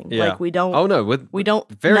nothing. Yeah. Like we don't. Oh no, we don't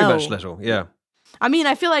very know. much little. Yeah. I mean,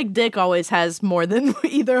 I feel like Dick always has more than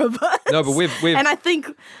either of us. No, but we've and I think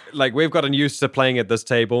like we've gotten used to playing at this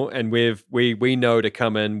table, and we know to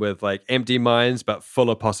come in with like empty minds, but full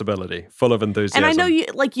of possibility, full of enthusiasm. And I know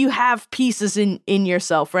you have pieces in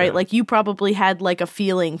yourself, right? Yeah. Like you probably had like a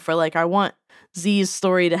feeling for like, I want Z's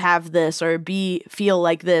story to have this or feel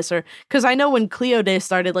like this, or because I know when Cleo Day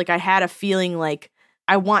started, like I had a feeling like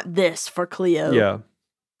I want this for Cleo. Yeah.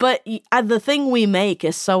 But the thing we make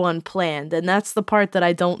is so unplanned, and that's the part that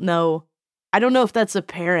I don't know. I don't know if that's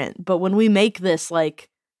apparent, but when we make this, like,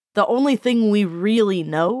 the only thing we really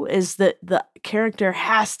know is that the character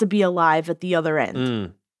has to be alive at the other end.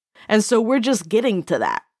 Mm. And so we're just getting to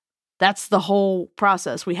that. That's the whole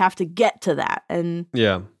process. We have to get to that. And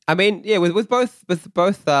yeah. I mean, yeah, with both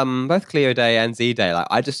Cleo Day and Z Day, like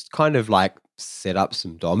I just kind of like set up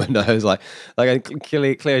some dominoes. like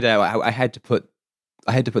Cleo Day, I had to put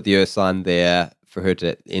the Earth sign there for her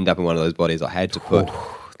to end up in one of those bodies. I had to put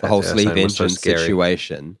the whole sleep engine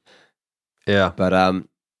situation. Yeah. But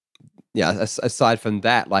aside from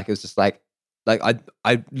that, like it was just like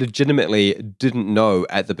I legitimately didn't know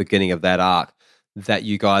at the beginning of that arc that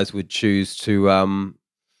you guys would choose to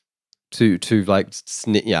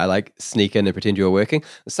sneak in and pretend you were working.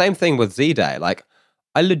 The same thing with Z Day. Like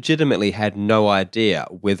I legitimately had no idea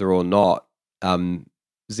whether or not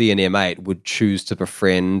Z and M8 would choose to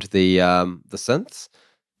befriend the synths.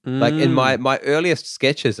 Like in my earliest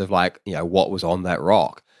sketches of like, you know, what was on that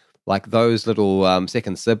rock, like those little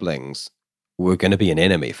second siblings were going to be an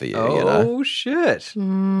enemy for you. Oh, you know? Shit.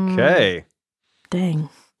 Okay. Dang.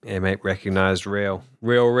 M8 recognized real.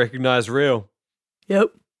 Real recognized real.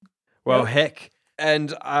 Yep. Well, heck.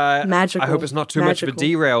 And magical. I hope it's not too much of a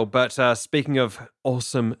derail, but speaking of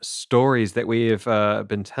awesome stories that we have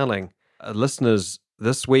been telling, listeners,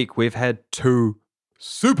 this week we've had 2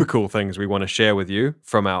 super cool things we want to share with you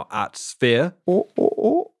from our art sphere.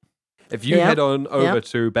 If you head on over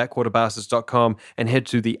to backwaterbastards.com and head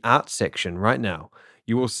to the art section right now,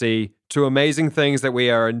 you will see 2 amazing things that we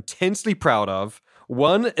are intensely proud of.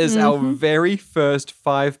 One is our very first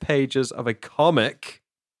 5 pages of a comic.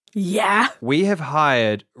 Yeah. We have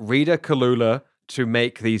hired Rita Kalula to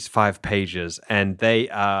make these 5 pages, and they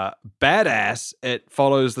are badass. It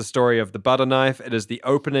follows the story of the butter knife. It is the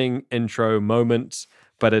opening intro moment,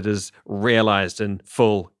 but it is realized in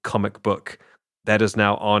full comic book. That is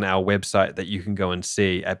now on our website that you can go and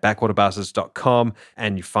see at backwaterbastards.com,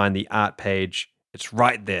 and you find the art page. It's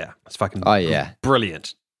right there. It's fucking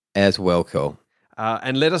brilliant. As well, cool.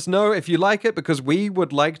 And let us know if you like it, because we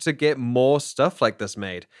would like to get more stuff like this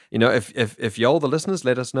made. You know, if y'all, the listeners,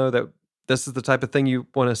 let us know that this is the type of thing you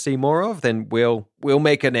want to see more of, then we'll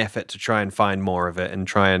make an effort to try and find more of it and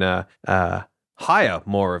try and hire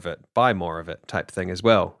more of it, buy more of it type thing as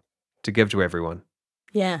well to give to everyone.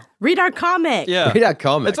 Yeah. Read our comic. Yeah. Read our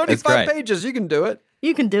comic. It's only It's 5 great. pages. You can do it.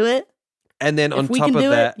 You can do it. And then on If we top can of do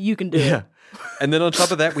that, it, you can do it. And then on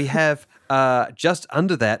top of that, we have just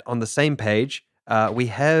under that on the same page, we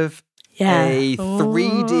have a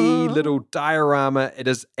 3D little diorama. It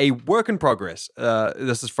is a work in progress.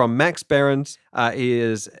 This is from Max Behrens. He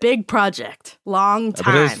is big project, long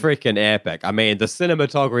time. But it is freaking epic. I mean, the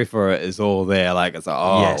cinematography for it is all there. Like it's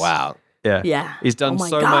like, wow. Yeah. Yeah. He's done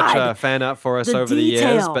so much fan art for us over the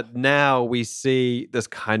years, but now we see this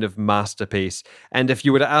kind of masterpiece. And if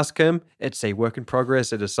you were to ask him, it's a work in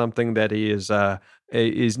progress. It is something that he is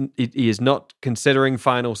not considering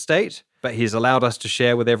final state. but he's allowed us to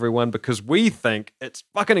share with everyone because we think it's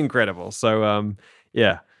fucking incredible. So,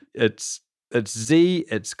 it's Z,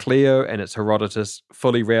 it's Cleo, and it's Herodotus,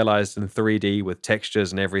 fully realized in 3D with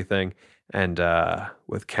textures and everything, and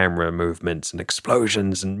with camera movements and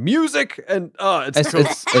explosions and music, and it's cool.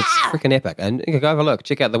 It's freaking epic. And you can go have a look,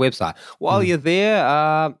 check out the website. While you're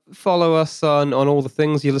there, follow us on all the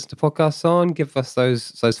things you listen to podcasts on. Give us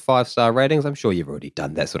those 5-star ratings. I'm sure you've already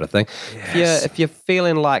done that sort of thing. Yes. If you're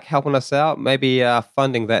feeling like helping us out, maybe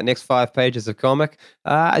funding that next 5 pages of comic,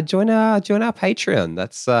 join our Patreon.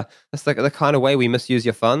 That's the kind of way we misuse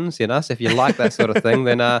your funds, you know. So if you like that sort of thing,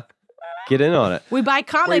 then get in on it. We buy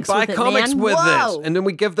comics with it, it, and then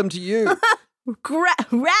we give them to you.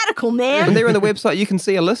 Radical, man. And there on the website, you can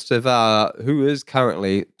see a list of who is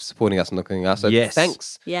currently supporting us and looking at us. So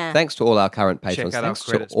thanks to all our current patrons. Thanks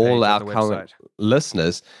to all our current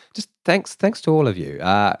listeners. Just thanks to all of you.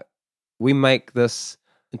 We make this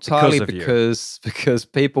entirely because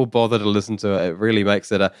people bother to listen to it. It really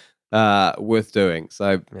makes it worth doing.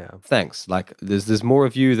 So thanks. Like there's more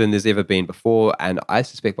of you than there's ever been before, and I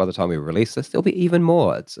suspect by the time we release this, there'll be even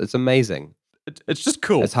more. It's amazing. It's just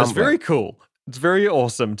cool. It's very cool. It's very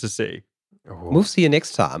awesome to see. We'll see you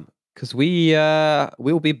next time because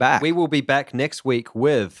we'll be back. We will be back next week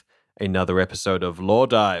with another episode of Lore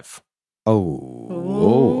Dive.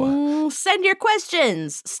 Send your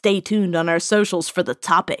questions. Stay tuned on our socials for the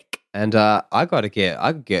topic. And I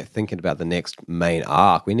get thinking about the next main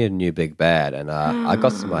arc. We need a new big bad, and I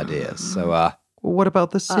got some ideas. So, what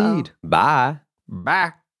about the seed? Bye.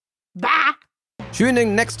 Bye. Tune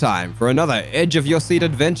in next time for another edge of your seat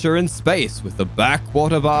adventure in space with the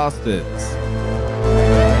Backwater Bastards.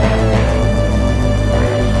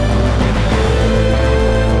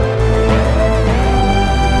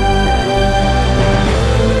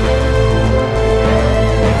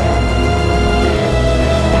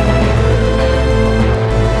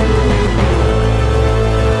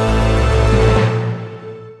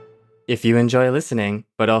 If you enjoy listening,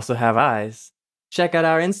 but also have eyes, check out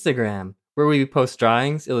our Instagram, where we post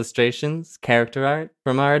drawings, illustrations, character art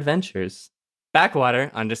from our adventures.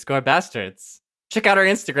 Backwater_bastards. Check out our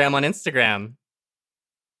Instagram on Instagram.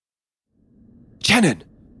 Shannon,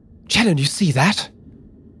 you see that?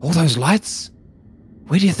 All those lights?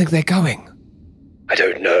 Where do you think they're going? I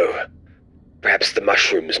don't know. Perhaps the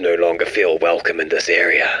mushrooms no longer feel welcome in this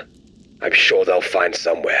area. I'm sure they'll find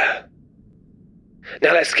somewhere.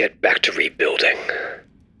 Now let's get back to rebuilding.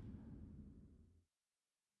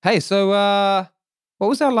 Hey, so what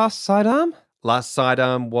was our last sidearm? Last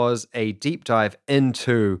sidearm was a deep dive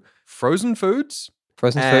into frozen foods.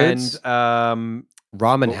 And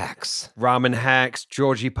ramen hacks,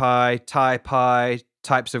 Georgie pie, Thai pie,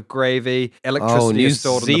 types of gravy, electricity New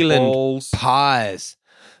stored Zealand in the balls. pies.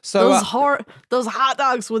 So those hot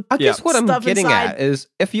dogs with I guess what I'm getting inside. at is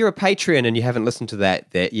if you're a Patreon and you haven't listened to that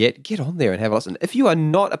yet, get on there and have a listen. If you are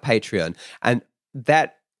not a Patreon and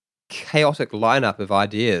that chaotic lineup of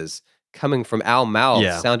ideas coming from our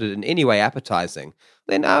mouths sounded in any way appetizing,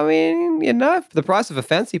 then I mean, you know, for the price of a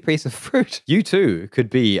fancy piece of fruit, you too could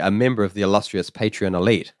be a member of the illustrious Patreon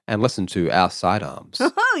elite and listen to our sidearms.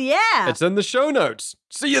 Oh yeah. It's in the show notes.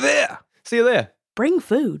 See you there. See you there. Bring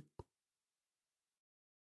food.